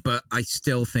overcorrection, but I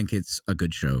still think it's a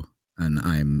good show, and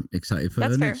I'm excited for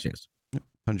That's fair. next year's.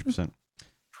 100%.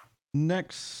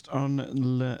 Next on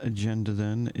the agenda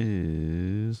then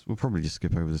is... We'll probably just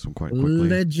skip over this one quite quickly.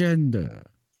 Legenda.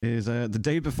 Is the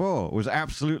day before was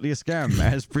absolutely a scam,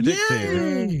 as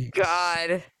predicted. Yay!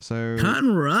 God. So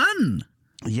Can't run.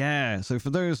 yeah. So for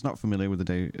those not familiar with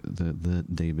the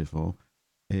day before,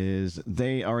 is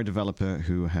they are a developer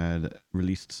who had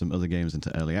released some other games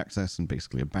into early access and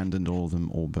basically abandoned all of them,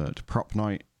 all but Prop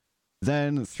Night.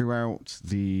 Then throughout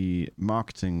the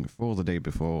marketing for the day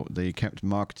before, they kept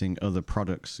marketing other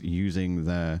products using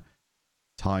their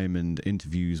time and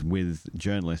interviews with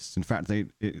journalists. In fact,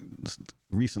 it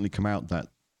recently come out that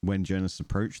when journalists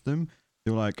approached them,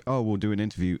 they were like, oh, we'll do an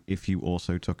interview if you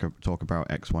also talk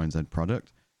about X, Y, and Z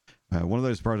product. One of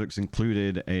those products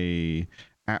included a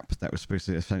app that was supposed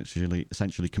to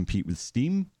essentially compete with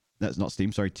Steam. That's not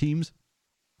Steam, sorry, Teams.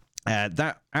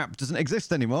 That app doesn't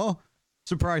exist anymore.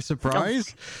 Surprise,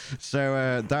 surprise.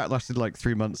 So that lasted like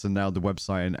 3 months, and now the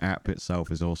website and app itself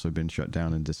has also been shut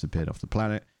down and disappeared off the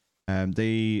planet.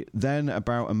 They then,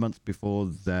 about a month before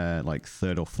their like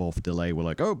 3rd or 4th delay, were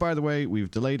like, oh, by the way, we've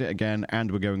delayed it again,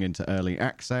 and we're going into early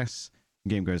access. The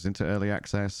game goes into early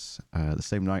access the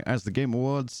same night as the Game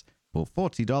Awards for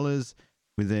 $40.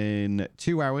 Within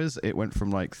 2 hours, it went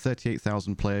from like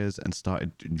 38,000 players and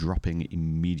started dropping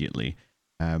immediately.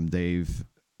 They've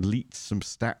leaked some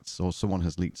stats, or someone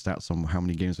has leaked stats on how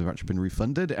many games have actually been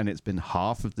refunded, and it's been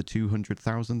half of the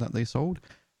 200,000 that they sold.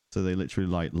 So they literally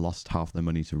like lost half their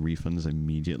money to refunds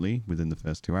immediately within the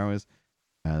first 2 hours.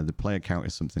 The player count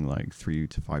is something like 3,000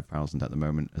 to 5,000 at the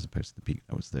moment, as opposed to the peak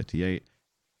that was 38.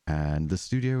 And the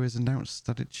studio has announced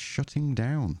that it's shutting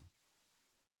down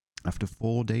after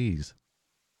 4 days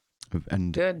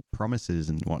and promises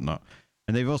and whatnot.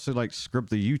 And they've also like scrubbed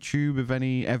the YouTube of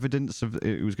any evidence of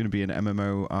it was going to be an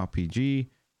MMO RPG,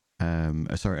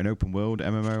 an open world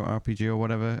MMO RPG or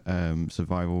whatever,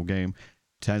 survival game.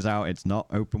 Turns out it's not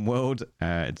open world.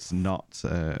 It's not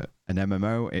an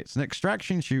MMO. It's an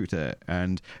extraction shooter.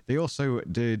 And they also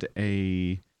did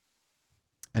a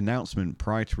announcement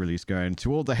prior to release going,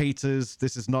 to all the haters,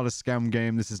 this is not a scam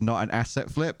game. This is not an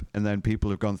asset flip. And then people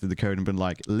have gone through the code and been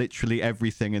like, literally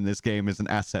everything in this game is an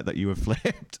asset that you have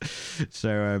flipped.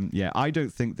 So yeah, I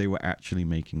don't think they were actually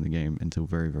making the game until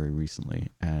very, very recently.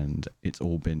 And it's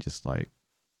all been just like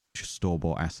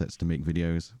store-bought assets to make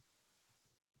videos.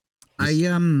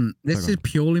 This is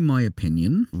purely my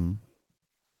opinion.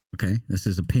 Okay, this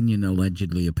is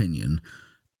allegedly opinion.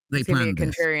 They planned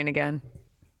this. Contrarian again.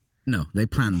 No, they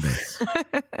planned this.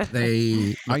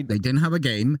 They didn't have a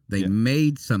game. They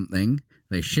made something.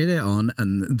 They shit it on,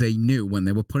 and they knew when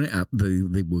they were putting it up,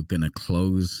 they were going to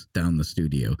close down the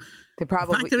studio. They The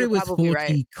probably fact that you're it was probably 40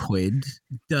 right. quid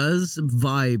does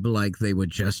vibe like they were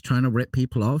just trying to rip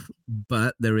people off,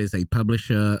 but there is a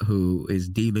publisher who is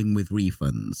dealing with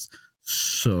refunds.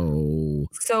 So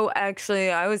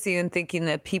actually, I was even thinking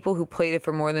that people who played it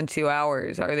for more than 2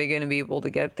 hours, are they going to be able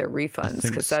to get their I refunds?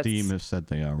 think Because Steam have said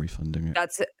they are refunding it.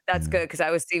 that's Yeah. good. Because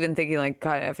I was even thinking like,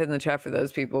 God, F in the chat for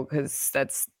those people. Because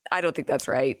I don't think that's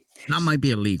right. that might be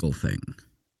a legal thing.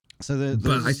 So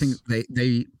But I think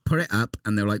they put it up,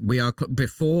 and they're like,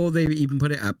 before they even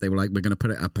put it up, they were like, we're going to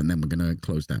put it up, and then we're going to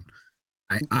close down.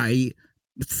 I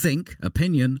think,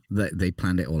 opinion, that they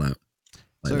planned it all out.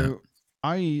 Like that.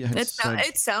 I had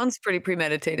It sounds pretty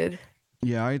premeditated.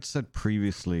 Yeah, I had said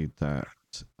previously that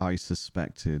I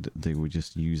suspected they were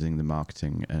just using the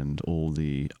marketing and all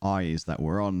the eyes that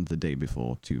were on the day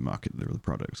before to market the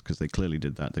products, because they clearly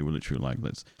did that. They were literally like,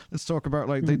 let's talk about,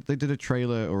 like, they did a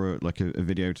trailer or a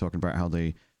video talking about how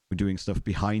they were doing stuff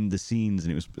behind the scenes,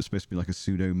 and it was supposed to be like a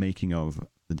pseudo making of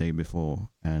the day before,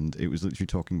 and it was literally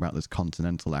talking about this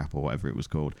Continental app or whatever it was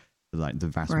called, like the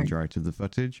vast majority of the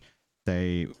footage.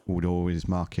 They would always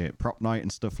market prop night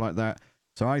and stuff like that.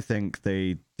 So I think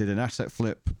they did an asset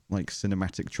flip, like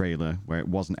cinematic trailer, where it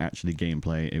wasn't actually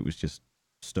gameplay. It was just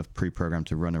stuff pre-programmed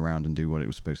to run around and do what it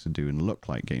was supposed to do and look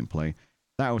like gameplay.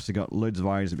 That also got loads of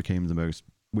eyes. It became the most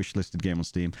wish-listed game on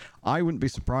Steam. I wouldn't be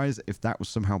surprised if that was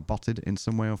somehow botted in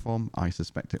some way or form. I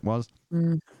suspect it was.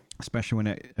 Especially when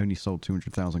it only sold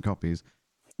 200,000 copies.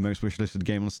 Most wish-listed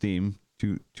game on Steam,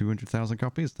 200,000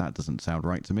 copies? That doesn't sound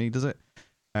right to me, does it?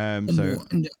 Everyone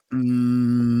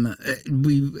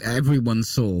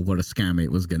saw what a scam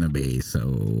it was going to be,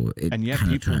 so it and yet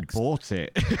kind of people tracks. bought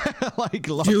it. Like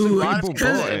lots of people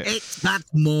bought it. That's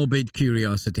morbid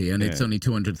curiosity, and it's only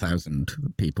 200,000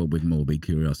 people with morbid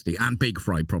curiosity. And Big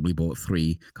Fry probably bought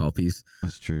 3 copies.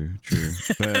 That's true.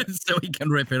 But so he can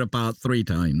rip it apart 3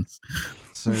 times.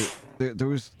 So there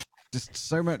was just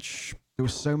so much. There were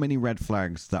so many red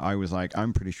flags that I was like,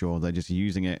 I'm pretty sure they're just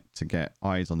using it to get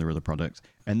eyes on their other products.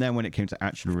 And then when it came to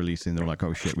actually releasing, they were like,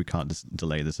 oh shit, we can't just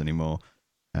delay this anymore.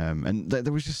 And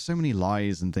there was just so many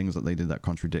lies and things that they did that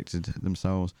contradicted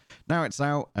themselves. Now it's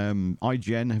out.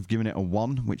 IGN have given it a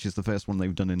 1, which is the first one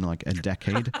they've done in like a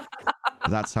decade.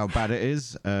 That's how bad it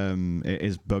is. It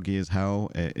is buggy as hell.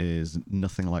 It is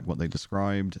nothing like what they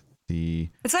described.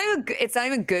 It's not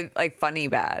even good, like funny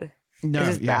bad. No,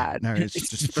 it's bad. No, it's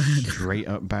just straight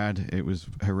up bad. It was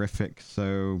horrific.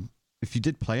 So if you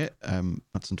did play it,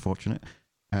 that's unfortunate.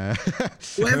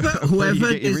 Whoever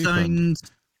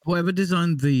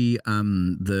designed the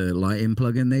lighting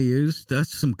plugin they used,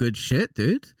 that's some good shit,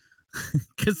 dude.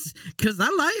 Because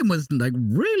that lighting was like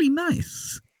really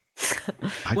nice.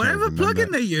 Whatever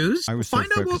plugin they use,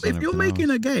 find out if you're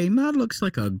making a game that looks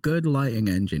like a good lighting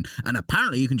engine. And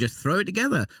apparently you can just throw it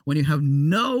together when you have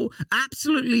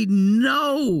absolutely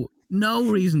no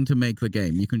reason to make the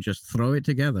game. You can just throw it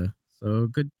together. So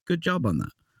good job on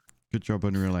that. Good job,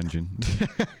 Unreal Engine.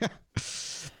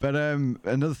 But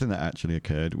another thing that actually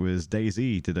occurred was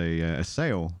DayZ did a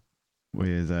sale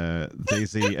with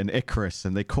DayZ and Icarus,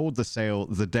 and they called the sale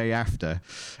the day after,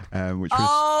 which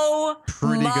was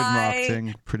pretty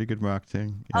good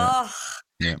marketing.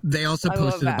 Yeah. They also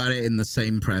posted about it in the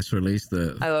same press release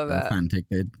that Fantic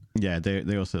did. Yeah,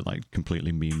 they also like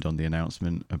completely memed on the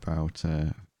announcement about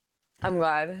I'm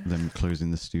glad them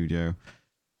closing the studio.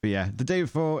 But yeah, the day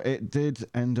before, it did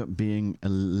end up being a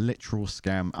literal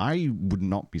scam. I would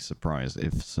not be surprised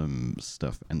if some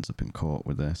stuff ends up in court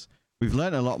with this. We've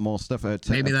learned a lot more stuff.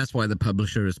 Maybe that's why the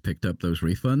publisher has picked up those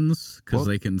refunds, because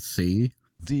they can see.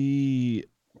 The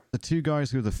 2 guys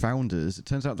who are the founders, it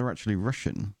turns out they're actually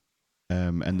Russian,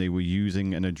 and they were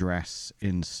using an address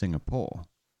in Singapore.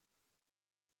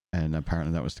 And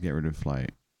apparently that was to get rid of,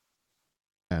 like,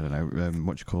 I don't know,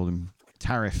 what you call them,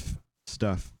 tariff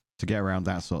stuff, to get around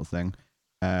that sort of thing.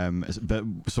 But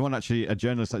a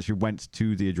journalist actually went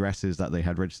to the addresses that they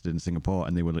had registered in Singapore,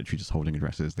 and they were literally just holding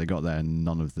addresses. They got there and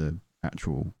none of the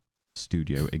actual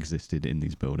studio existed in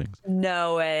these buildings.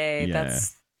 No way. Yeah.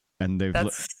 They've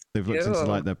looked into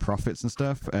like their profits and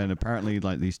stuff, and apparently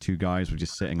like these 2 guys were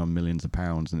just sitting on millions of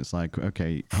pounds, and it's like,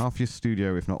 okay, half your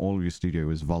studio, if not all of your studio,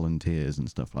 is volunteers and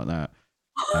stuff like that.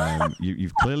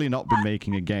 You've clearly not been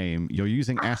making a game. You're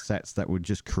using assets that were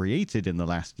just created in the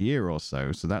last year or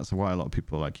so. So that's why a lot of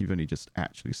people are like, you've only just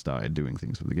actually started doing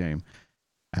things with the game.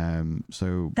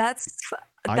 So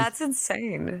that's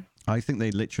insane. I think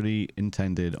they literally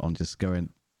intended on just going,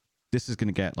 this is going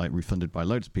to get like refunded by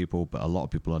loads of people, but a lot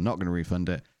of people are not going to refund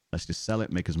it. let's just sell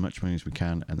it, make as much money as we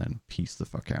can, and then peace the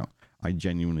fuck out. I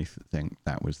genuinely think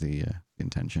that was the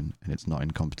intention, and it's not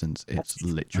incompetence. It's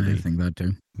literally I think that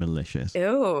too. malicious.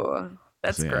 Ew.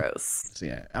 That's So, yeah. gross. So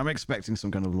yeah, I'm expecting some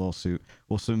kind of lawsuit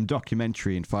or some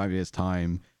documentary in 5 years'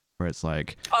 time where it's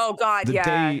like, Oh God, the yeah.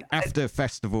 day after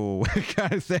festival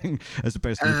kind of thing, as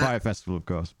opposed to the Fire Festival, of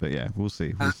course. But yeah, we'll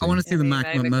see. We'll see. I want to see the Maybe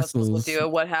magma Muscles will muscles. do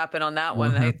what happened on that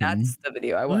What one. happened? That's the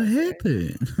video I What want.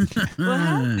 happened? What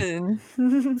happened?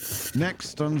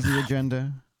 Next on the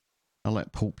agenda, I'll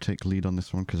let Pulp take lead on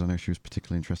this one because I know she was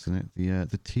particularly interested in it.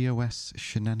 The TOS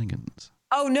shenanigans.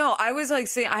 Oh no, I was like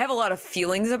saying I have a lot of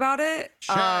feelings about it.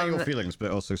 Share your feelings,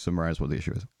 but also summarize what the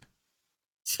issue is.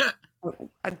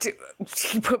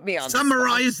 You put me on.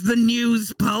 Summarize the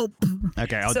news, Pulp.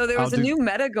 Okay. So there was a new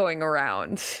meta going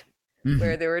around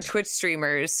where there were Twitch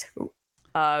streamers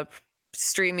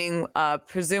streaming.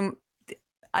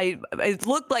 It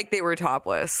looked like they were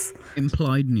topless.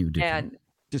 Implied nudity. And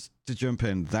just to jump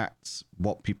in, that's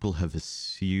what people have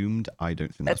assumed. I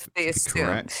don't think that's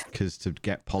correct, because to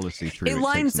get policy through, it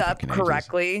lines takes some up fucking ages.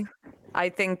 correctly. I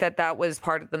think that was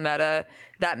part of the meta.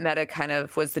 That meta kind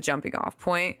of was the jumping off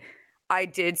point. I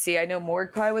know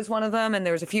Mordecai was one of them, and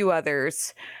there was a few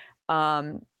others.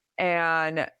 And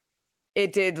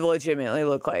it did legitimately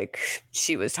look like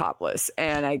she was topless,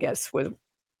 and I guess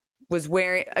was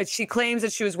wearing. She claims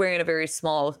that she was wearing a very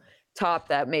small top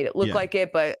that made it look like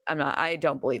it, but I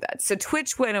don't believe that. So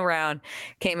Twitch came around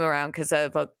because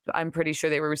I'm pretty sure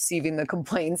they were receiving the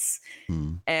complaints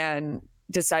and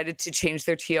decided to change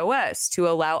their TOS to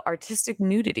allow artistic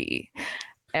nudity.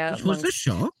 Which was a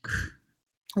shock.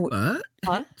 But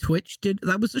Twitch did,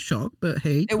 that was a shock, but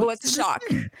hey. It was a shock.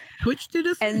 Twitch did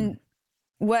a thing. And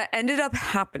what ended up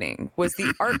happening was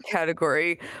the art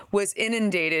category was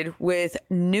inundated with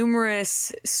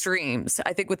numerous streams.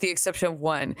 I think with the exception of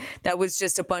one that was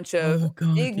just a bunch of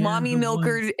big mommy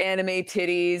milker anime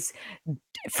titties,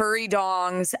 furry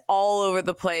dongs all over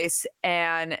the place.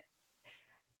 And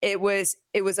it was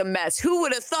a mess. Who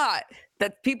would have thought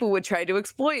that people would try to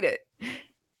exploit it?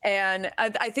 And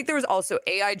I think there was also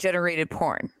AI generated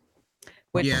porn,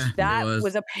 which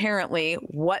was apparently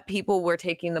what people were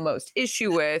taking the most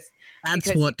issue with.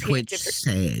 That's what Twitch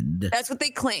said. That's what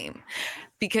they claim,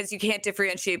 because you can't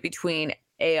differentiate between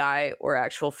AI or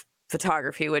actual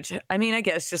photography, which I mean, I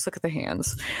guess just look at the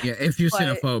hands. Yeah, if you've seen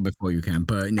a photo before, you can.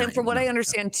 But and from what I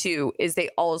understand too, is they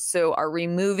also are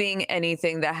removing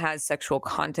anything that has sexual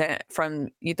content from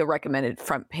the recommended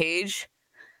front page,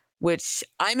 which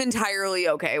I'm entirely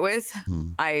okay with.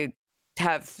 I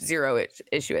have zero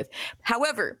issue with.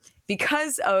 However,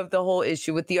 because of the whole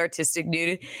issue with the artistic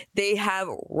nudity, they have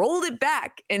rolled it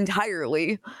back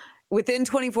entirely within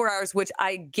 24 hours, which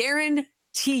I guarantee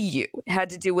you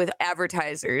had to do with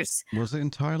advertisers. Was it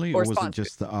entirely, or was it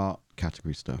just the art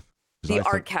category stuff? The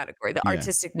art category, the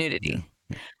artistic nudity.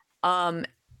 And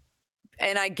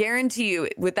I guarantee you,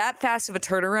 with that fast of a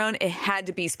turnaround, it had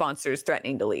to be sponsors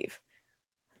threatening to leave.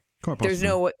 There's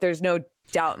no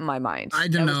doubt in my mind. I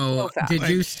don't know. Did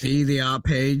you see the art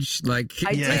page? Like,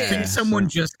 I think someone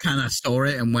just kind of saw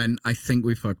it and went, "I think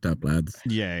we fucked up, lads."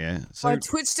 Yeah. So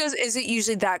Twitch isn't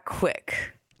usually that quick.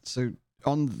 So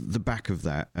on the back of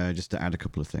that, just to add a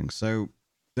couple of things. So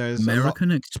there's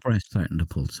American Express threatened to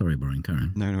pull. Sorry, Brian,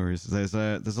 Karen. No worries. There's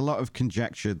a lot of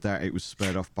conjecture that it was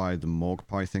spurred off by the morgue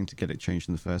pie thing to get it changed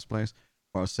in the first place.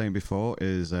 What I was saying before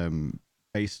is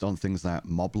based on things that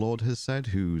Moblord has said,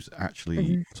 who's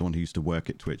actually someone who used to work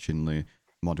at Twitch in the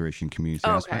moderation community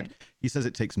aspect. He says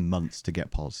it takes months to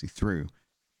get policy through.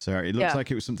 So it looks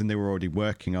like it was something they were already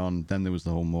working on. Then there was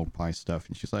the whole morgue pie stuff,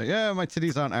 and she's like, "Yeah, my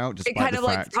titties aren't out." Just it kind of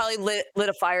like probably lit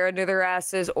a fire under their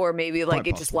asses, or maybe like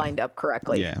it just lined up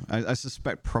correctly. Yeah, I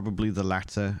suspect probably the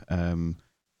latter.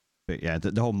 But yeah,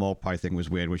 the whole morgue pie thing was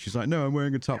weird. Where she's like, "No, I'm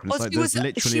wearing a top." And it's like there's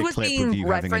literally a clip of you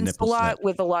having a nipple slip.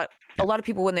 With a lot of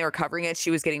people when they were covering it,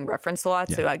 she was getting referenced a lot.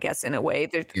 So I guess in a way,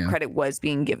 the credit was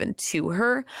being given to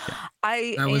her.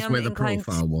 That was where the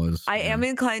profile was. I am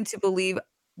inclined to believe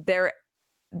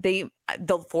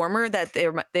the former, that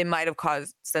they might have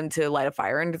caused them to light a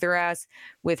fire under their ass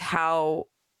with how,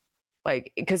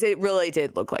 like, because it really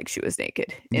did look like she was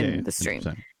naked in the stream.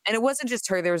 100%. And it wasn't just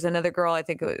her. There was another girl, I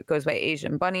think it goes by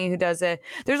Asian Bunny, who does it.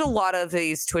 There's a lot of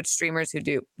these Twitch streamers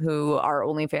who are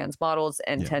OnlyFans models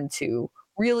and tend to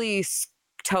really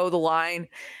toe the line.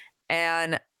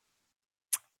 And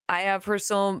I have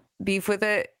personal beef with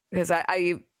it because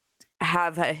I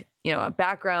have a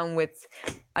background with,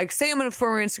 I say I'm a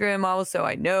former Instagram model, so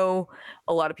I know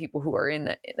a lot of people who are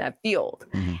in that field.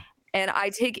 And I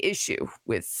take issue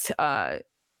with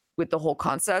with the whole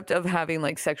concept of having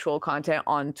like sexual content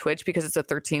on Twitch because it's a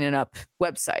 13 and up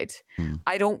website.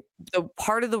 The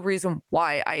part of the reason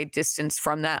why I distanced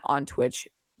from that on Twitch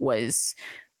was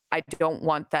I don't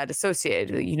want that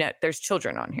associated. You know, there's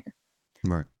children on here.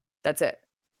 Right. That's it.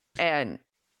 And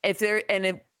if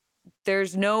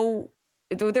there's no,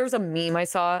 there was a meme I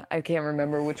saw. I can't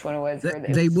remember which one it was.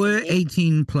 They were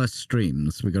 18 plus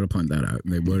streams. We got to point that out.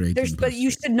 They were 18 plus. But you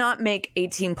should not make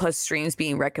 18 plus streams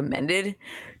being recommended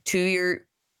to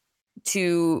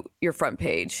your front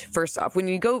page. First off, when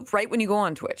you go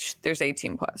on Twitch, there's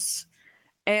 18 plus,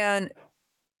 and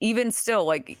even still,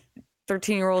 like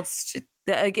 13-year-olds,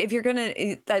 like if you're gonna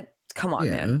come on,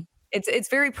 man. It's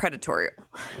very predatory,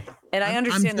 and I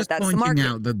understand that's the market. I'm just pointing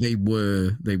out that they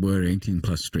were 18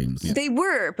 plus streams. They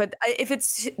were, but if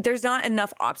there's not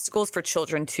enough obstacles for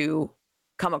children to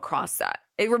come across that.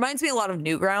 It reminds me a lot of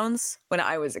Newgrounds when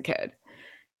I was a kid.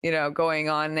 You know, going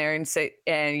on there and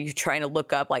you're trying to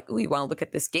look up like, oh, you want to look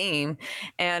at this game,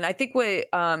 and I think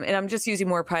and I'm just using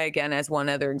Mordecai again as one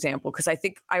other example because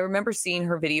I remember seeing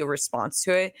her video response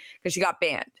to it because she got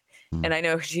banned, and I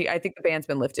think the ban's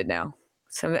been lifted now.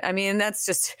 So, I mean, that's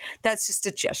just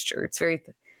a gesture. It's very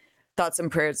thoughts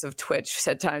and prayers of Twitch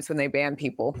at times when they ban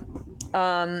people.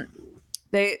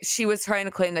 She was trying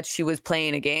to claim that she was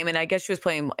playing a game, and I guess she was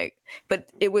playing but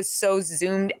it was so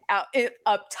zoomed out,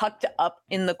 tucked up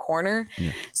in the corner.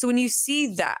 Yeah. So when you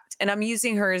see that, and I'm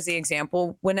using her as the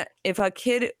example, if a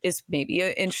kid is maybe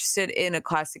interested in a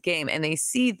classic game and they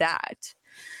see that,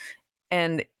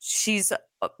 and she's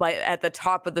like at the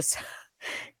top of the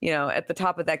at the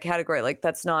top of that category, like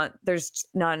there's not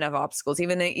enough obstacles,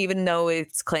 even though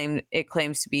it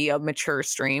claims to be a mature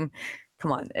stream.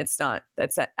 Come on, it's not.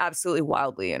 That's absolutely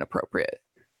wildly inappropriate.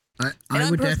 I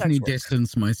would definitely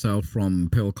distance myself from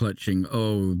pill clutching.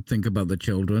 Oh, think about the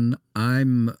children.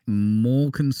 I'm more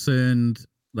concerned,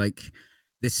 like,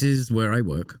 this is where I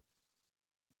work,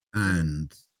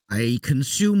 and I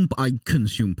consume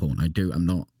porn. I do. I'm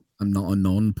not a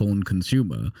non-porn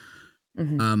consumer.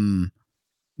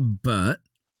 But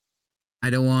I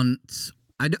don't want.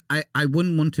 I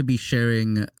wouldn't want to be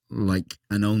sharing like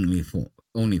an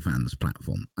OnlyFans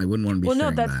platform. I wouldn't want to be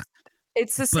sharing that.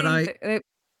 It's the same.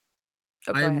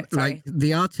 I like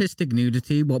the artistic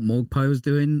nudity. What Mogpie was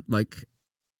doing, like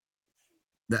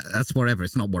that's whatever.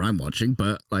 It's not what I'm watching,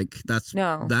 but like that's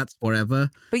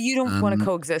whatever. But you don't want to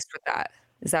coexist with that.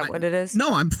 Is that what it is?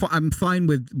 No, I'm fine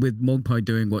with Mogpie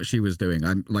doing what she was doing.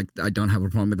 I don't have a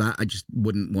problem with that. I just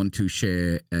wouldn't want to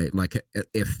share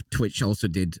if Twitch also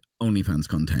did OnlyFans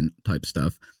content type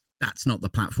stuff. That's not the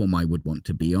platform I would want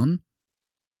to be on.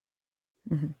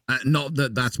 Not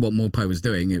that that's what Mogpie was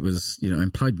doing. It was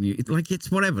implied. It's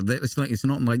whatever. It's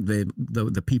not like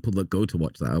the people that go to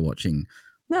watch that are watching.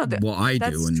 No, what I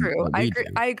do. That's true.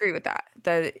 I agree with that.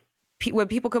 When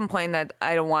people complain that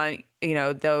I don't want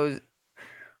those.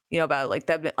 About like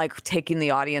them like taking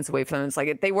the audience away from them. It's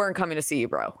like they weren't coming to see you,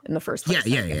 bro, in the first place.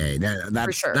 Yeah.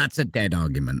 That's sure. That's a dead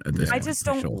argument at this point. I just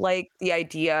don't like the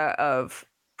idea of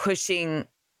pushing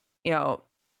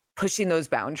those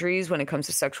boundaries when it comes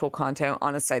to sexual content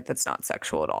on a site that's not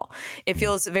sexual at all. It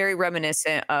feels very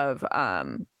reminiscent of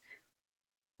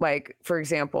like, for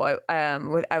example, I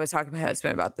was talking to my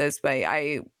husband about this, but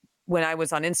when I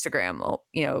was on Instagram,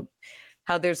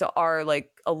 how are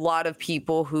like a lot of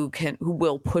people who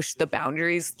will push the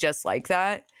boundaries just like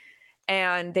that,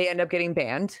 and they end up getting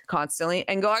banned constantly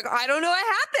and go like, I don't know what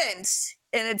happened,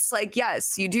 and it's like,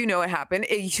 yes, you do know what happened.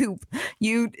 They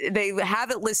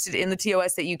have it listed in the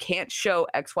TOS that you can't show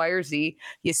X, Y, or Z.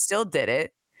 You still did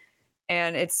it,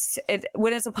 and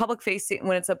when it's a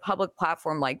public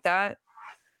platform like that,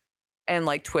 and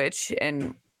like Twitch,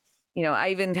 and I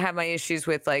even have my issues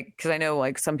with like, because I know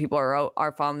like some people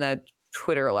are found that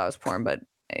Twitter allows porn, but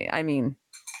I mean,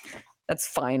 that's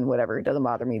fine, whatever. It doesn't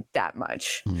bother me that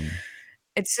much.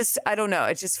 It's just, I don't know.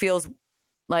 It just feels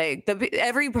like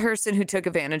every person who took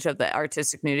advantage of the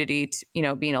artistic nudity,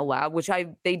 being allowed, which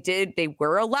they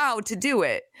were allowed to do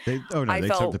it. They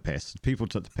took the piss. People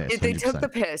took the piss. They took the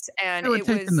piss, and they were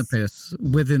taking the piss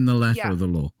within the letter of the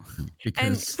law,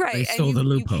 because they saw the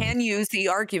loophole. You can use the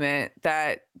argument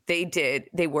that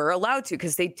they were allowed to,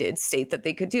 because they did state that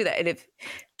they could do that. And if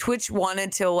Twitch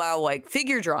wanted to allow like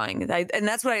figure drawing, and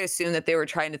that's what I assume that they were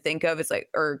trying to think of, is like,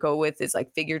 or go with, is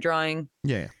like figure drawing.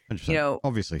 Yeah,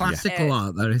 obviously classical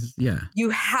art. That is, you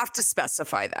have to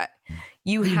specify that.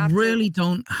 I really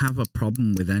don't have a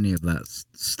problem with any of that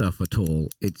stuff at all.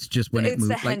 It's just when it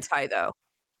moves. It's the hentai, though.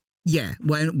 Yeah,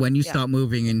 when you start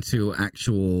moving into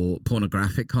actual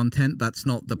pornographic content, that's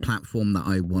not the platform that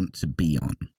I want to be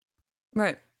on.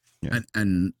 Right.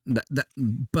 And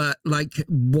but like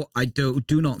what I do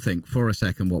not think for a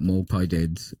second what Magpie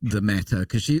did, the meta,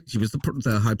 because she was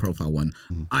the high profile one.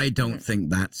 I don't think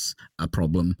that's a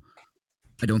problem.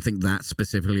 I don't think that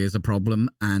specifically is a problem,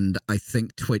 and I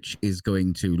think Twitch is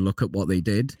going to look at what they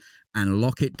did and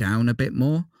lock it down a bit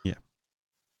more. Yeah.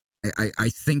 I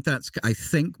think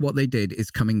what they did is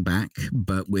coming back,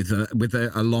 but with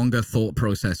a longer thought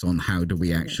process on how do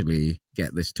we actually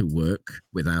get this to work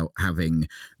without having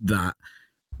that.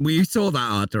 We saw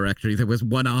that art directory. There was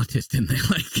one artist in there,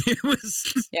 like it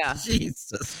was. Yeah.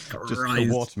 Jesus Christ. Just a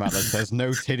watermark that says "No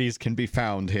titties can be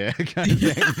found here." Kind of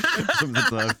thing. Something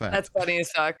to that effect. That's funny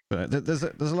as fuck. But there's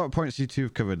a lot of points you two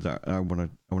have covered that I want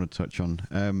to touch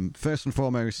on. First and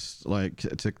foremost, like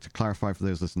to clarify for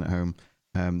those listening at home.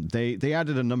 They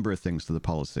added a number of things to the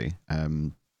policy.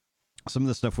 Some of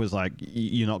the stuff was like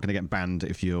you're not going to get banned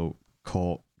if you're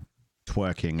caught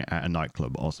twerking at a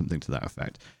nightclub or something to that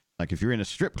effect. Like if you're in a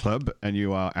strip club and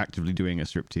you are actively doing a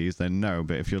striptease, then no.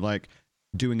 But if you're like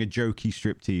doing a jokey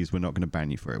striptease, we're not going to ban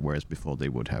you for it. Whereas before they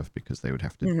would have, because they would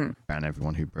have to ban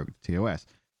everyone who broke the TOS.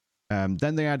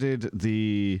 Then they added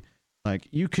the like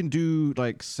you can do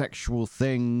like sexual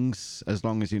things as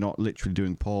long as you're not literally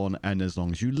doing porn and as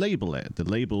long as you label it. The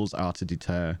labels are to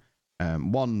deter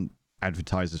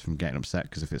advertisers from getting upset,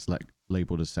 because if it's like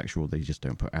labeled as sexual, they just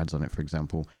don't put ads on it, for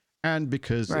example. And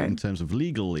because in terms of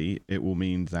legally, it will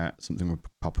mean that something will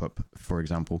pop up, for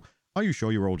example, are you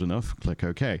sure you're old enough? Click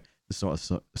OK.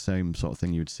 The same sort of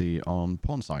thing you'd see on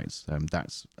porn sites.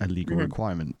 That's a legal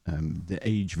requirement, the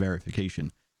age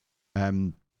verification.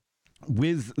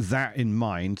 With that in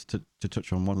mind, to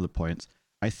touch on one of the points,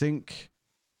 I think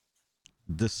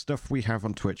the stuff we have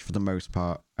on Twitch for the most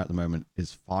part at the moment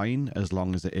is fine as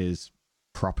long as it is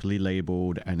properly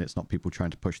labeled and it's not people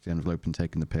trying to push the envelope and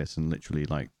taking the piss and literally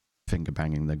like finger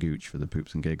banging their gooch for the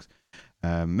poops and gigs.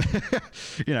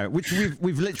 Which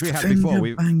we've literally had before.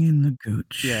 We've banging the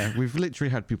gooch. Yeah, we've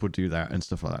literally had people do that and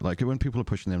stuff like that. Like when people are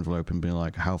pushing the envelope and being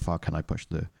like, how far can I push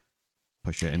it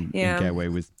and get away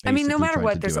with. I mean, no matter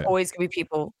what, there's always going to be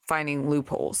people finding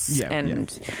loopholes. And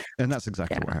that's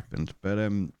exactly what happened. But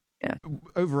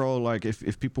overall, like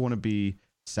if people want to be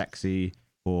sexy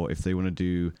or if they want to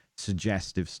do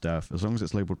suggestive stuff, as long as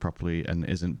it's labeled properly and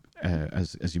isn't,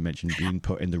 as you mentioned, being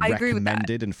put in the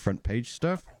recommended and front page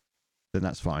stuff, then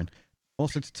that's fine.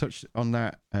 Also, to touch on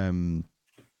that,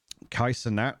 Kai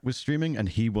Cenat was streaming and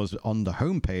he was on the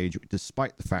homepage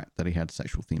despite the fact that he had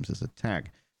sexual themes as a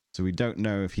tag. So we don't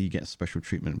know if he gets special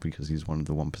treatment because he's one of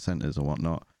the 1%ers or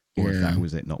whatnot, or if that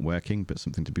was it not working, but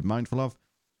something to be mindful of.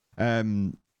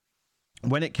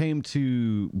 When it came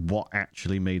to what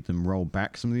actually made them roll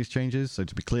back some of these changes, so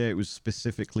to be clear, it was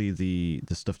specifically the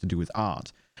stuff to do with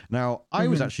art. Now, I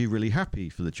was actually really happy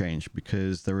for the change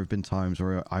because there have been times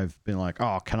where I've been like,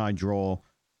 oh, can I draw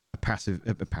a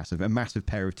massive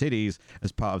pair of titties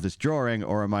as part of this drawing,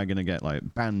 or am I going to get like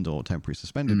banned or temporarily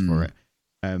suspended for it?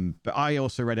 But I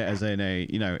also read it as in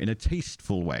a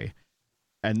tasteful way.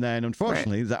 And then,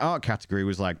 unfortunately, the art category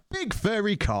was like, big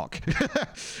furry cock.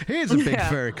 Here's a big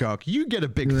furry cock. You get a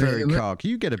big furry cock.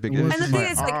 You get a big... And the thing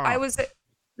is,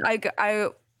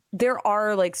 there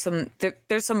are like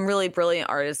there's some really brilliant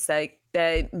artists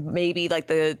that maybe like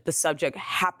the subject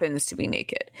happens to be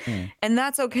naked. And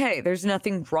that's okay. There's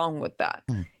nothing wrong with that.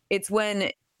 It's when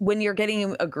you're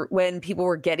getting when people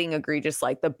were getting egregious,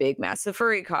 like the big massive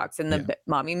furry cocks and the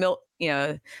mommy milk,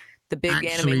 the big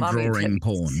actually anime mommy drawing tips.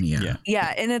 porn,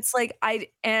 yeah, and it's like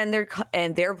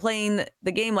they're playing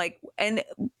the game like, and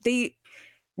they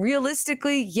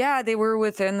realistically, they were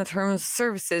within the terms of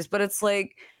services, but it's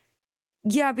like,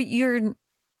 but you're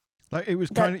like, it was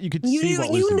kind of, you could see what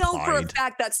was implied. For a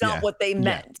fact that's not what they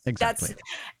meant. Exactly.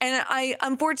 And I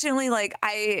unfortunately, like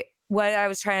what I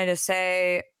was trying to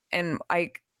say, and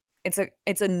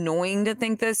it's annoying to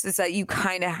think this, is that you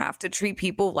kind of have to treat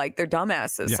people like they're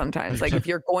dumbasses sometimes. Like if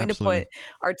you're going to put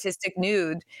artistic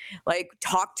nude, like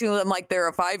talk to them like they're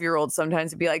a 5-year-old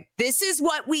sometimes and be like, this is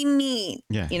what we mean.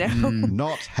 Yeah.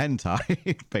 Not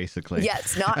hentai, basically.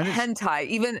 Yes, not hentai.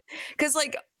 Even because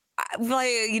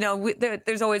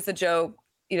there's always the joke,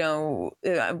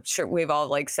 I'm sure we've all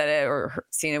like said it or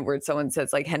seen it where someone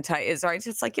says like hentai is art.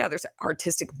 It's like, there's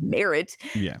artistic merit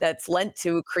that's lent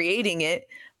to creating it.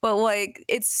 But like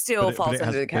it still falls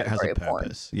under the category of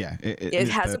porn. Yeah, it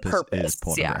has a purpose. It's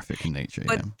pornographic in nature.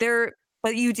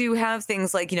 But you do have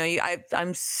things like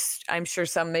I'm sure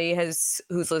somebody who's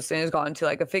listening has gone to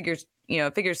like a figure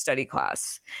study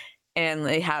class, and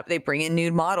they bring in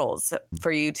nude models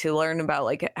for you to learn about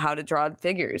like how to draw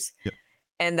figures,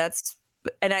 and that's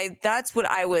what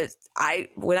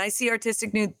when I see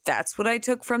artistic nude, that's what I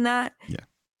took from that. Yeah.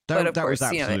 but of that was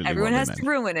course, absolutely everyone what they has to meant.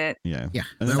 ruin it. Yeah. Yeah,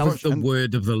 And that was the and-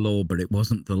 word of the law, but it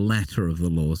wasn't the letter of the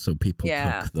law, so people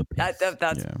Yeah, took the piss.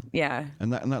 that's yeah.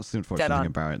 And that's the unfortunate Dead thing on.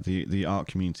 about it. The art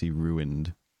community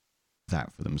ruined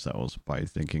that for themselves by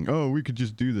thinking, oh, we could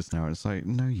just do this now. And it's like,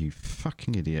 no, you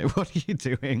fucking idiot. What are you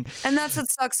doing? And that's what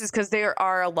sucks is because there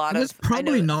are a lot It was of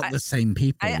probably not the same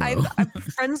people, though.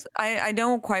 I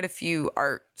know quite a few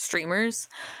art streamers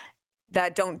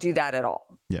that don't do that at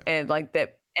all. Yeah. And like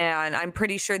that, and I'm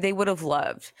pretty sure they would have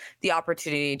loved the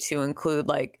opportunity to include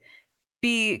like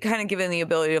be kind of given the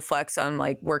ability to flex on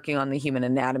like working on the human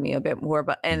anatomy a bit more,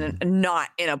 but and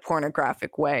not in a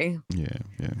pornographic way. Yeah.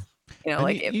 And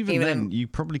like even then, you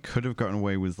probably could have gotten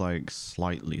away with like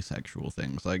slightly sexual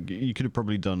things. Like you could have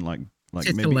probably done like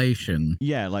titillation.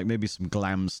 Maybe some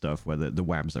glam stuff where the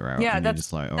wabs are out. Yeah, and you're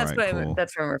just like, all right, cool.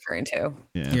 That's what I'm referring to.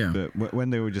 Yeah. But when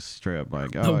they were just straight up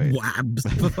like, The wabs,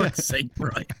 for fuck's sake,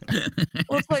 right?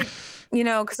 Well, it's like,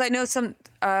 because I know some,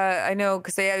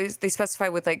 because they specify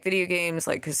with like video games,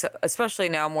 like, cause especially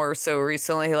now more so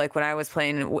recently, like when I was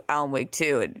playing Alan Wake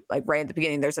 2, and like right at the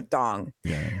beginning, there's a dong.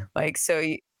 Yeah. Like, so,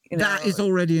 that is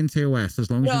already in TOS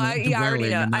as long as you're not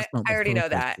dwelling, and that's not I already know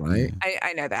focus, that. right?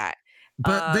 I know that.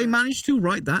 But they managed to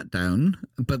write that down,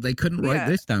 but they couldn't write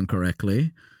this down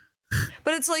correctly.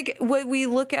 But it's like what we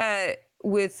look at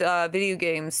with video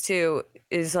games too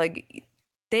is like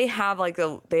they have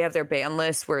their ban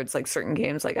list where it's like certain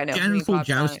games, like I know Genital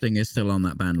jousting is still on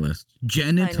that ban list.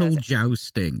 Genital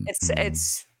jousting.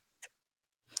 It's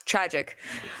tragic.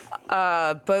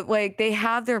 But like they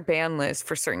have their ban list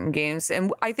for certain games,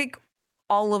 and I think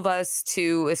all of us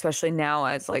too, especially now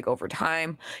as like over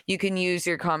time, you can use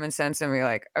your common sense and be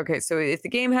like, okay, so if the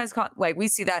game has like we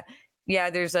see that,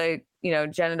 there's like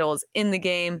genitals in the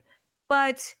game,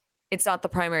 but it's not the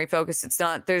primary focus. It's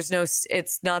not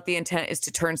the intent is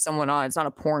to turn someone on. It's not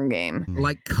a porn game.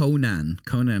 Like Conan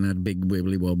had big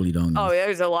wibbly wobbly dongs. Oh,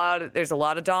 there's a lot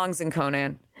of dongs in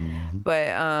Conan,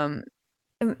 but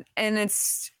and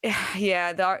it's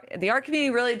the art community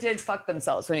really did fuck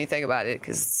themselves when you think about it,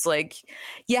 because it's like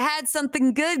you had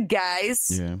something good,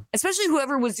 guys, especially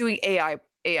whoever was doing AI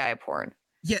porn.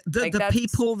 Yeah, the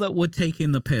people that were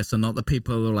taking the piss are not the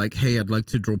people who are like, hey, I'd like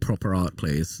to draw proper art,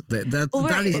 please. That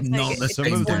is not the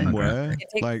some of them were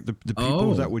like the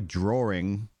people that were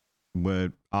drawing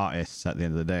were artists at the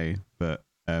end of the day, but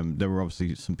there were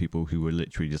obviously some people who were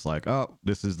literally just like, oh,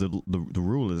 this is the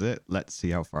rule, is it? Let's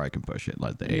see how far I can push it,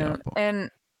 like the AI part.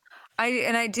 And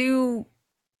I do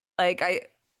like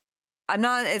I'm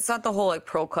not. It's not the whole like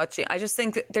pearl clutching. I just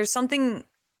think that there's something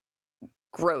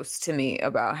gross to me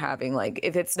about having like,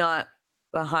 if it's not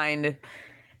behind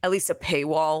at least a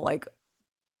paywall, like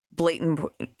blatant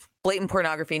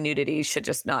pornography, nudity should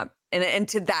just not, and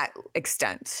to that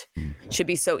extent should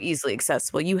be so easily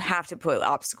accessible. You have to put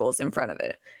obstacles in front of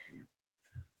it.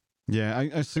 Yeah,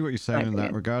 I see what you're saying in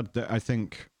that regard. I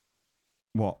think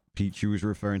what Pichu was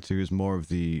referring to is more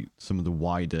of some of the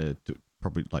wider,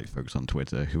 probably like folks on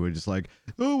Twitter who are just like,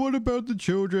 oh, what about the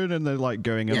children? And they're like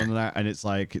going in on that, and it's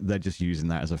like they're just using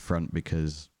that as a front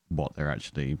because what they're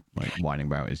actually like whining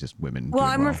about is just women. Well,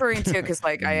 I'm referring to because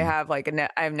like I have I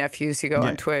have nephews who go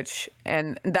on Twitch,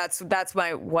 and that's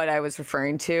what I was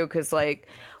referring to, because like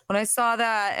when I saw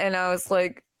that and I was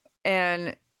like,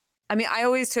 and I mean, I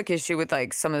always took issue with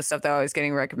like some of the stuff that I was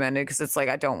getting recommended, because it's like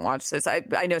I don't watch this. I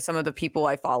know some of the people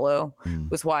I follow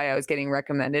was why I was getting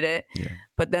recommended it,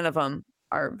 but none of them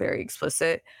are very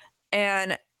explicit.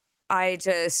 And I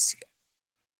just,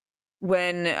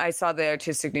 when I saw the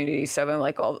artistic nudity stuff and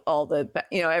like all the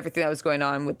everything that was going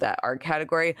on with that art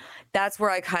category, that's where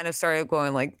I kind of started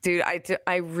going like, dude,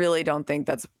 I really don't think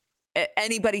that's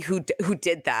anybody who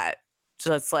did that.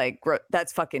 Just like,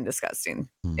 that's fucking disgusting.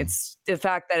 It's the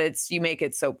fact that you make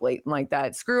it so blatant like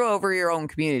that. Screw over your own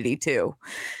community too.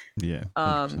 Yeah.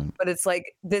 But it's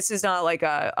like, this is not like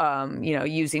a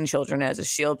using children as a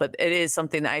shield, but it is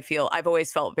something that I've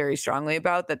always felt very strongly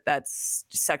about, that's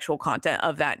sexual content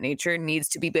of that nature needs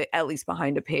to be at least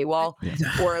behind a paywall,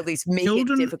 or at least make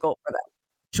it difficult for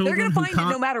them. They're going to find it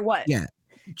no matter what. Yeah.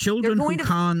 Children who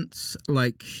can't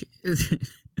like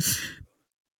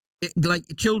like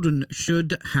children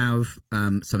should have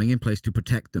something in place to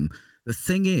protect them. The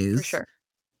thing is, for sure,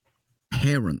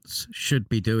 parents should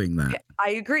be doing that. Yeah, I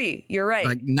agree. You're right.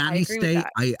 Like nanny state,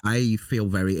 I feel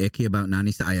very icky about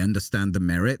nanny state. I understand the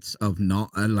merits of not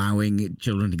allowing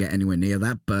children to get anywhere near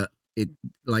that, but it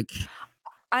like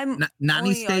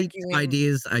nanny state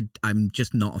ideas I'm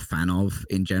just not a fan of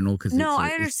in general, because I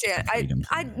understand.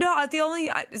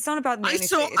 It's not about nanny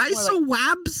state. I saw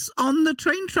wabs on the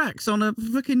train tracks on a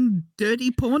fucking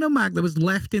dirty porno mag that was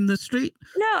left in the street.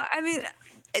 No, I mean,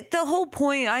 the whole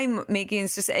point I'm making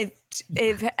is just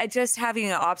if just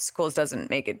having obstacles doesn't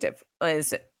make it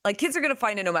is like kids are gonna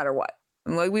find it no matter what.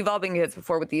 Like we've all been kids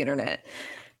before with the internet,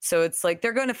 so it's like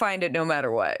they're gonna find it no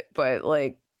matter what. But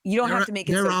like you don't have to make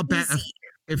it so easy.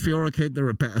 If you're a kid, there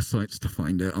are better sites to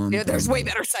find it on. Yeah, there's way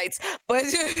better sites, but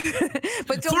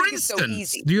but don't make it so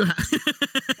easy. Do you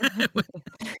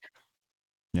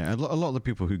Yeah, a lot of the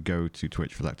people who go to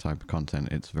Twitch for that type of content,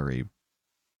 it's very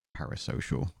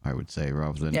parasocial, I would say,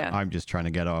 rather than I'm just trying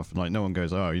to get off. Like no one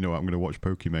goes, oh, you know what, I'm going to watch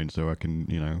Pokemon so I can,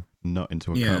 you know, nut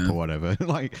into a cup or whatever.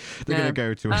 Like they're going to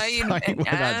go to a site where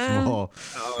that's more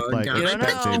like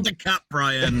expected. The cup,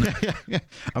 Brian.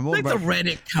 I'm all like about the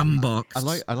Reddit cum box.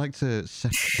 I like to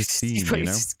set the scene, you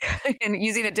know, and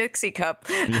using a Dixie cup.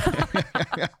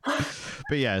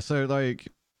 But yeah, so like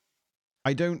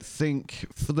I don't think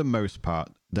for the most part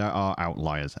there are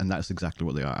outliers, and that's exactly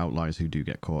what they are, outliers who do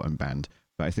get caught and banned.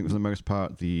 But I think for the most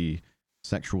part, the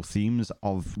sexual themes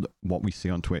of what we see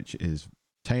on Twitch is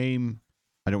tame.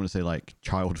 I don't want to say like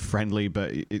child friendly,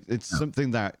 but it's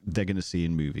something that they're going to see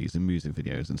in movies and music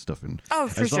videos and stuff. And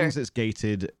as long as it's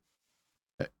gated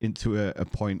into a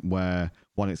point where,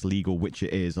 one, it's legal, which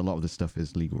it is, a lot of the stuff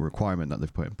is legal requirement that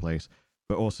they've put in place,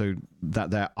 but also that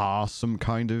there are some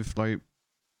kind of like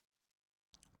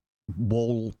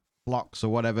wall blocks or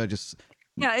whatever, just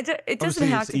it doesn't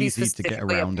have to be specifically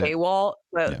a paywall,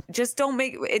 but just don't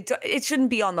make it shouldn't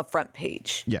be on the front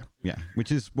page. Yeah,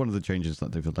 which is one of the changes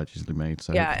that they've allegedly made.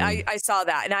 So I saw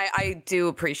that, and I do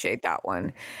appreciate that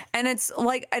one. And it's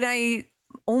like, and I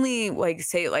only like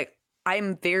say like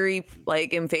I'm very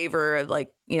like in favor of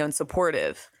like, you know, and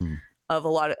supportive of a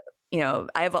lot of, you know,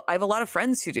 I have a lot of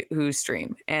friends who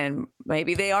stream, and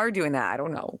maybe they are doing that. I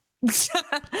don't know.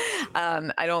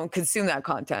 I don't consume that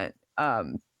content.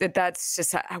 That's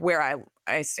just where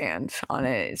I stand on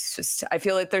it. It's just, I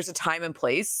feel like there's a time and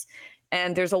place,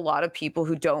 and there's a lot of people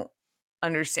who don't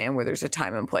understand where there's a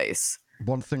time and place.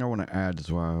 One thing I want to add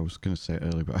as well, I was going to say it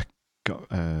earlier, but I got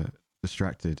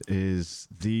distracted, is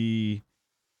the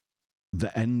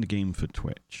end game for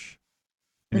Twitch.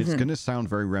 And it's going to sound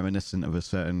very reminiscent of a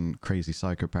certain crazy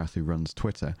psychopath who runs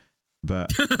Twitter,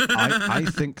 but I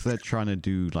think they're trying to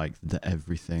do like the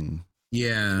everything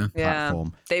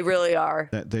platform. They really are.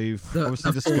 That they've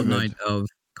obviously discovered Fortnite of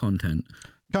content.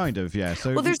 Kind of, yeah.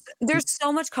 So well, there's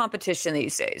so much competition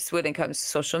these days when it comes to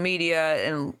social media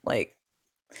and like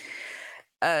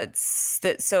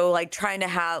so like trying to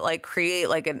have like create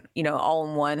like an, you know,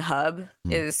 all-in-one hub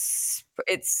is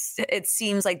it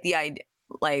seems like the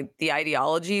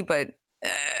ideology, but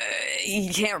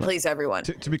you can't please everyone.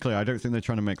 To be clear, I don't think they're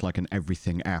trying to make like an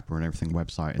everything app or an everything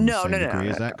website in the same degree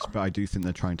as X, but I do think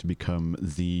they're trying to become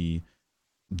the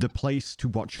place to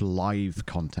watch live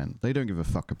content. They don't give a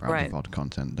fuck about the VOD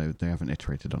content. They haven't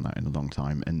iterated on that in a long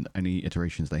time, and any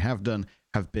iterations they have done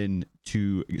have been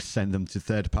to send them to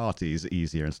third parties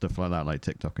easier and stuff like that, like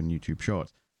TikTok and YouTube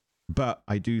Shorts. But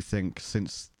I do think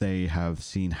since they have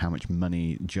seen how much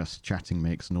money just chatting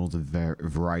makes and all the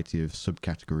variety of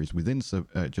subcategories within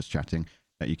just chatting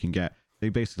that you can get, they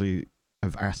basically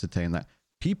have ascertained that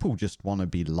people just want to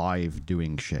be live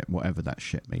doing shit, whatever that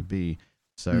shit may be.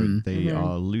 So they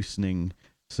are loosening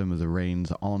some of the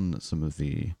reins on some of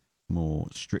the more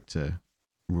stricter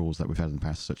rules that we've had in the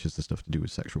past, such as the stuff to do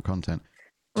with sexual content,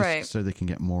 just so they can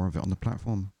get more of it on the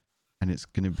platform. And it's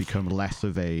going to become less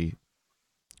of a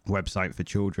website for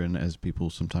children, as people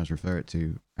sometimes refer it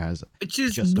to as, which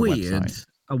is just weird.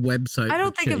 A website. I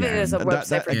don't think of it as a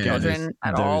website for children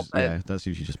at all. Yeah, that's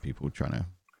usually just people trying to,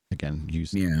 again,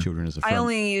 use children as a front. I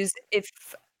only use if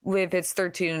it's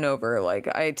 13 and over. Like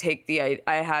I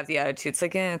have the attitude. It's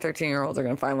like 13-year-olds are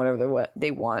gonna find whatever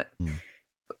they want.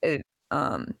 If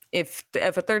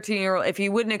a 13-year-old, if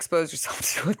you wouldn't expose yourself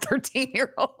to a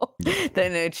 13-year-old,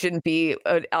 then it shouldn't be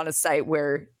on a site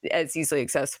where it's easily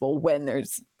accessible when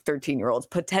there's 13-year-olds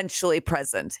potentially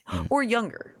present or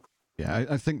younger. Yeah,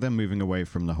 I think they're moving away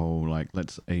from the whole like,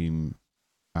 let's aim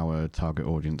our target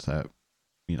audience at,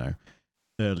 you know,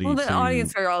 early to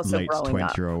audience are also late growing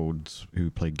 20-year-olds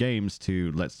who play games,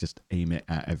 to let's just aim it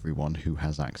at everyone who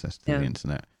has access to the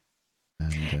internet.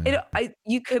 And,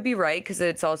 you could be right, because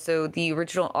it's also the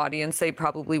original audience they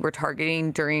probably were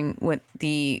targeting during when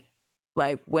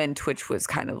Twitch was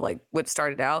kind of like what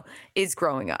started out is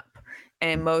growing up,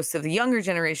 and most of the younger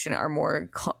generation are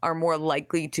more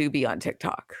likely to be on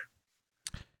TikTok.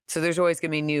 So there's always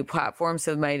going to be new platforms,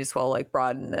 so might as well like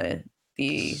broaden the.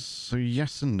 So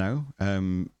yes and no.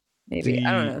 Maybe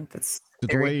I don't know. That's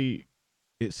the way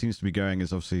it seems to be going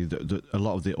is obviously a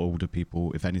lot of the older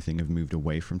people, if anything, have moved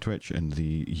away from Twitch, and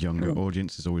the younger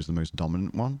audience is always the most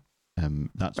dominant one.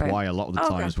 That's why a lot of the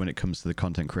times when it comes to the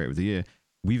content creator of the year,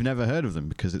 we've never heard of them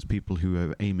because it's people who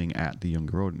are aiming at the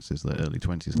younger audiences, the early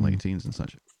 20s and late teens and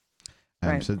such.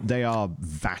 Right. So they are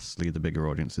vastly the bigger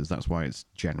audiences. That's why it's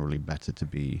generally better to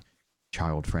be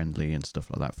child friendly and stuff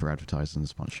like that for advertising and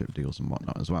sponsorship deals and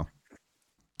whatnot as well.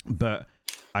 But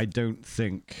I don't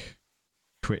think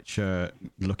Twitch are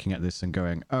looking at this and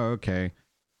going, oh, okay,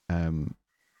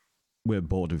 we're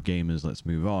bored of gamers, let's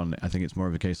move on. I think it's more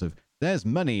of a case of there's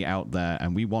money out there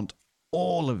and we want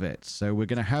all of it. So we're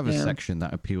going to have a section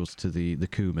that appeals to the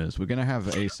Coomers. We're going to have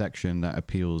a section that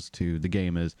appeals to the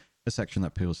gamers, a section that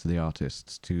appeals to the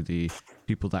artists, to the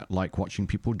people that like watching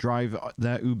people drive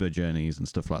their Uber journeys and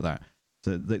stuff like that.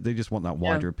 So they just want that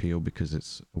wider appeal because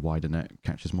it's a wider net,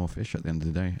 catches more fish at the end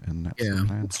of the day. And that's the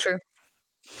plan. It's true.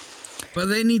 But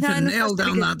they need to nail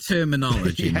down that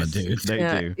terminology, my dude. They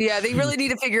do. Yeah, they really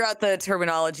need to figure out the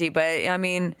terminology. But I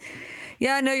mean,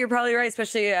 yeah, no, you're probably right.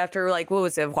 Especially after, like, what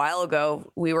was it, a while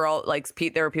ago, we were all like,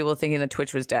 there were people thinking that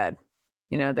Twitch was dead.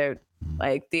 You know, they're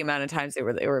like the amount of times they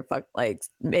were like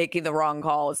making the wrong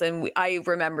calls. And I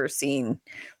remember seeing,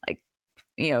 like,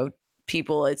 you know,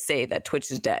 people that say that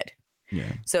Twitch is dead.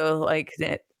 Yeah. So like,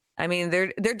 I mean,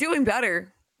 they're doing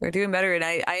better. They're doing better,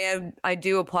 and I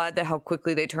do applaud how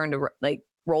quickly they turned to like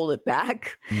roll it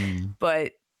back.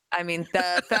 But I mean,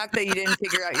 the fact that you didn't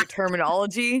figure out your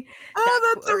terminology.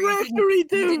 That's a referee,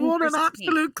 dude. What an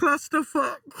absolute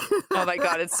clusterfuck. Oh my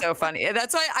God, it's so funny. And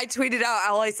that's why I tweeted out.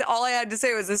 All I had to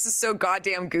say was, "This is so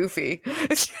goddamn goofy."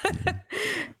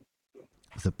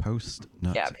 The post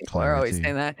nut. Yeah, people are always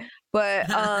saying that. But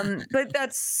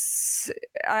that's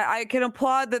I can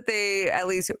applaud that they at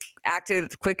least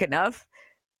acted quick enough.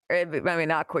 I mean,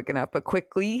 not quick enough, but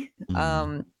quickly.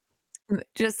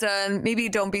 Just maybe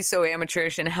don't be so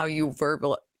amateurish in how you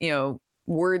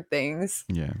word things.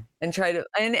 Yeah. And try to,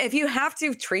 and if you have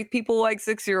to treat people like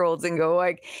 6-year-olds and go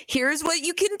like, here's what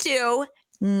you can do,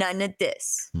 none of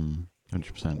this. 100%.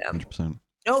 100%.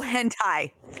 No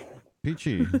hentai.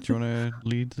 Peachy, do you want to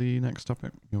lead the next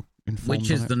topic? You're informed. Which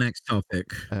is the next topic?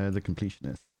 The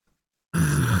completionist.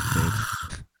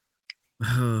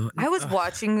 I was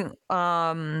watching.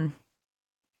 I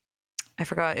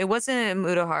forgot. It wasn't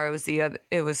Mutahar. It was the other.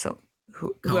 It was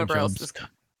whoever else was.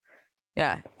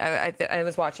 Yeah, I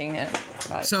was watching it.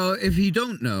 So, if you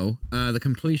don't know, the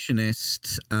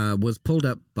completionist was pulled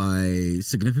up by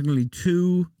specifically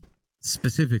two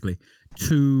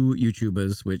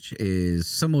YouTubers, which is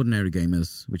Some Ordinary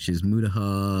Gamers, which is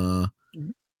Mutahar.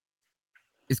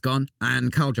 It's gone,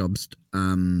 and Carl Jobst.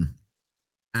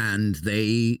 And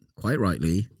they, quite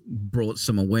rightly, brought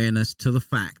some awareness to the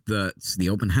fact that the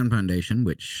Open Hand Foundation,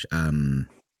 which the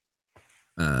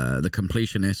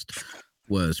completionist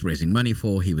was raising money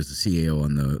for, he was the CEO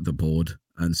on the board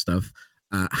and stuff,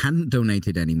 hadn't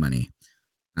donated any money.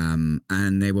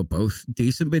 And they were both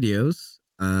decent videos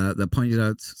that pointed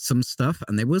out some stuff,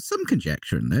 and there was some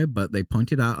conjecture in there, but they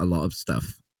pointed out a lot of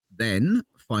stuff. Then,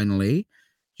 finally,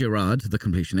 Gerard, the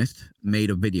completionist, made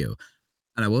a video.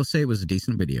 And I will say it was a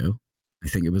decent video. I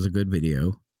think it was a good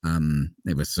video.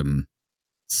 There was some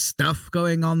stuff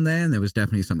going on there, and there was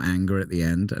definitely some anger at the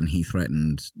end, and he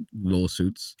threatened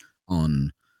lawsuits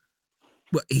on...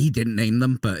 Well, he didn't name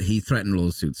them, but he threatened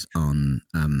lawsuits on...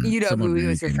 you know who he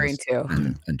was referring to.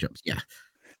 And Jobs, yeah.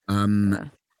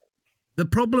 The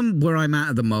problem where I'm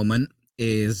at the moment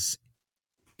is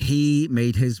he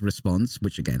made his response,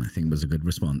 which again, I think was a good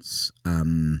response.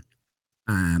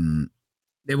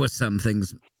 There were some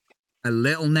things a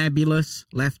little nebulous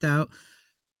left out.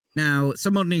 Now,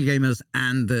 Some Ordinary Gamers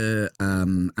and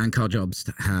and Carl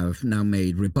Jobst have now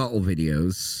made rebuttal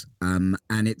videos,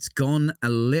 and it's gone a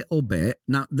little bit.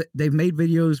 Now, they've made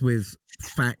videos with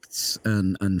facts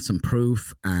and some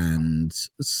proof and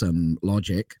some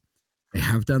logic. They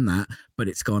have done that, but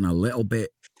it's gone a little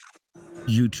bit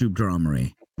YouTube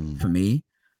drama-y for me.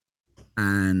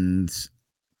 And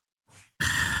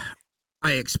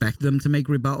I expect them to make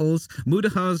rebuttals.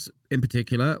 Mudahar's in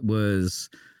particular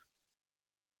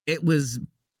it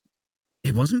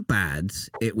wasn't bad.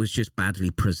 It was just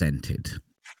badly presented.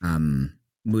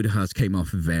 Mudahar's came off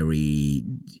very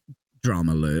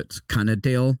drama alert kind of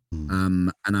deal.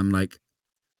 And I'm like,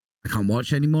 I can't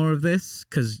watch any more of this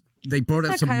because they brought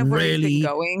up some kind of really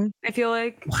going. I feel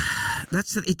like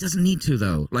it doesn't need to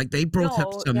though. Like they brought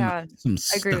up some I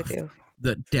agree with stuff you.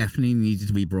 that definitely needed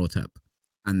to be brought up.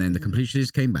 And then the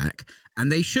completionists came back,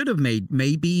 and they should have made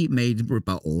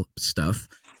rebuttal stuff.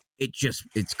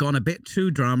 It's gone a bit too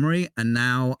drama-y, and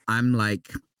now I'm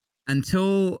like,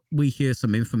 until we hear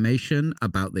some information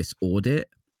about this audit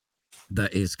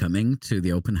that is coming to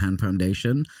the Open Hand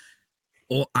Foundation,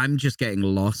 or I'm just getting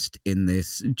lost in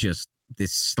this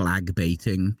slag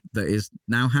baiting that is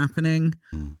now happening.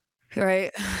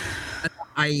 Right.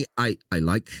 I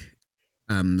like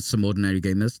some ordinary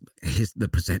gamers.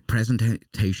 The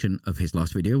presentation of his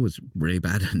last video was really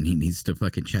bad, and he needs to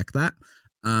fucking check that.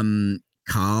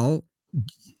 Carl,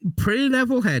 pretty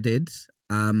level-headed.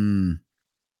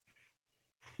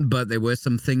 But there were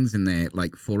some things in there,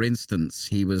 like for instance,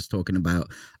 he was talking about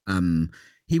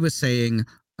he was saying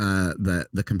that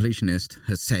the completionist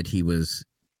has said he was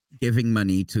giving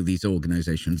money to these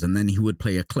organizations, and then he would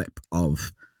play a clip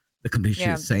of the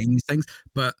completionist saying these things,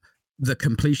 but the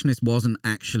completionist wasn't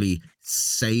actually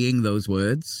saying those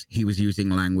words. He was using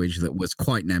language that was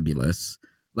quite nebulous,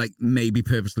 like maybe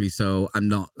purposely so. I'm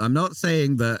not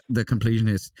saying that the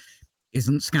completionist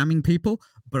isn't scamming people,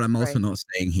 but I'm also not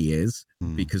saying he is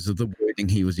because of the wording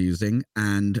he was using.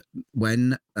 And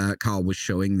when Carl was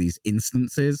showing these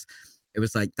instances, it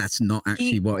was like, that's not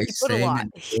actually what he's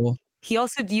saying. He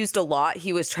also used a lot.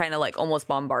 He was trying to like almost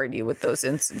bombard you with those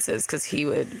instances because he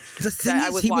would. The thing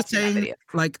is, he was saying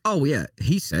like, oh yeah,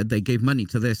 he said they gave money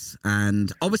to this,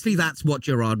 and obviously that's what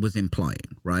Gerard was implying,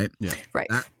 right? Yeah, right.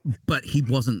 But he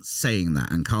wasn't saying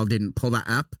that, and Carl didn't pull that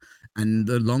up. And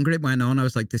the longer it went on, I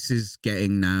was like, this is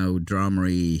getting now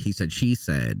dramery. He said, she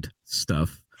said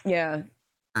stuff. Yeah.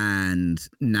 And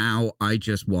now I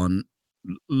just want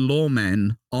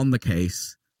lawmen on the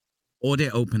case,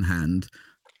 audit open hand.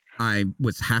 I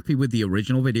was happy with the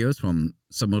original videos from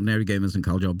Some Ordinary Gamers and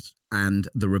Carl Jobs and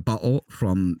the rebuttal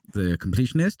from the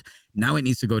completionist. Now it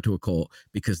needs to go to a court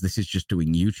because this is just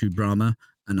doing YouTube drama.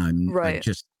 And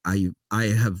I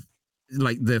have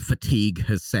like the fatigue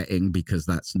has set in because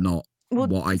that's not what I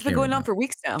care about. It's been going on for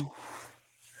weeks now.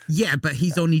 Yeah, but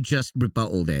he's only just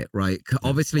rebutted it, right?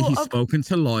 Obviously, he's spoken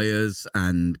to lawyers,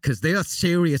 and because they are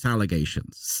serious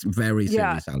allegations, very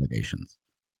serious allegations.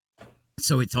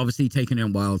 So it's obviously taken him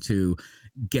a while to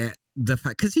get the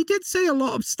fact, because he did say a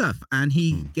lot of stuff, and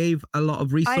he gave a lot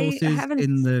of resources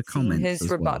in the comments. His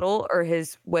rebuttal or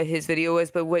what his video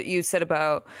was, but what you said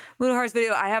about Mudahar's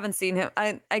video, I haven't seen him.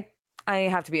 I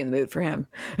have to be in the mood for him.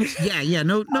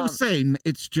 No, same.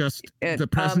 It's just the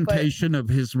presentation of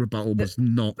his rebuttal was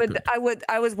not good.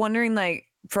 I was wondering, like,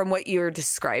 from what you're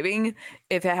describing,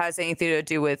 if it has anything to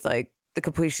do with like the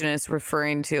completionist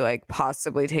referring to like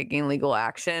possibly taking legal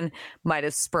action might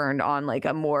have spurned on like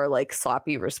a more like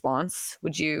sloppy response.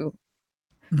 Would you?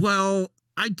 Well,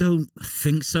 I don't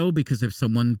think so, because if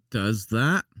someone does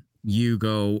that, you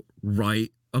go, right,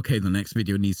 okay, the next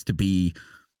video needs to be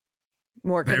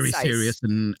more very concise. Serious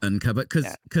and covered,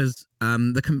 because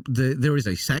there is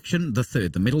a section,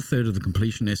 the middle third of the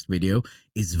completionist video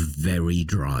is very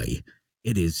dry.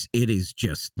 It is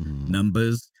just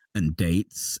numbers and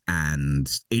dates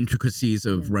and intricacies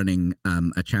of running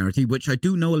a charity, which I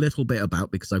do know a little bit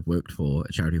about because I've worked for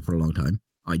a charity for a long time.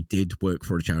 I did work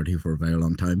for a charity for a very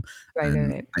long time.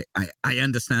 Right. I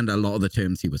understand a lot of the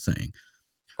terms he was saying.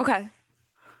 Okay.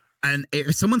 And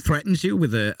if someone threatens you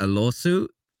with a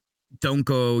lawsuit, don't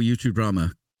go YouTube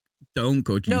drama. Don't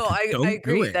go YouTube. No, I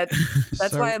agree. That's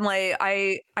So, why I'm like,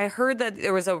 I heard that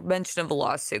there was a mention of a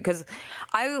lawsuit because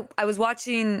I was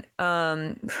watching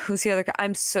who's the other guy?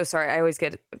 I'm so sorry. I always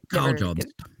get Carl Jobs.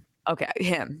 Okay,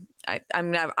 him.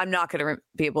 I'm not gonna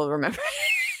be able to remember.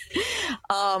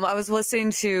 I was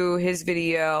listening to his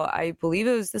video. I believe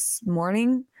it was this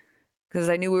morning because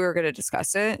I knew we were going to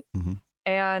discuss it.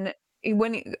 And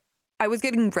when I was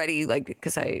getting ready, like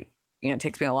because it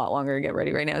takes me a lot longer to get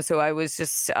ready right now. So I was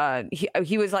just,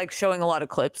 he was like showing a lot of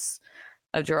clips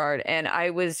of Gerard. And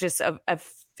I was just,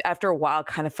 after a while,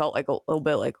 kind of felt like a little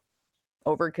bit like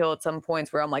overkill at some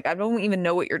points where I'm like, I don't even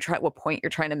know what point you're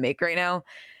trying to make right now.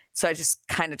 So I just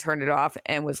kind of turned it off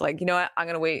and was like, you know what, I'm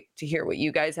going to wait to hear what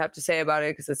you guys have to say about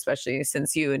it. Because especially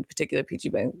since you in particular, Peachy,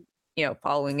 been,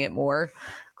 following it more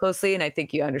closely. And I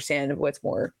think you understand what's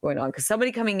more going on. Because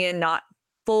somebody coming in, not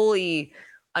fully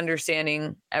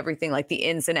understanding everything, like the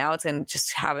ins and outs, and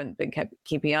just haven't been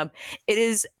keeping up. It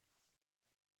is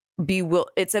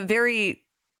it's a very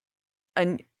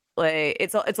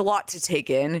it's a lot to take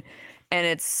in, and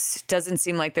it doesn't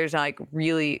seem like there's like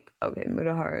really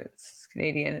Mudahar is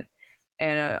Canadian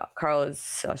and Carl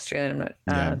is Australian.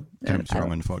 Kemp's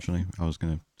wrong, unfortunately. I was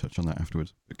going to touch on that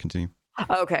afterwards, but continue.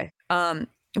 Okay.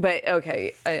 But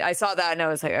okay, I saw that and I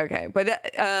was like, okay, but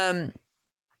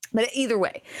either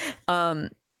way,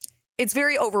 it's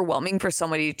very overwhelming for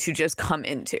somebody to just come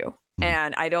into.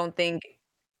 And I don't think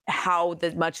how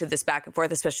much of this back and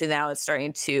forth, especially now it's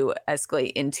starting to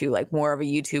escalate into like more of a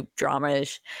YouTube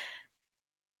drama-ish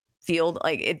field.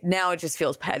 Like it just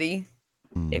feels petty.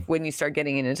 If when you start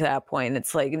getting into that point,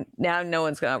 it's like now no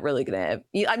one's really gonna.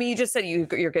 I mean, you just said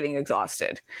you're getting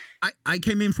exhausted. I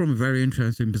came in from a very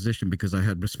interesting position because I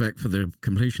had respect for the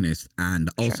completionist, and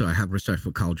also I have respect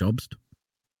for Carl Jobst.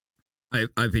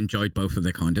 I've enjoyed both of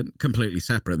their content, completely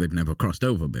separate. They've never crossed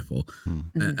over before.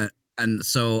 And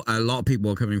so a lot of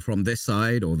people are coming from this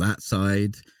side or that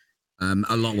side.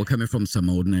 A lot were coming from some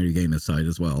ordinary gamer side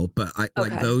as well. But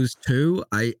like those two,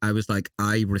 I was like,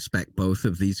 I respect both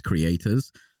of these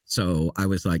creators. So I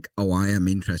was like, oh, I am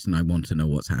interested and I want to know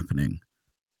what's happening.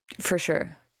 For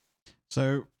sure.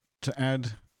 So to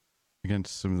add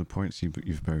against some of the points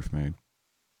you've both made,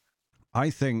 I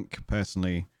think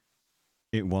personally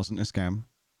it wasn't a scam.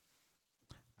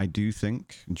 I do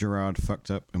think Gerard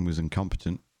fucked up and was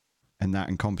incompetent, and that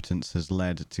incompetence has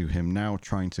led to him now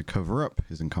trying to cover up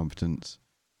his incompetence.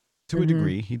 To a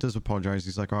degree, he does apologize.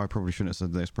 He's like, oh, I probably shouldn't have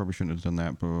said this, probably shouldn't have done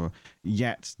that. But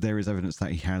yet there is evidence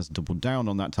that he has doubled down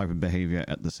on that type of behavior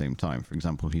at the same time. For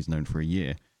example, he's known for a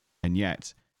year, and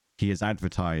yet he has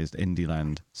advertised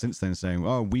Indieland since then saying,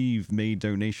 oh, we've made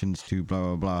donations to blah,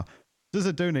 blah, blah. Does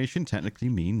a donation technically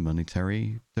mean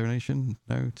monetary donation?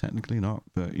 No, technically not.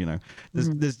 But, you know,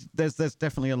 there's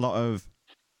definitely a lot of...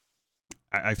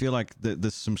 I feel like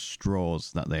there's some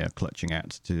straws that they are clutching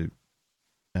at to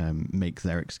make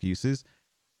their excuses.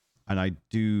 And I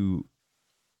do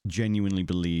genuinely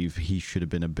believe he should have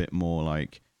been a bit more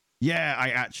like, yeah,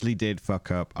 I actually did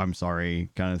fuck up. I'm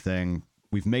sorry, kind of thing.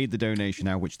 We've made the donation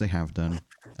now, which they have done.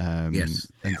 Yes.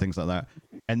 And things like that.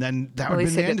 And then that would be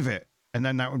the end of it. And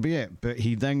then that would be it. But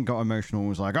he then got emotional and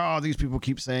was like, oh, these people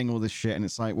keep saying all this shit. And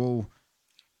it's like, well,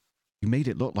 you made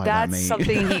it look like that's that, mate.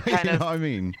 Something he kind you of, know what I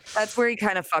mean? That's where he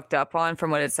kind of fucked up on, from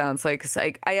what it sounds like. Cause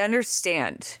like, I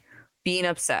understand being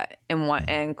upset and what,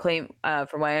 and claim,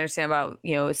 from what I understand about,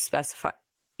 you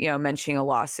know, mentioning a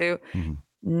lawsuit.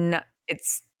 No,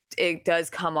 it does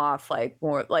come off like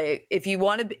more like if you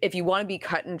want to be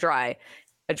cut and dry,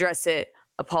 address it,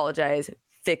 apologize,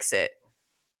 fix it.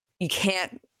 You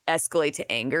can't escalate to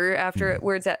anger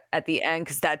afterwards at the end,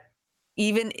 because that,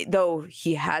 even though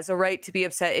he has a right to be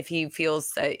upset if he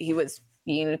feels that he was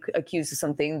being accused of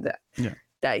something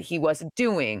that he wasn't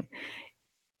doing,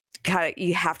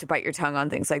 you have to bite your tongue on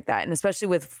things like that. And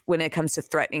especially when it comes to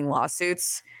threatening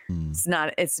lawsuits,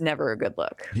 it's never a good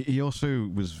look. He also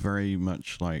was very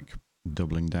much like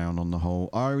doubling down on the whole,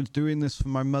 I was doing this for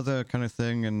my mother kind of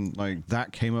thing, and like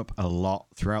that came up a lot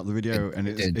throughout the video, and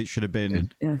it should have been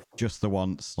just the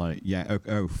once, like,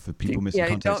 for people missing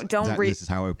context, this is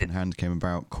how Open Hand came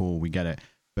about, cool, we get it.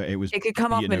 But it could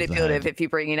come off manipulative if you're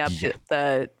bringing up his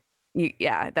own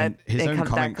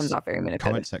that comes off very manipulative.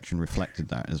 Comment section reflected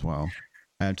that as well.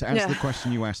 To answer the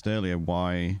question you asked earlier,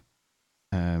 why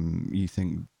you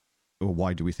think, or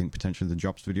why do we think potentially the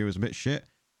Jobs video is a bit shit?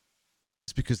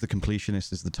 It's because the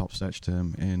completionist is the top search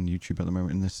term in YouTube at the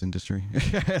moment in this industry.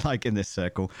 Like in this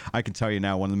circle, I can tell you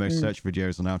now, one of the most searched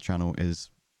videos on our channel is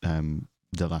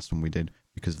the last one we did,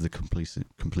 because of the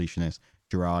completionist,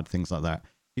 Gerard, things like that.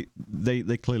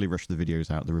 They clearly rushed the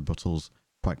videos out, the rebuttals,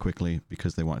 quite quickly,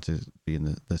 because they wanted to be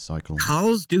in the cycle.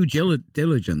 Carl's due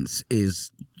diligence is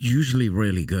usually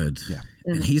really good. Yeah.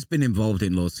 And he's been involved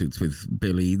in lawsuits with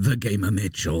Billy the Gamer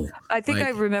Mitchell. I think I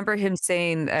remember him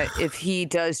saying that if he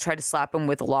does try to slap him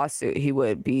with a lawsuit, he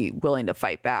would be willing to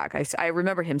fight back. I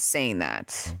remember him saying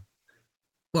that.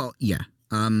 Well, yeah.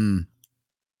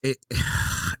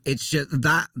 It's just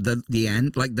that the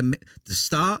end, like the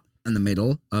start and the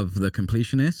middle of the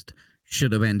completionist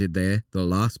should have ended there. The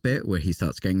last bit where he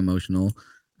starts getting emotional,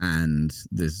 and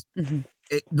there's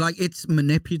it's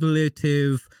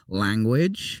manipulative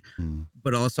language,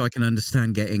 but also I can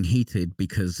understand getting heated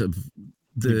because of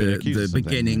the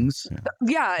beginnings.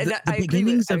 The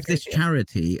beginnings of this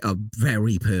charity are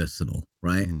very personal,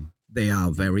 right? They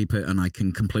are very and I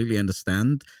can completely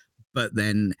understand. But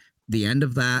then the end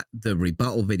of that, the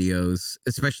rebuttal videos,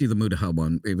 especially the Mudaha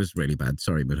one, it was really bad.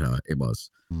 Sorry, Mudaha, it was.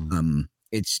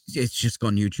 It's just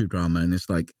gone YouTube drama, and it's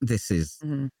like this is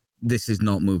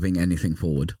not moving anything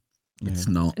forward. It's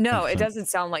not. No, it doesn't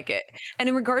sound like it. And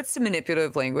in regards to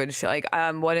manipulative language, like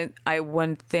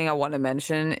one thing I want to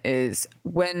mention is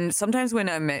sometimes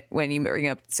when you bring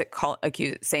up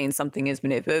saying something is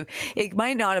manipulative, it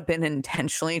might not have been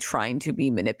intentionally trying to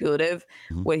be manipulative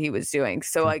what he was doing.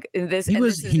 So like he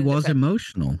was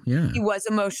emotional. Yeah, he was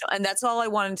emotional, and that's all I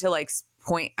wanted to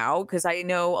point out, because I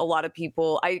know a lot of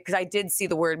people, because I did see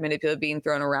the word manipulative being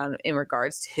thrown around in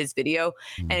regards to his video,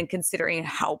 and considering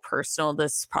how personal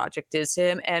this project is to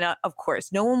him, and of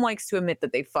course no one likes to admit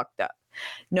that they fucked up.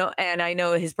 No, and I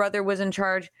know his brother was in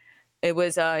charge. it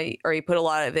was or he put a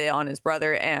lot of it on his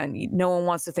brother, and no one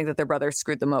wants to think that their brother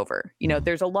screwed them over. You know,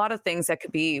 there's a lot of things that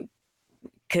could be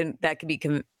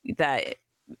that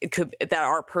it could that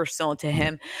are personal to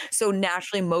him. So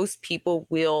naturally, most people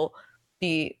will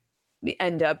be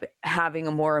end up having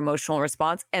a more emotional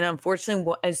response. And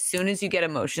unfortunately, as soon as you get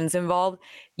emotions involved,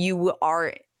 you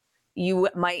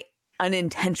might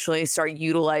unintentionally start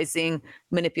utilizing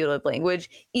manipulative language,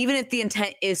 even if the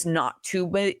intent is not to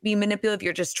be manipulative.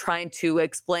 You're just trying to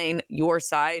explain your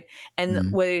side.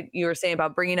 And what you were saying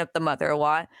about bringing up the mother a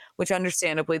lot, which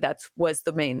understandably was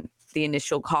the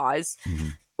initial cause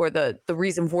or the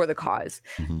reason for the cause.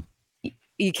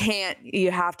 You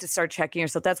have to start checking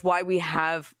yourself. That's why we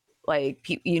have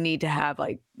you need to have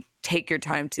take your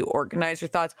time to organize your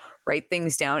thoughts, write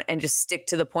things down, and just stick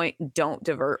to the point. Don't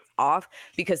divert off,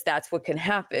 because that's what can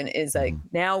happen is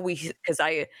now because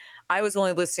I was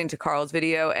only listening to Carl's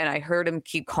video and I heard him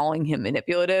keep calling him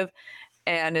manipulative,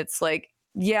 and it's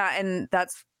and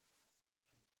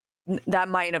that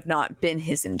might have not been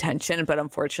his intention, but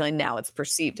unfortunately now it's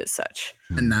perceived as such.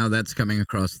 And now that's coming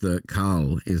across that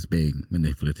Carl is being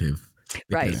manipulative.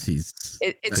 Right. It's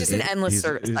just an endless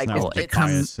cycle. It's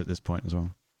bias at this point as well.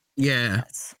 Yeah.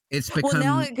 Yes. It's become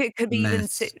now it could be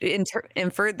mess. even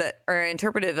inferred that, or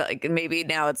interpreted maybe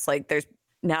now it's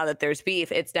now that there's beef,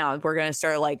 it's now we're going to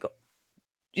start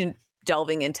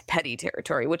delving into petty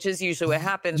territory, which is usually what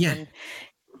happens. Yeah. And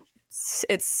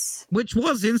it's which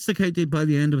was instigated by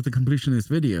the end of the completionist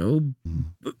video,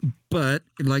 but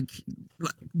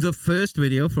the first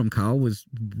video from Carl was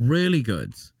really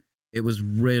good. It was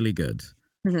really good.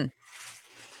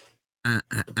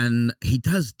 And he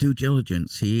does due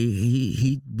diligence.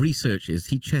 He researches.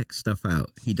 He checks stuff out.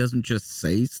 He doesn't just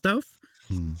say stuff.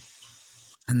 And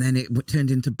then it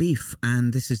turned into beef,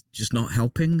 and this is just not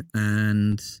helping.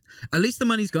 And at least the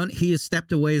money's gone. He has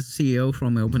stepped away as CEO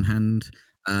from Open Hand.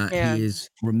 He is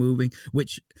removing,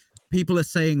 which people are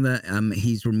saying that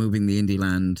he's removing the Indie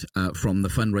Land from the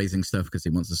fundraising stuff because he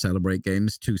wants to celebrate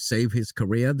games to save his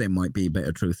career. There might be a bit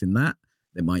of truth in that.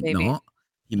 There might not.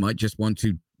 He might just want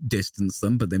to distance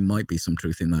them, but there might be some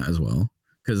truth in that as well.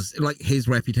 Because his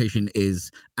reputation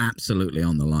is absolutely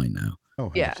on the line now.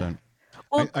 Oh, 100%. Yeah.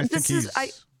 Well, I think he's...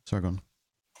 Sorry, go on.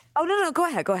 Oh, no, go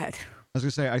ahead. I was going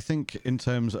to say, I think in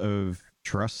terms of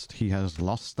trust, he has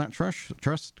lost that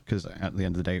trust because at the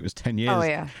end of the day, it was 10 years. Oh,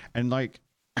 yeah. And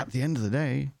at the end of the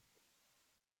day,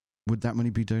 would that money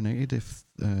be donated if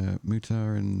Muta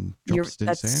and Drops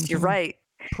didn't say anything? You're right.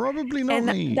 Probably not. And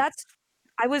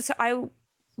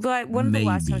one of the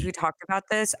last times we talked about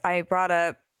this, I brought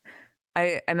up,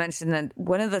 I mentioned that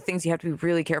one of the things you have to be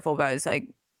really careful about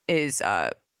is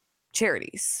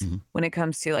charities when it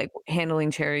comes to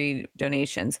handling charity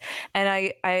donations. And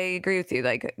I agree with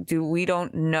you. We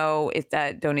don't know if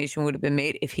that donation would have been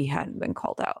made if he hadn't been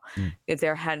called out, if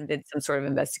there hadn't been some sort of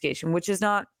investigation, which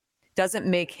doesn't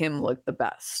make him look the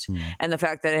best. And the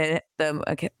fact that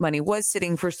the money was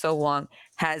sitting for so long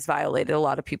has violated a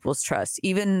lot of people's trust,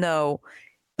 even though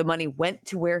the money went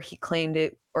to where he claimed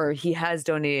it, or he has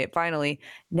donated it finally.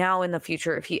 Now in the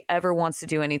future, if he ever wants to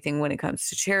do anything when it comes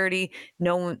to charity,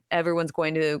 everyone's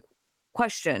going to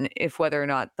question if whether or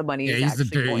not the money is he's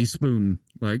actually a dirty spoon.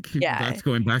 That's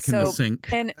going back in the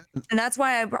sink. And that's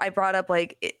why I brought up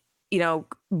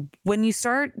when you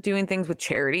start doing things with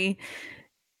charity,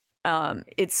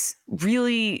 it's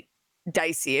really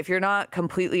dicey if you're not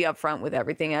completely upfront with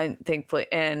everything. I think,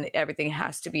 and everything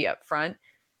has to be upfront.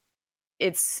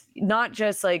 It's not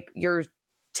just you're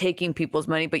taking people's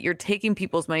money, but you're taking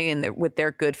people's money with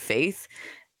their good faith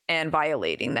and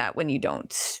violating that when you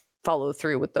don't follow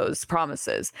through with those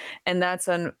promises. And that's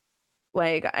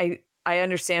I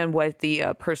understand what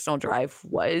the personal drive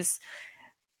was.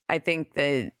 I think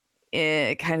that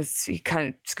he kind of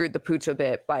screwed the pooch a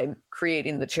bit by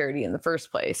creating the charity in the first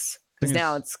place, because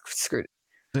now it's screwed.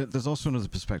 There's also another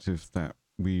perspective that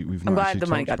we've I'm not glad actually the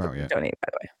money talked got about yet. donated, by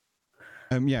the way.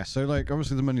 So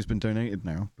obviously the money's been donated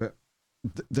now, but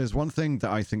there's one thing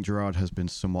that I think Gerard has been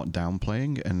somewhat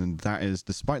downplaying, and that is,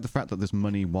 despite the fact that this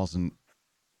money wasn't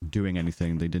doing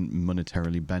anything, they didn't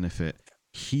monetarily benefit,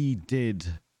 he did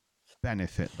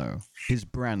benefit though. His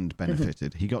brand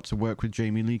benefited. He got to work with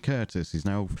Jamie Lee Curtis. He's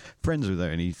now friends with her,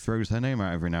 and he throws her name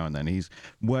out every now and then. He's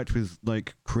worked with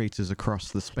creators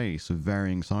across the space of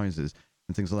varying sizes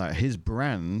and things like that. His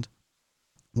brand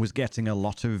was getting a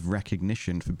lot of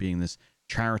recognition for being this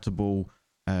charitable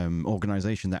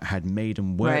organization that had made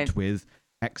and worked with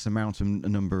X amount of a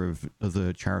number of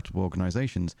other charitable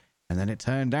organizations. And then it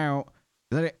turned out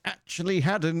that it actually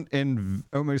hadn't in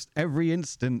almost every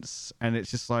instance. And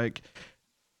it's just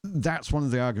that's one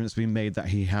of the arguments being made, that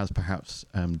he has perhaps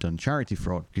done charity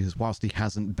fraud, because whilst he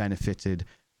hasn't benefited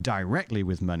directly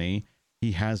with money,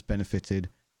 he has benefited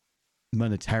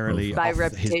monetarily by off his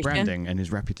reputation. branding and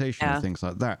his reputation and things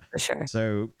like that. For sure.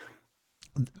 So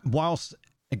whilst,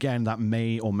 again, that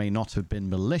may or may not have been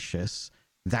malicious,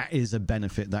 that is a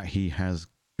benefit that he has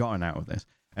gotten out of this.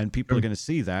 And people are going to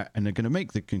see that, and they're going to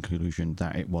make the conclusion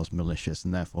that it was malicious,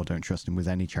 and therefore don't trust him with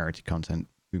any charity content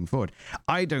moving forward.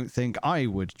 I don't think I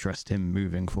would trust him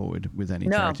moving forward with any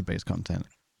charity-based content,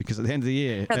 because at the end of the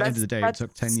year, at the end of the day, it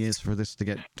took 10 years for this to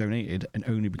get donated, and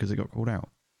only because it got called out.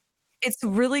 It's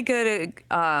really good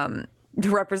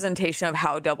representation of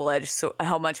how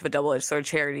how much of a double-edged sword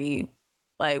charity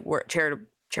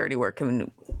work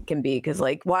can be, because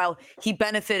like while he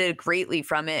benefited greatly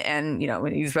from it, and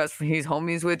when he's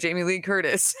homies with Jamie Lee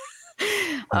Curtis,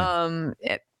 but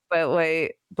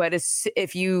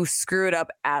if you screw it up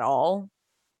at all,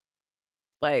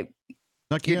 like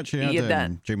he actually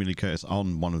had Jamie Lee Curtis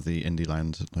on one of the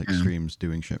Indieland streams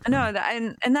doing shit. No,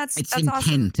 and that's intent,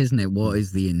 awesome. Isn't it? What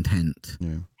is the intent?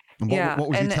 Yeah. And what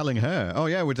was he telling her? Oh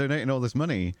yeah, we're donating all this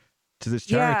money to this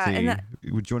charity.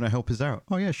 Would you want to help us out?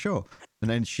 Oh yeah, sure. And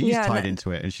then she's tied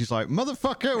into it, and she's like,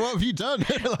 "Motherfucker, what have you done?"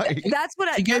 That's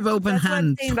what she gave open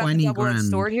hand 20 grand.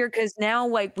 Sword here, because now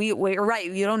we're right.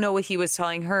 You don't know what he was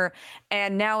telling her,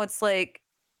 and now it's like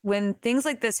when things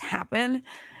like this happen,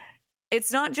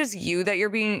 it's not just you that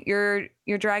you're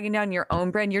dragging down your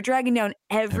own brand. You're dragging down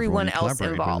everyone else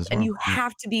involved, and you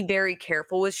have to be very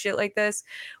careful with shit like this,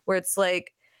 where it's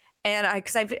like. And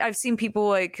because I've seen people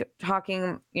like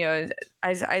talking, I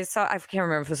can't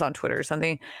remember if it was on Twitter or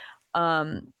something,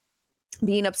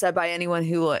 being upset by anyone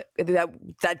who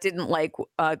that didn't like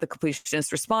the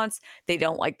completionist response. They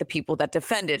don't like the people that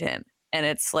defended him, and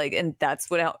it's like, and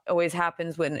that's what always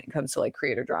happens when it comes to like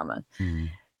creator drama.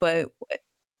 But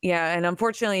yeah, and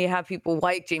unfortunately, you have people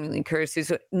like Jamie Lee Curtis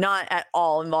who's not at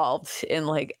all involved in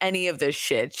like any of this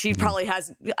shit. She probably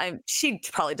she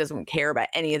probably doesn't care about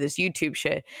any of this YouTube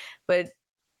shit, but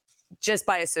just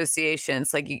by association,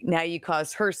 it's like now you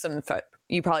caused her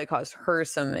you probably caused her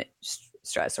some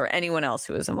stress, or anyone else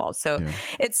who was involved. So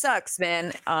it sucks,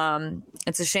 man.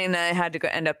 It's a shame that it had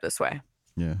to end up this way.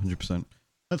 Yeah, 100%.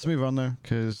 Let's move on though,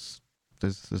 because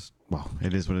there's this. Well,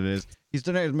 it is what it is. He's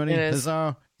donated money.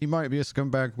 Huzzah. He might be a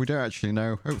scumbag. We don't actually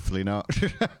know. Hopefully not.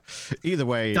 Either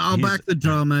way. Dial back the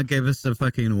drama. Gave us a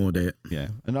fucking audit. Yeah.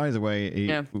 And either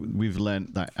way, we've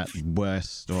learned that at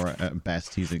worst or at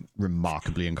best, he's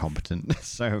remarkably incompetent.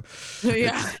 So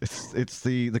it's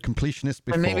the completionist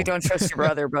before. And maybe don't trust your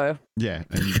brother, bro. Yeah.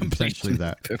 And potentially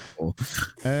that.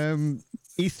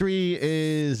 E3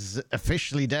 is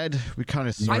officially dead. We kind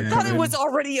of I thought it was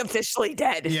already officially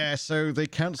dead. Yeah, so they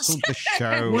cancelled the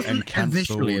show and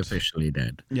cancelled. Officially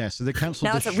dead. Yeah, so they cancelled the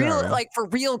show. Now it's a real, for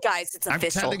real, guys. It's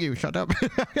official. I'm telling you, shut up.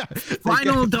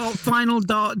 final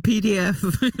dot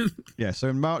PDF. Yeah, so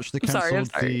in March they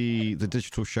cancelled the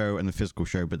digital show and the physical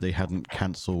show, but they hadn't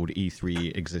cancelled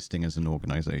E3 existing as an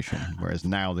organization. Whereas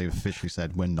now they've officially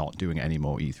said we're not doing any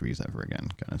more E3s ever again,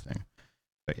 kind of thing.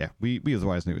 But yeah, we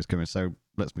otherwise knew it was coming, so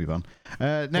let's move on.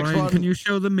 Next Brian, one. Can you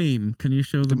show the meme? Can you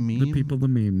show the people the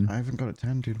meme? I haven't got it to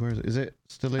hand, dude. Where is it? Is it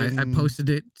still in? I posted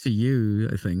it to you,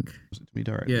 I think. Was it to me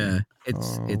directly? Yeah,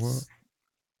 it's. What?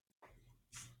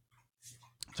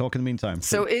 Talk in the meantime.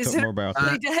 So is it more about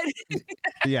dead?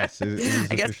 Yes, it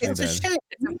is I guess officially it's dead.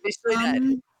 officially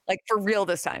dead. Like for real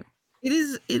this time. It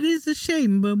is a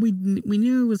shame, but we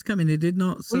knew it was coming. It did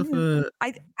not suffer.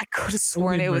 I could have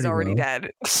sworn it was already dead.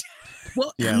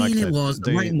 Well, yeah, I mean, it was.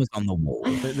 The writing was on the wall.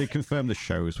 They confirmed the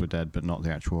shows were dead, but not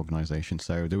the actual organization.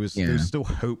 So there was still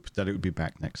hope that it would be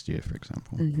back next year, for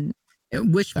example.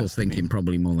 Wishful thinking,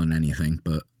 probably more than anything,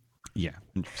 but yeah,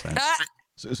 100%.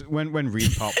 So when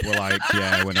Repop were like,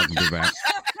 yeah, we're not going to be back.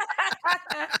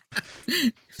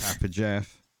 Papa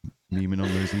Jeff memeing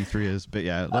on those E3s, but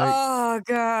yeah, like, oh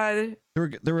god,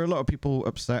 there were a lot of people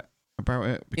upset about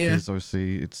it because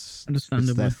obviously it's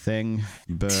their thing,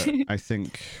 but I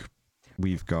think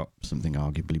we've got something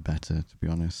arguably better, to be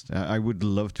honest. I would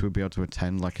love to be able to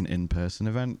attend like an in-person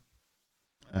event,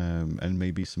 and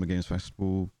maybe Summer Games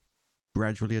Festival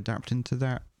gradually adapt into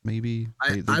that. Maybe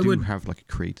they would have like a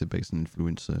creator-based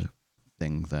influencer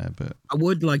thing there, but I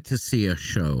would like to see a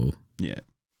show. Yeah.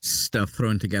 Stuff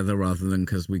thrown together rather than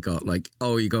because we got like,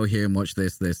 oh, you go here and watch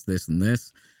this, and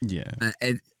this. Yeah.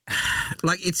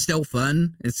 It's still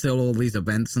fun. It's still all these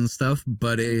events and stuff,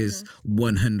 but it is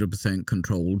 100%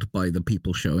 controlled by the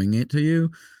people showing it to you.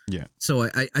 Yeah. So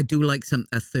I do like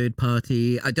a third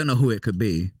party. I don't know who it could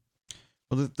be.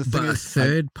 Well, the thing is, a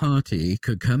third party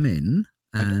could come in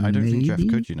I don't think Jeff maybe-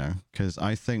 could, because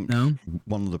I think No?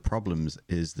 one of the problems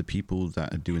is the people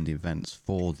that are doing the events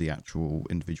for the actual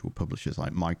individual publishers,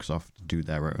 like Microsoft do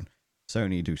their own,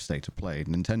 Sony do State of Play,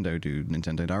 Nintendo do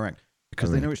Nintendo Direct,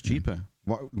 because they know it's cheaper.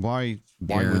 Why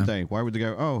would they? Why would they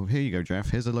go, oh, here you go, Jeff,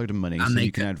 here's a load of money, And so they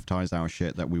you can advertise our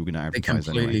shit that we were going to They advertise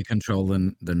completely anyway. control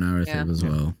the narrative as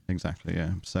well. Exactly,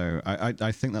 yeah. So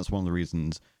I think that's one of the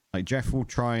reasons. Like, Jeff will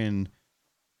try and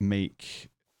make...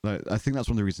 I think that's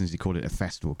one of the reasons he called it a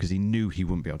festival, because he knew he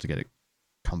wouldn't be able to get it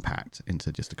compact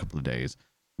into just a couple of days.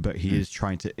 But he is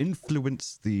trying to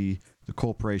influence the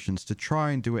corporations to try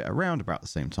and do it around about the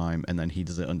same time, and then he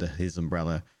does it under his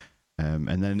umbrella.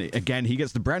 And then, again, he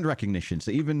gets the brand recognition. So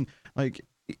even, like,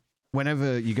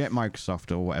 whenever you get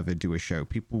Microsoft or whatever do a show,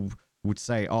 people would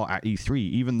say, oh, at E3,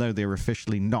 even though they're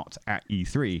officially not at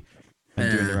E3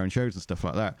 and doing their own shows and stuff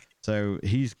like that. So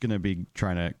he's going to be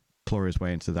trying to claw his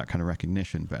way into that kind of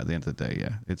recognition, but at the end of the day,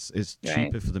 it's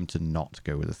cheaper for them to not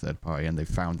go with a third party, and they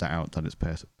found that out, that it's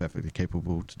perfectly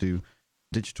capable to do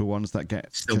digital ones that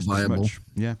get Still just viable. as much.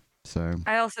 Yeah. So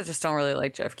I also just don't really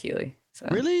like Jeff Keighley. So.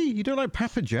 really, you don't like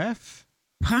Papa Jeff?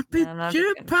 Papi I'm not Jeff,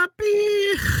 joking.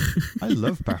 Papi. I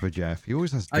love Papa Jeff. He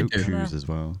always has I dope do. shoes as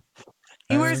well.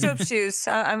 He wears dope shoes.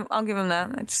 I'll give him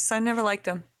that. I never liked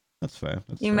him. That's fair.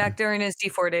 That's Came fair. back during his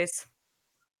D4 days.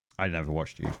 I never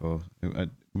watched U4.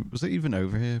 Was it even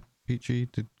over here, Peachy?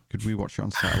 Could we watch it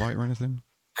on satellite or anything?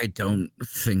 I don't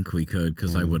think we could,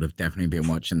 because I would have definitely been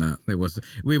watching that.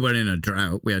 We were in a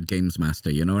drought. We had Games Master,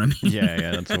 you know what I mean?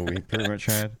 Yeah, that's all we pretty much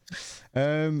had.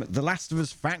 The Last of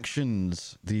Us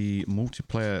factions, the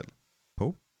multiplayer.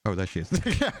 Oh, there she is.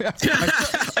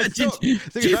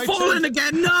 She's falling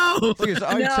again. No.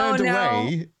 I turned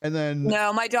away, and then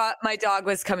No, my dog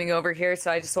was coming over here,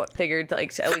 so I just figured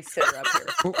like to at least sit her up here.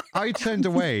 well, I turned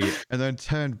away and then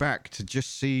turned back to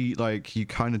just see like you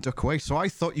kind of duck away. So I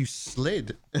thought you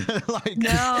slid, like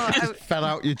fell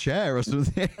out your chair or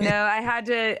something. No,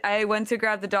 I went to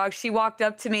grab the dog. She walked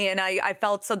up to me, and I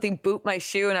felt something boot my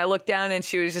shoe, and I looked down, and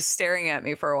she was just staring at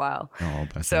me for a while. Oh,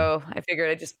 bless her. So I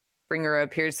figured I'd just bring her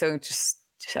up here, so just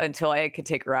until I could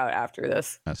take her out after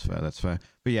this. That's fair.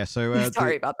 But yeah, so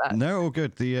Sorry about that. No, all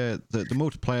good. The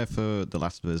multiplayer for The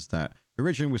Last of Us that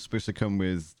originally was supposed to come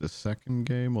with the second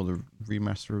game or the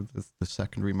remaster of the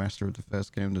second remaster of the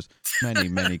first game. There's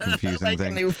many confusing Like a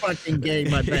things. new fucking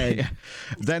game, I bet. Yeah.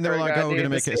 Then they were like, God, "Oh, we're dude,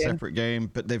 gonna make it a this game. separate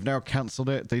game," but they've now cancelled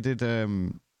it. They did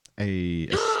a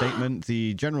statement.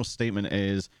 The general statement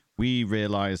is, we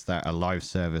realize that a live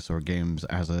service or games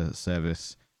as a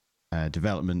service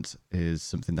development is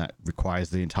something that requires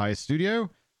the entire studio,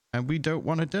 and we don't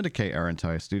want to dedicate our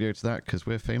entire studio to that because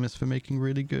we're famous for making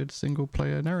really good single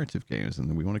player narrative games,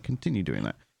 and we want to continue doing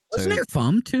that. Wasn't it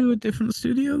farmed to a different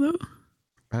studio though?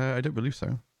 I don't believe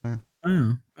so. No.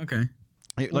 Oh, okay.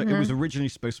 It was originally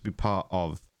supposed to be part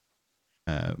of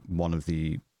one of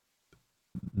the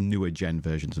newer gen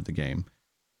versions of the game,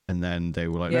 and then they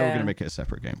were like, no, we're going to make it a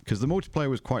separate game, because the multiplayer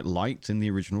was quite light in the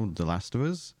original The Last of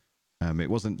Us.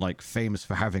 It wasn't like famous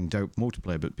for having dope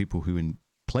multiplayer, but people who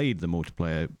played the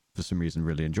multiplayer for some reason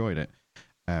really enjoyed it.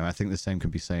 I think the same can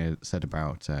be said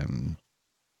about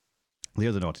the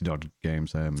other Naughty Dog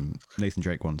games, Nathan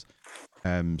Drake ones.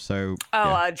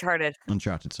 Uncharted,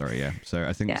 sorry, yeah. So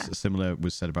I think similar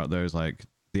was said about those. Like,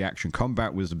 the action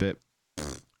combat was a bit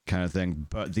kind of thing,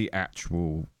 but the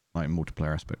actual like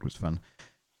multiplayer aspect was fun.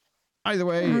 Either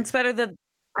way, it's better that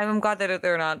I'm glad that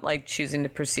they're not like choosing to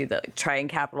pursue that, like, try and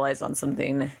capitalize on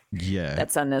something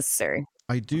that's unnecessary.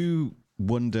 I do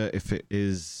wonder if it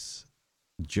is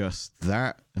just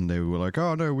that, and they were like,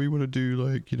 oh no, we want to do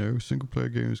like, single player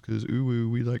games because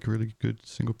we like really good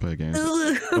single player games.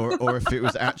 or if it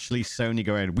was actually Sony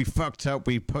going, we fucked up,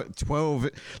 we put 12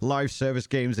 live service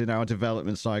games in our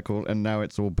development cycle and now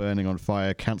it's all burning on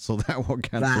fire, cancel that one,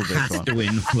 cancel this one. To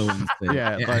influence it.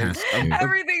 Yeah,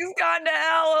 Everything's gone to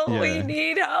hell. We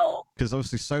need help. Because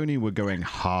obviously Sony were going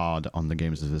hard on the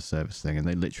games as a service thing, and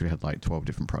they literally had like 12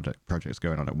 different projects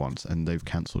going on at once, and they've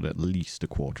cancelled at least a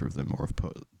quarter of them or have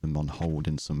put them on hold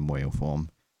in some way or form.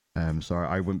 So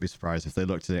I wouldn't be surprised if they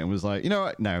looked at it and was like, you know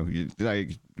what, no,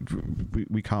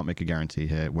 we can't make a guarantee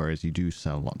here, whereas you do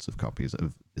sell lots of copies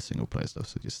of the single player stuff,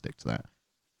 so just stick to that.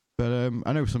 But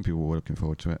I know some people were looking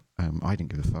forward to it. I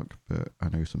didn't give a fuck, but I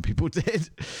know some people did.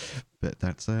 But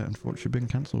that's unfortunately been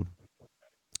cancelled.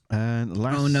 And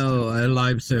oh no, a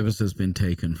live service has been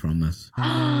taken from us.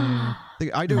 I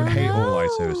don't hate all live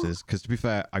services, because to be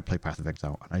fair, I play Path of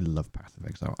Exile and I love Path of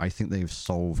Exile. I think they've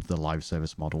solved the live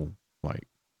service model like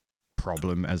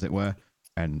problem, as it were.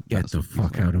 And get the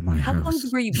fuck out of my house. How long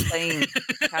were you playing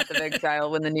Path of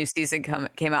Exile when the new season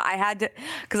came out? I had to,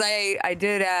 because I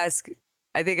did ask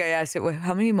I think I asked it,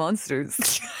 how many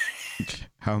monsters?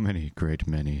 How many? Great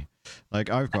many. Like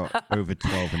I've got over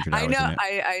 1,200 hours I know, in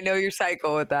it. I know your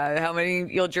cycle with that. How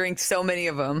many? You'll drink so many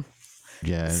of them.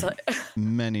 Yeah, So,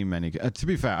 many. To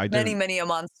be fair, I don't. many a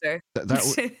monster.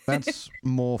 That's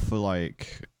more for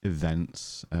like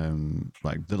events.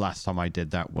 Like the last time I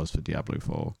did that was for Diablo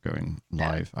 4 going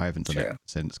live. I haven't done it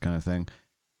since, kind of thing.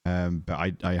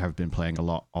 But I have been playing a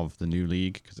lot of the new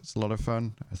league because it's a lot of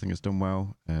fun. I think it's done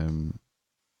well.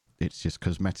 It's just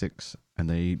cosmetics, and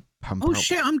they pump. Oh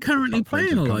shit! I'm currently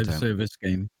playing a live service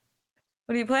game.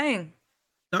 What are you playing?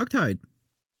 Darktide.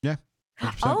 Yeah.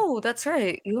 100%. Oh, that's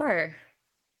right. You are.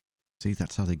 See,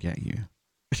 that's how they get you.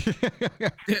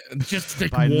 Just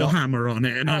stick Warhammer on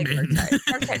it, and I'm in.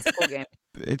 Darktide's a cool game.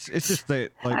 It's just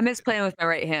that like I miss playing with my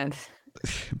right hand.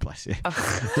 Bless you.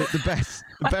 The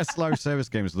best live service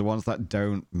games are the ones that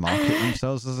don't market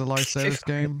themselves as a live service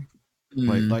game.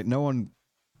 Like no one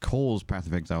calls Path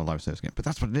of Exile a live service game, but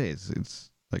that's what it is.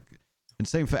 It's like, and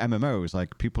same for MMOs.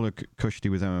 Like people are cushy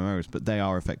with MMOs, but they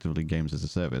are effectively games as a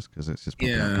service because it's just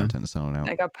pumping out content and selling out.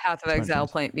 I got Path of Exile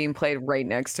being played right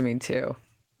next to me too.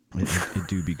 It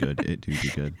do be good. It do be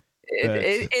good.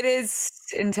 It is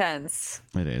intense.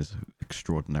 It is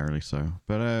extraordinarily so.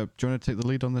 But do you want to take the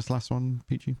lead on this last one,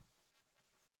 Peachy?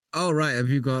 Oh right, have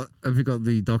you got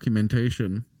the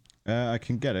documentation? I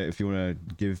can get it if you want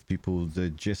to give people the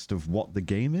gist of what the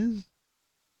game is.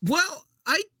 Well,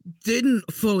 I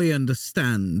didn't fully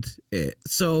understand it.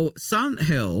 So Silent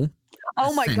Hill.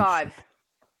 Oh my god.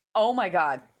 Oh my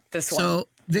god. This one. So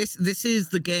this is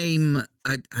the game.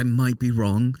 I might be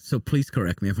wrong, so please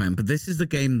correct me if I am. But this is the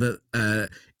game that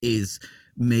is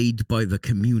made by the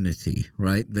community,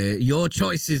 right? Your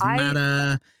choices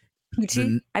matter.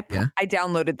 I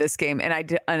downloaded this game and I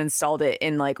uninstalled it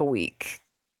in like a week.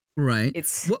 Right. It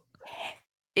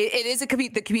is the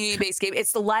community based game.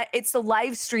 It's the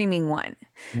live streaming one.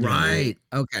 Right.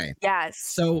 Okay. Yes.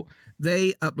 So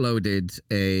they uploaded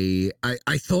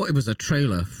I thought it was a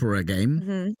trailer for a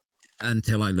game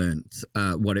until I learned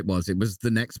what it was. It was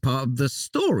the next part of the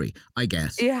story, I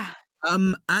guess. Yeah.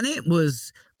 And it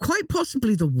was quite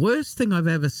possibly the worst thing I've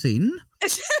ever seen.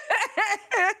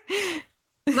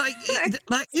 like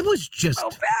it was just so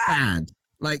bad.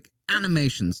 Like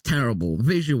animations, terrible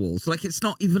visuals. Like it's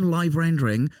not even live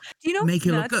rendering. You know, make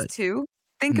it look good too.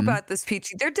 Think about this,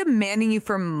 Peachy. They're demanding you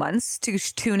for months to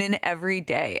tune in every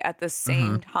day at the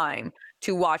same time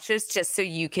to watch this, just so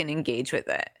you can engage with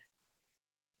it.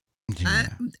 Yeah.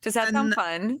 Does that sound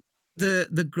fun?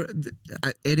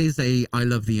 It is a I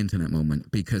love the internet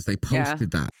moment because they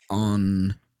posted that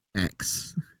on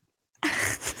X.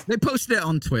 They posted it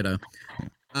on Twitter.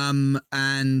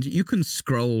 And you can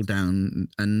scroll down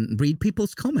and read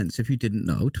people's comments. If you didn't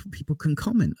know, people can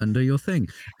comment under your thing.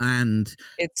 And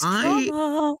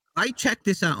I checked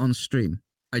this out on stream.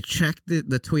 I checked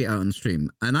the tweet out on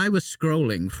stream, and I was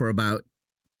scrolling for about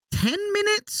 10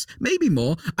 minutes, maybe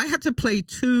more. I had to play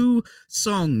 2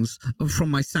 songs from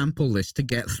my sample list to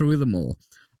get through them all.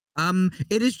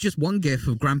 It is just one gif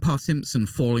of Grandpa Simpson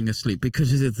falling asleep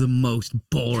because it is the most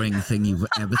boring thing you've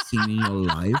ever seen in your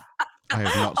life. I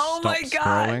have not stopped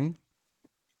scrolling.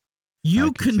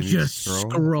 You can just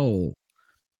scroll.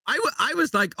 I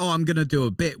was like, oh, I'm going to do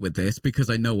a bit with this because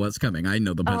I know what's coming. I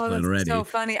know the punchline already. So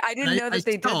funny. I didn't know that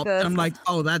they did this. I'm like,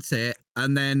 oh, that's it.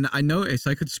 And then I noticed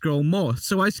I could scroll more.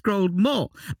 So I scrolled more.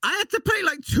 I had to play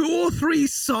like 2 or 3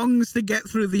 songs to get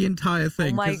through the entire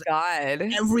thing. Oh my God.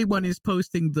 Everyone is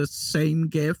posting the same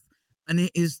GIF. And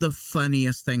it is the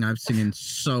funniest thing I've seen in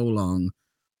so long.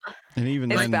 And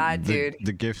even it's then, bad, dude.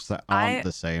 The GIFs that aren't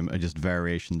the same are just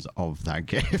variations of that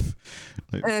GIF.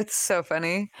 It's so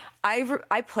funny.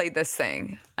 I played this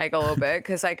thing like a little bit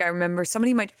because like I remember someone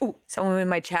in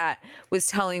my chat was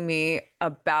telling me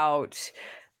about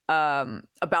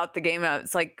the game. And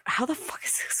it's like, how the fuck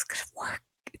is this gonna work?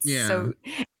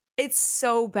 It's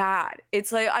so bad.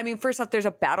 It's like, I mean, first off, there's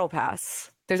a battle pass.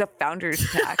 There's a founder's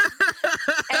pack,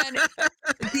 and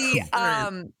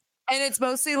and it's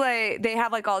mostly like they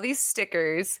have like all these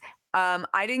stickers.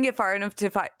 I didn't get far enough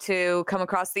to come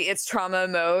across the "It's Trauma"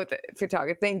 mode.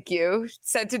 Photographer, thank you.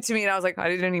 Sent it to me, and I was like, I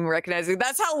didn't even recognize it.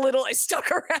 That's how little I stuck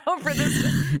around for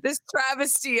this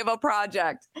travesty of a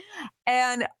project.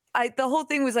 And the whole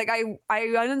thing was like I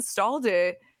uninstalled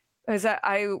it because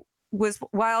I was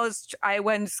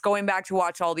going back to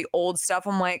watch all the old stuff.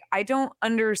 I'm like, I don't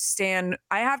understand.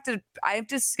 I have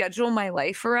to schedule my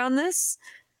life around this.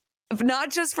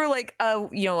 Not just for like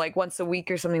like once a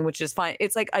week or something, which is fine.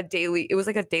 It's like it was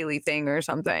like a daily thing or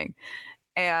something.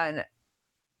 And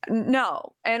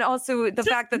No. And also the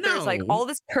fact that there's like No. all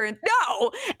this current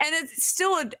no, and it's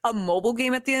still a mobile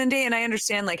game at the end of the day. And I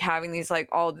understand like having these like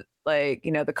all like,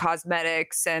 you know, the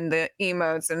cosmetics and the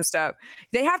emotes and stuff.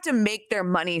 They have to make their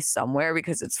money somewhere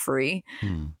because it's free.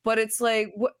 But it's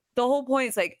like the whole point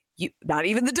is like not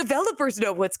even the developers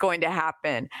know what's going to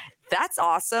happen. That's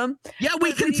awesome. Yeah,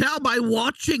 we can tell by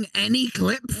watching any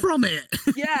clip from it.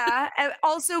 Yeah, and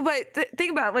also, but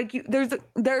think about it, like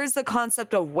there's the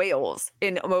concept of whales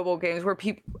in mobile games where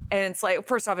people, and it's like,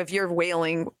 first off, if you're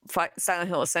whaling Silent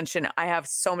Hill Ascension, I have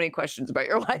so many questions about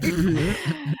your life.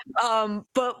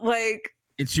 But like,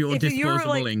 it's your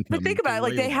disposable income. But think about it,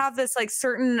 like they have this like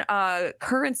certain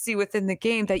currency within the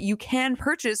game that you can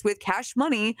purchase with cash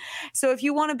money. So if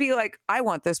you want to be like, I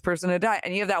want this person to die,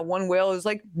 and you have that one whale who's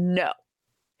like, no.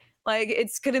 Like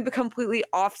it's gonna completely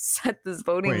offset this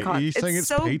voting. Wait, are you saying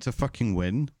it's pay to fucking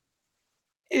win?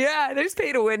 Yeah, there's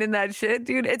pay to win in that shit,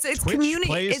 dude. It's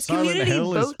community. It's Silent community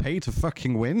Hill vote. Is pay to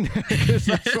fucking win.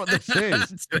 That's what this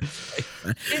is.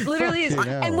 It literally is.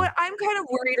 And what I'm kind of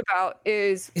worried about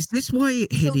is this why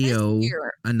Hideo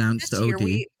announced OD?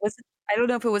 I don't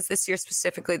know if it was this year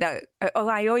specifically that. Oh,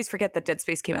 I always forget that Dead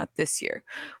Space came out this year.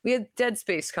 We had Dead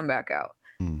Space come back out.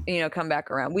 You know, come back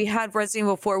around. We had Resident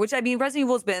Evil 4, which I mean, Resident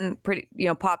Evil's been pretty, you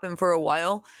know, popping for a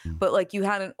while, but like you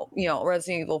hadn't, you know,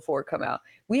 Resident Evil 4 come out.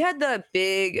 We had the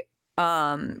big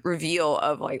reveal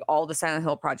of like all the Silent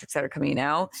Hill projects that are coming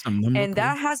out, and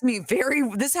that has me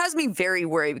very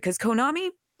worried because Konami,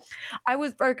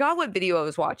 I forgot what video I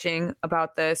was watching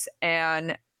about this,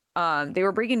 and they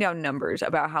were breaking down numbers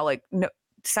about how like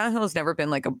Silent Hill has never been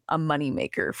like a money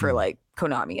maker for like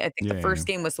Konami. I think the first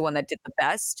game was the one that did the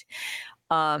best.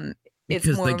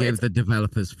 Because they gave the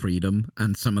developers freedom,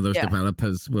 and some of those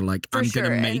developers were like, I'm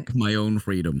gonna make my own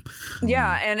freedom.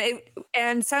 Yeah,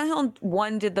 and Silent Hill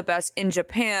 1 did the best in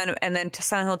Japan, and then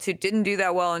Silent Hill 2 didn't do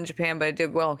that well in Japan, but it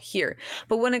did well here.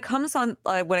 But when it comes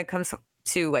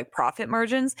to like profit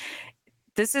margins,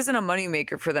 this isn't a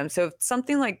moneymaker for them. So if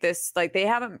something like this, like they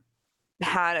haven't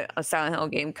had a Silent Hill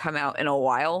game come out in a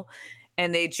while,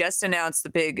 and they just announced the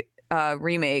big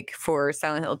remake for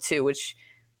Silent Hill 2, which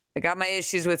I got my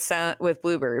issues with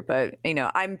Bluebird, but you know,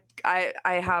 I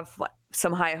have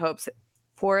some high hopes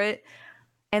for it.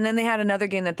 And then they had another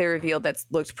game that they revealed that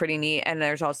looked pretty neat, and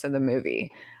there's also the movie.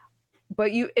 But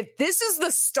if this is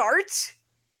the start,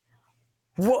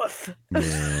 woof.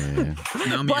 Yeah.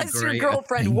 Bless your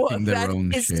girlfriend, woof. That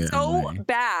is so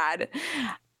bad.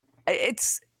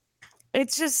 It's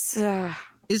just.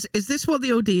 Is this what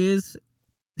the OD is?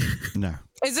 No.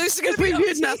 Is this going to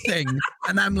be nothing?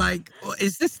 And I'm like,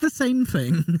 is this the same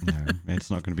thing? No, it's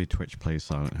not going to be Twitch plays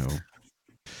Silent Hill.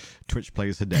 Twitch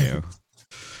plays Hideo.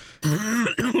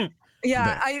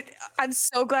 Yeah, I'm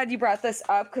so glad you brought this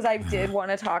up because I did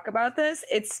want to talk about this.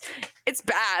 It's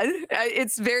bad.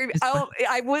 It's very.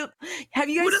 I will. Have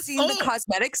you guys seen the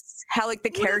cosmetics? How like the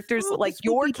characters, like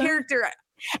your character.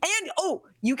 And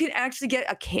you can actually get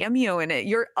a cameo in it.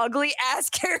 Your ugly ass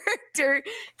character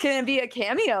can be a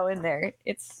cameo in there.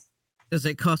 Does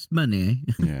it cost money?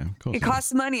 Yeah, of course it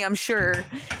costs money. I'm sure.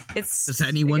 Has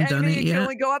anyone done it yet? It can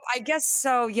only go up. I guess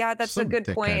so. Yeah, that's a good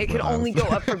point. It can only go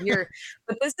up from here.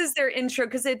 But this is their intro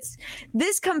because it's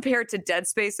this compared to Dead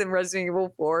Space and Resident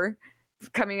Evil 4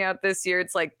 coming out this year.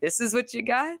 It's like this is what you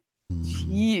got.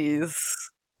 Jeez.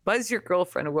 Buzz your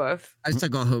girlfriend, woof. I still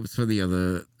got hopes for the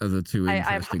other two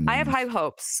interesting I have high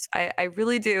hopes. I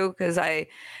really do because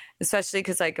especially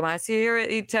because like Masahiro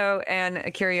Ito and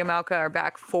Akira Yamaoka are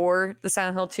back for the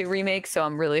Silent Hill 2 remake, so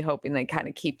I'm really hoping they kind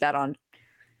of keep that on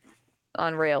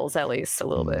rails at least a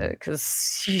little bit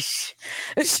because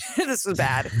this was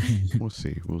bad. We'll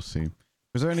see. Was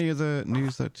there any other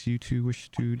news that you two wish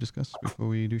to discuss before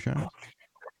we do shout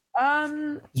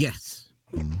outs? Yes.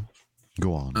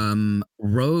 Go on.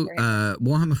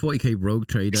 Warhammer 40k Rogue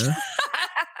Trader.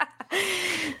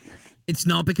 It's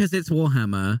not because it's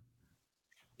Warhammer.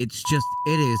 It's just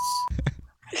it is.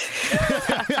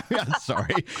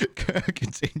 Sorry.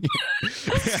 Continue.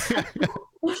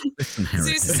 Listen,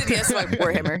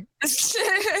 Warhammer.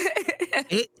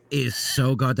 It is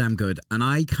so goddamn good, and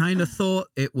I kind of thought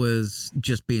it was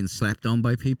just being slept on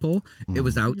by people. It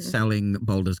was outselling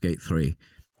Baldur's Gate 3.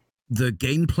 The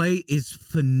gameplay is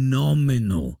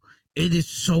phenomenal. It is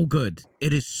so good.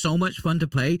 It is so much fun to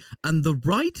play. And the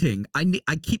writing, I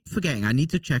keep forgetting. I need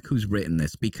to check who's written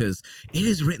this because it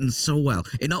is written so well.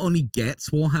 It not only gets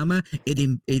Warhammer, it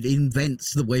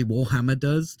invents the way Warhammer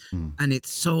does. And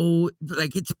it's so,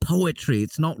 like, it's poetry.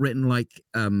 It's not written like,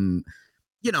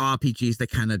 RPGs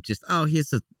that kind of just,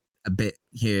 here's a bit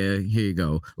here you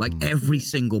go. Like every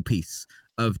single piece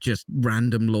of just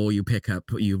random lore you pick up,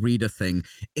 you read a thing.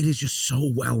 It is just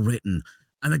so well written,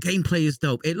 and the gameplay is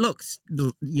dope. It looks,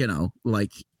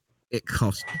 like it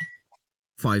cost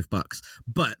 $5,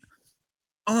 but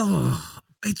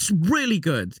it's really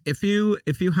good. If you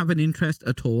have an interest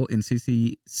at all in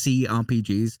CCC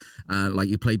RPGs, like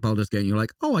you play Baldur's Gate and you're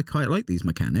like, oh, I quite like these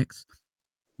mechanics,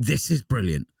 this is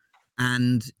brilliant.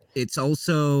 And it's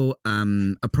also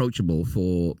approachable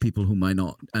for people who might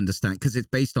not understand, because it's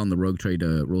based on the Rogue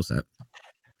Trader rule set.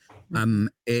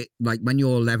 It, like, when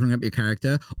you're leveling up your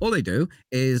character, all they do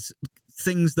is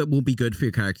things that will be good for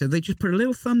your character. They just put a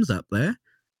little thumbs up there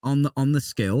on the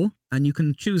skill, and you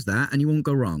can choose that and you won't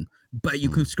go wrong. But you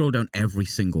can scroll down every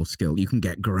single skill. You can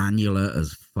get granular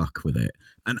as fuck with it.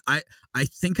 And I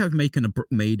think I've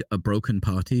made a broken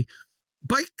party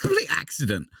by complete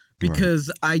accident,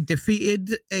 because I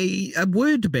defeated a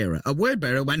word bearer. A word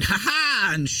bearer went ha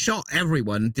and shot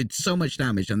everyone, did so much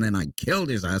damage, and then I killed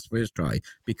his ass first try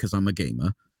because I'm a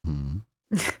gamer.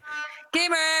 Gamer.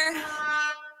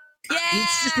 Yeah.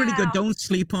 It's just really good. Don't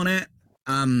sleep on it.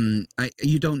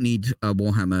 You don't need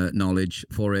Warhammer knowledge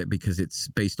for it because it's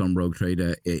based on Rogue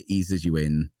Trader. It eases you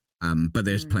in. But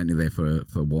there's plenty there for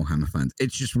Warhammer fans.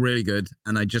 It's just really good,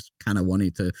 and I just kind of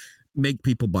wanted to make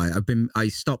people buy it. I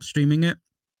stopped streaming it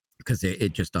because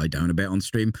it just died down a bit on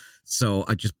stream, so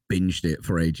I just binged it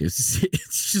for ages.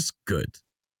 It's just good.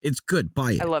 It's good.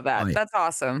 Buy it. I love that. That's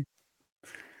awesome.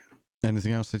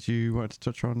 Anything else that you wanted to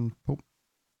touch on, Paul?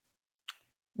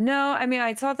 No, I mean,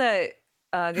 I saw that.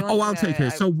 I'll take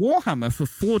it. So Warhammer for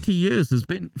 40 years has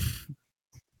been.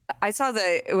 I saw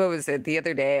what was it the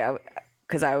other day?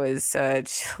 Because I was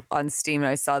on Steam and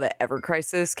I saw that Ever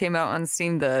Crisis came out on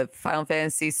Steam. The Final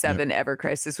Fantasy VII Ever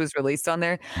Crisis was released on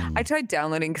there. I tried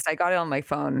downloading because I got it on my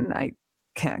phone and I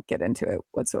can't get into it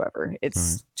whatsoever.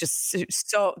 It's just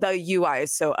so, the UI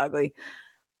is so ugly.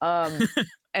 And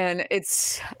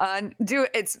it's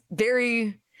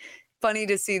very funny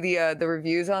to see the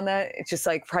reviews on that. It's just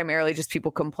like primarily just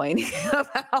people complaining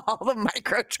about all the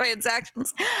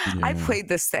microtransactions. I played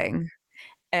this thing.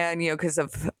 And, because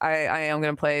I am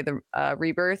going to play the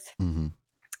Rebirth.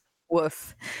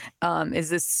 Woof.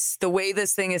 The way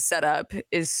this thing is set up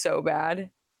is so bad.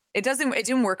 It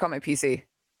didn't work on my PC,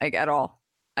 like, at all.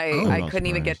 I couldn't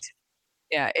even get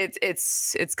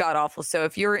it's god awful. So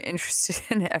if you're interested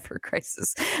in Ever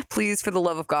Crisis, please, for the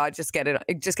love of God, just get it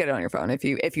on your phone if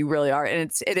you really are. And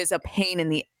it is a pain in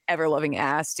the ever loving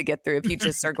ass to get through if you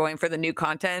just start going for the new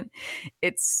content.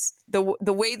 It's the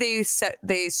way they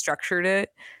structured it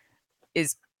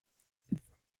is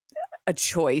a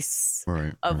choice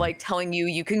of like telling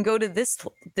you can go to this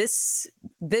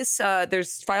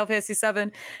there's Final Fantasy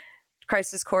VII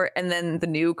Crisis Core and then the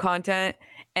new content,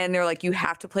 and they're like, you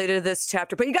have to play to this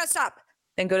chapter, but you gotta stop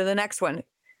and go to the next one.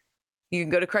 You can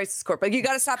go to Crisis Core, but you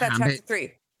gotta stop at chapter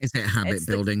 3. Is it habit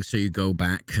building? So you go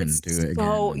back and do it again?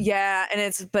 Oh yeah, and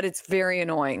it's very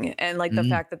annoying, and like the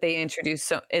fact that they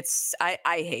introduced I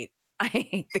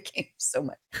hate the game so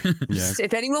much.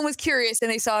 If anyone was curious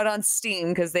and they saw it on Steam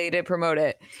because they did promote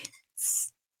it,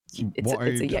 it's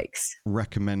a yikes.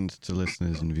 Recommend to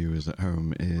listeners and viewers at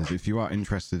home is, if you are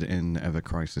interested in Ever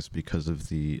Crisis because of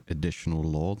the additional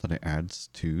lore that it adds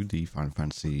to the Final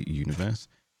Fantasy universe,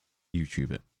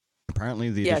 YouTube it. Apparently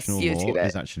the additional lore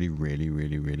is actually really,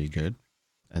 really, really good,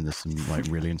 and there's some like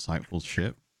really insightful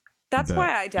shit. That's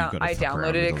why I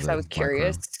downloaded it, because I was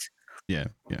curious. Yeah.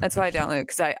 That's why I downloaded it,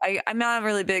 because I'm not a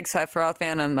really big Sephiroth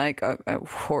fan. I'm like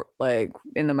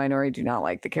in the minority, do not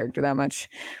like the character that much.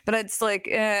 But it's like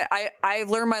I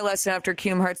learned my lesson after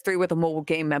Kingdom Hearts 3 with a mobile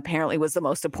game apparently was the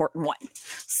most important one.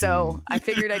 So I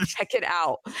figured I'd check it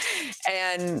out.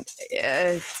 And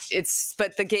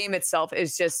but the game itself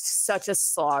is just such a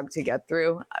slog to get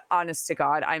through. Honest to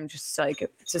God, I'm just like,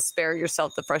 to spare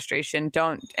yourself the frustration.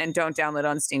 Don't download it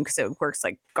on Steam, because it works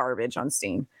like garbage on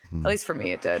Steam. At least for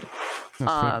me, it did.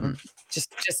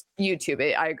 Just YouTube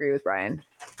it. I agree with Brian.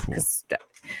 Cool.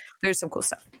 There's some cool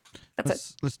stuff.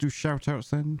 Let's do shout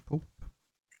outs then, Paul.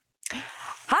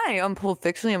 Hi, I'm Pulp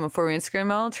Fiction. I'm a former Instagram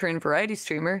model turned variety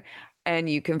streamer, and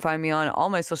you can find me on all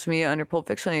my social media under Pulp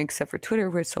Fiction, except for Twitter,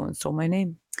 where someone stole my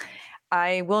name.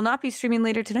 I will not be streaming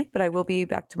later tonight, but I will be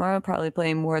back tomorrow, probably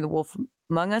playing more of The Wolf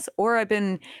Among Us, or I've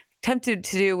been tempted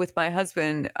to do with my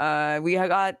husband. We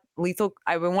got Lethal.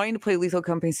 I've been wanting to play Lethal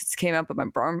Company since it came out, but my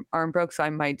arm broke, so I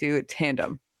might do a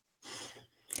tandem,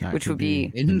 which would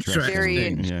be very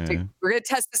interesting. We're gonna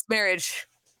test this marriage.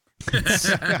 That's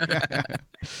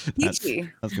going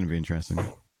to be interesting.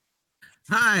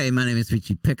 Hi, my name is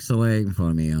Peachy Pixelate.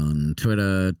 Follow me on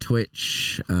Twitter,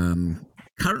 Twitch.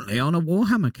 Currently on a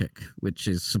Warhammer kick, which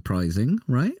is surprising,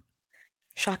 right?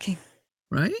 Shocking,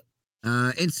 right?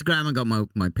 Instagram, I got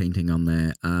my painting on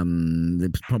there.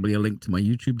 There's probably a link to my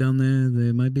YouTube down there.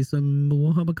 There might be some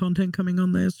Warhammer content coming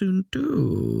on there soon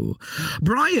too.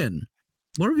 Brian,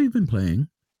 what have you been playing?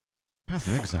 Path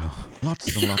of Exile.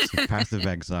 Lots and lots of Path of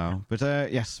Exile. But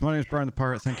yes, my name is Brian the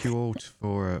Pirate. Thank you all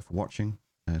for watching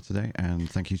today. And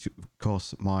thank you to, of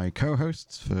course, my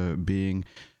co-hosts for being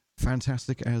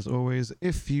fantastic as always.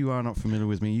 If you are not familiar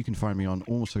with me, you can find me on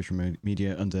all social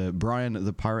media under Brian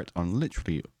the Pirate on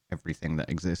literally everything that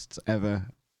exists ever.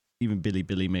 Even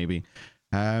Billy maybe.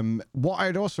 What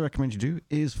I'd also recommend you do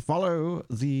is follow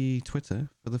the Twitter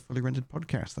for the Fully Rendered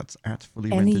Podcast. That's at Fully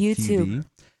Rendered TV.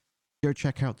 Go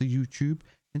check out the YouTube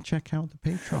and check out the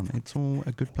Patreon. It's all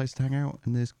a good place to hang out,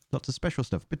 and there's lots of special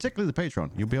stuff, particularly the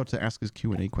Patreon. You'll be able to ask us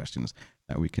Q&A questions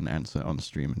that we can answer on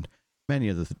stream, and many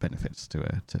other benefits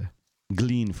to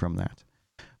glean from that.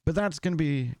 But that's going to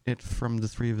be it from the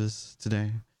three of us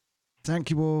today. Thank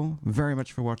you all very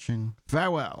much for watching.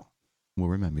 Farewell. We'll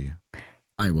remember you.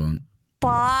 I won't.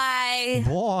 Bye.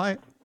 Bye.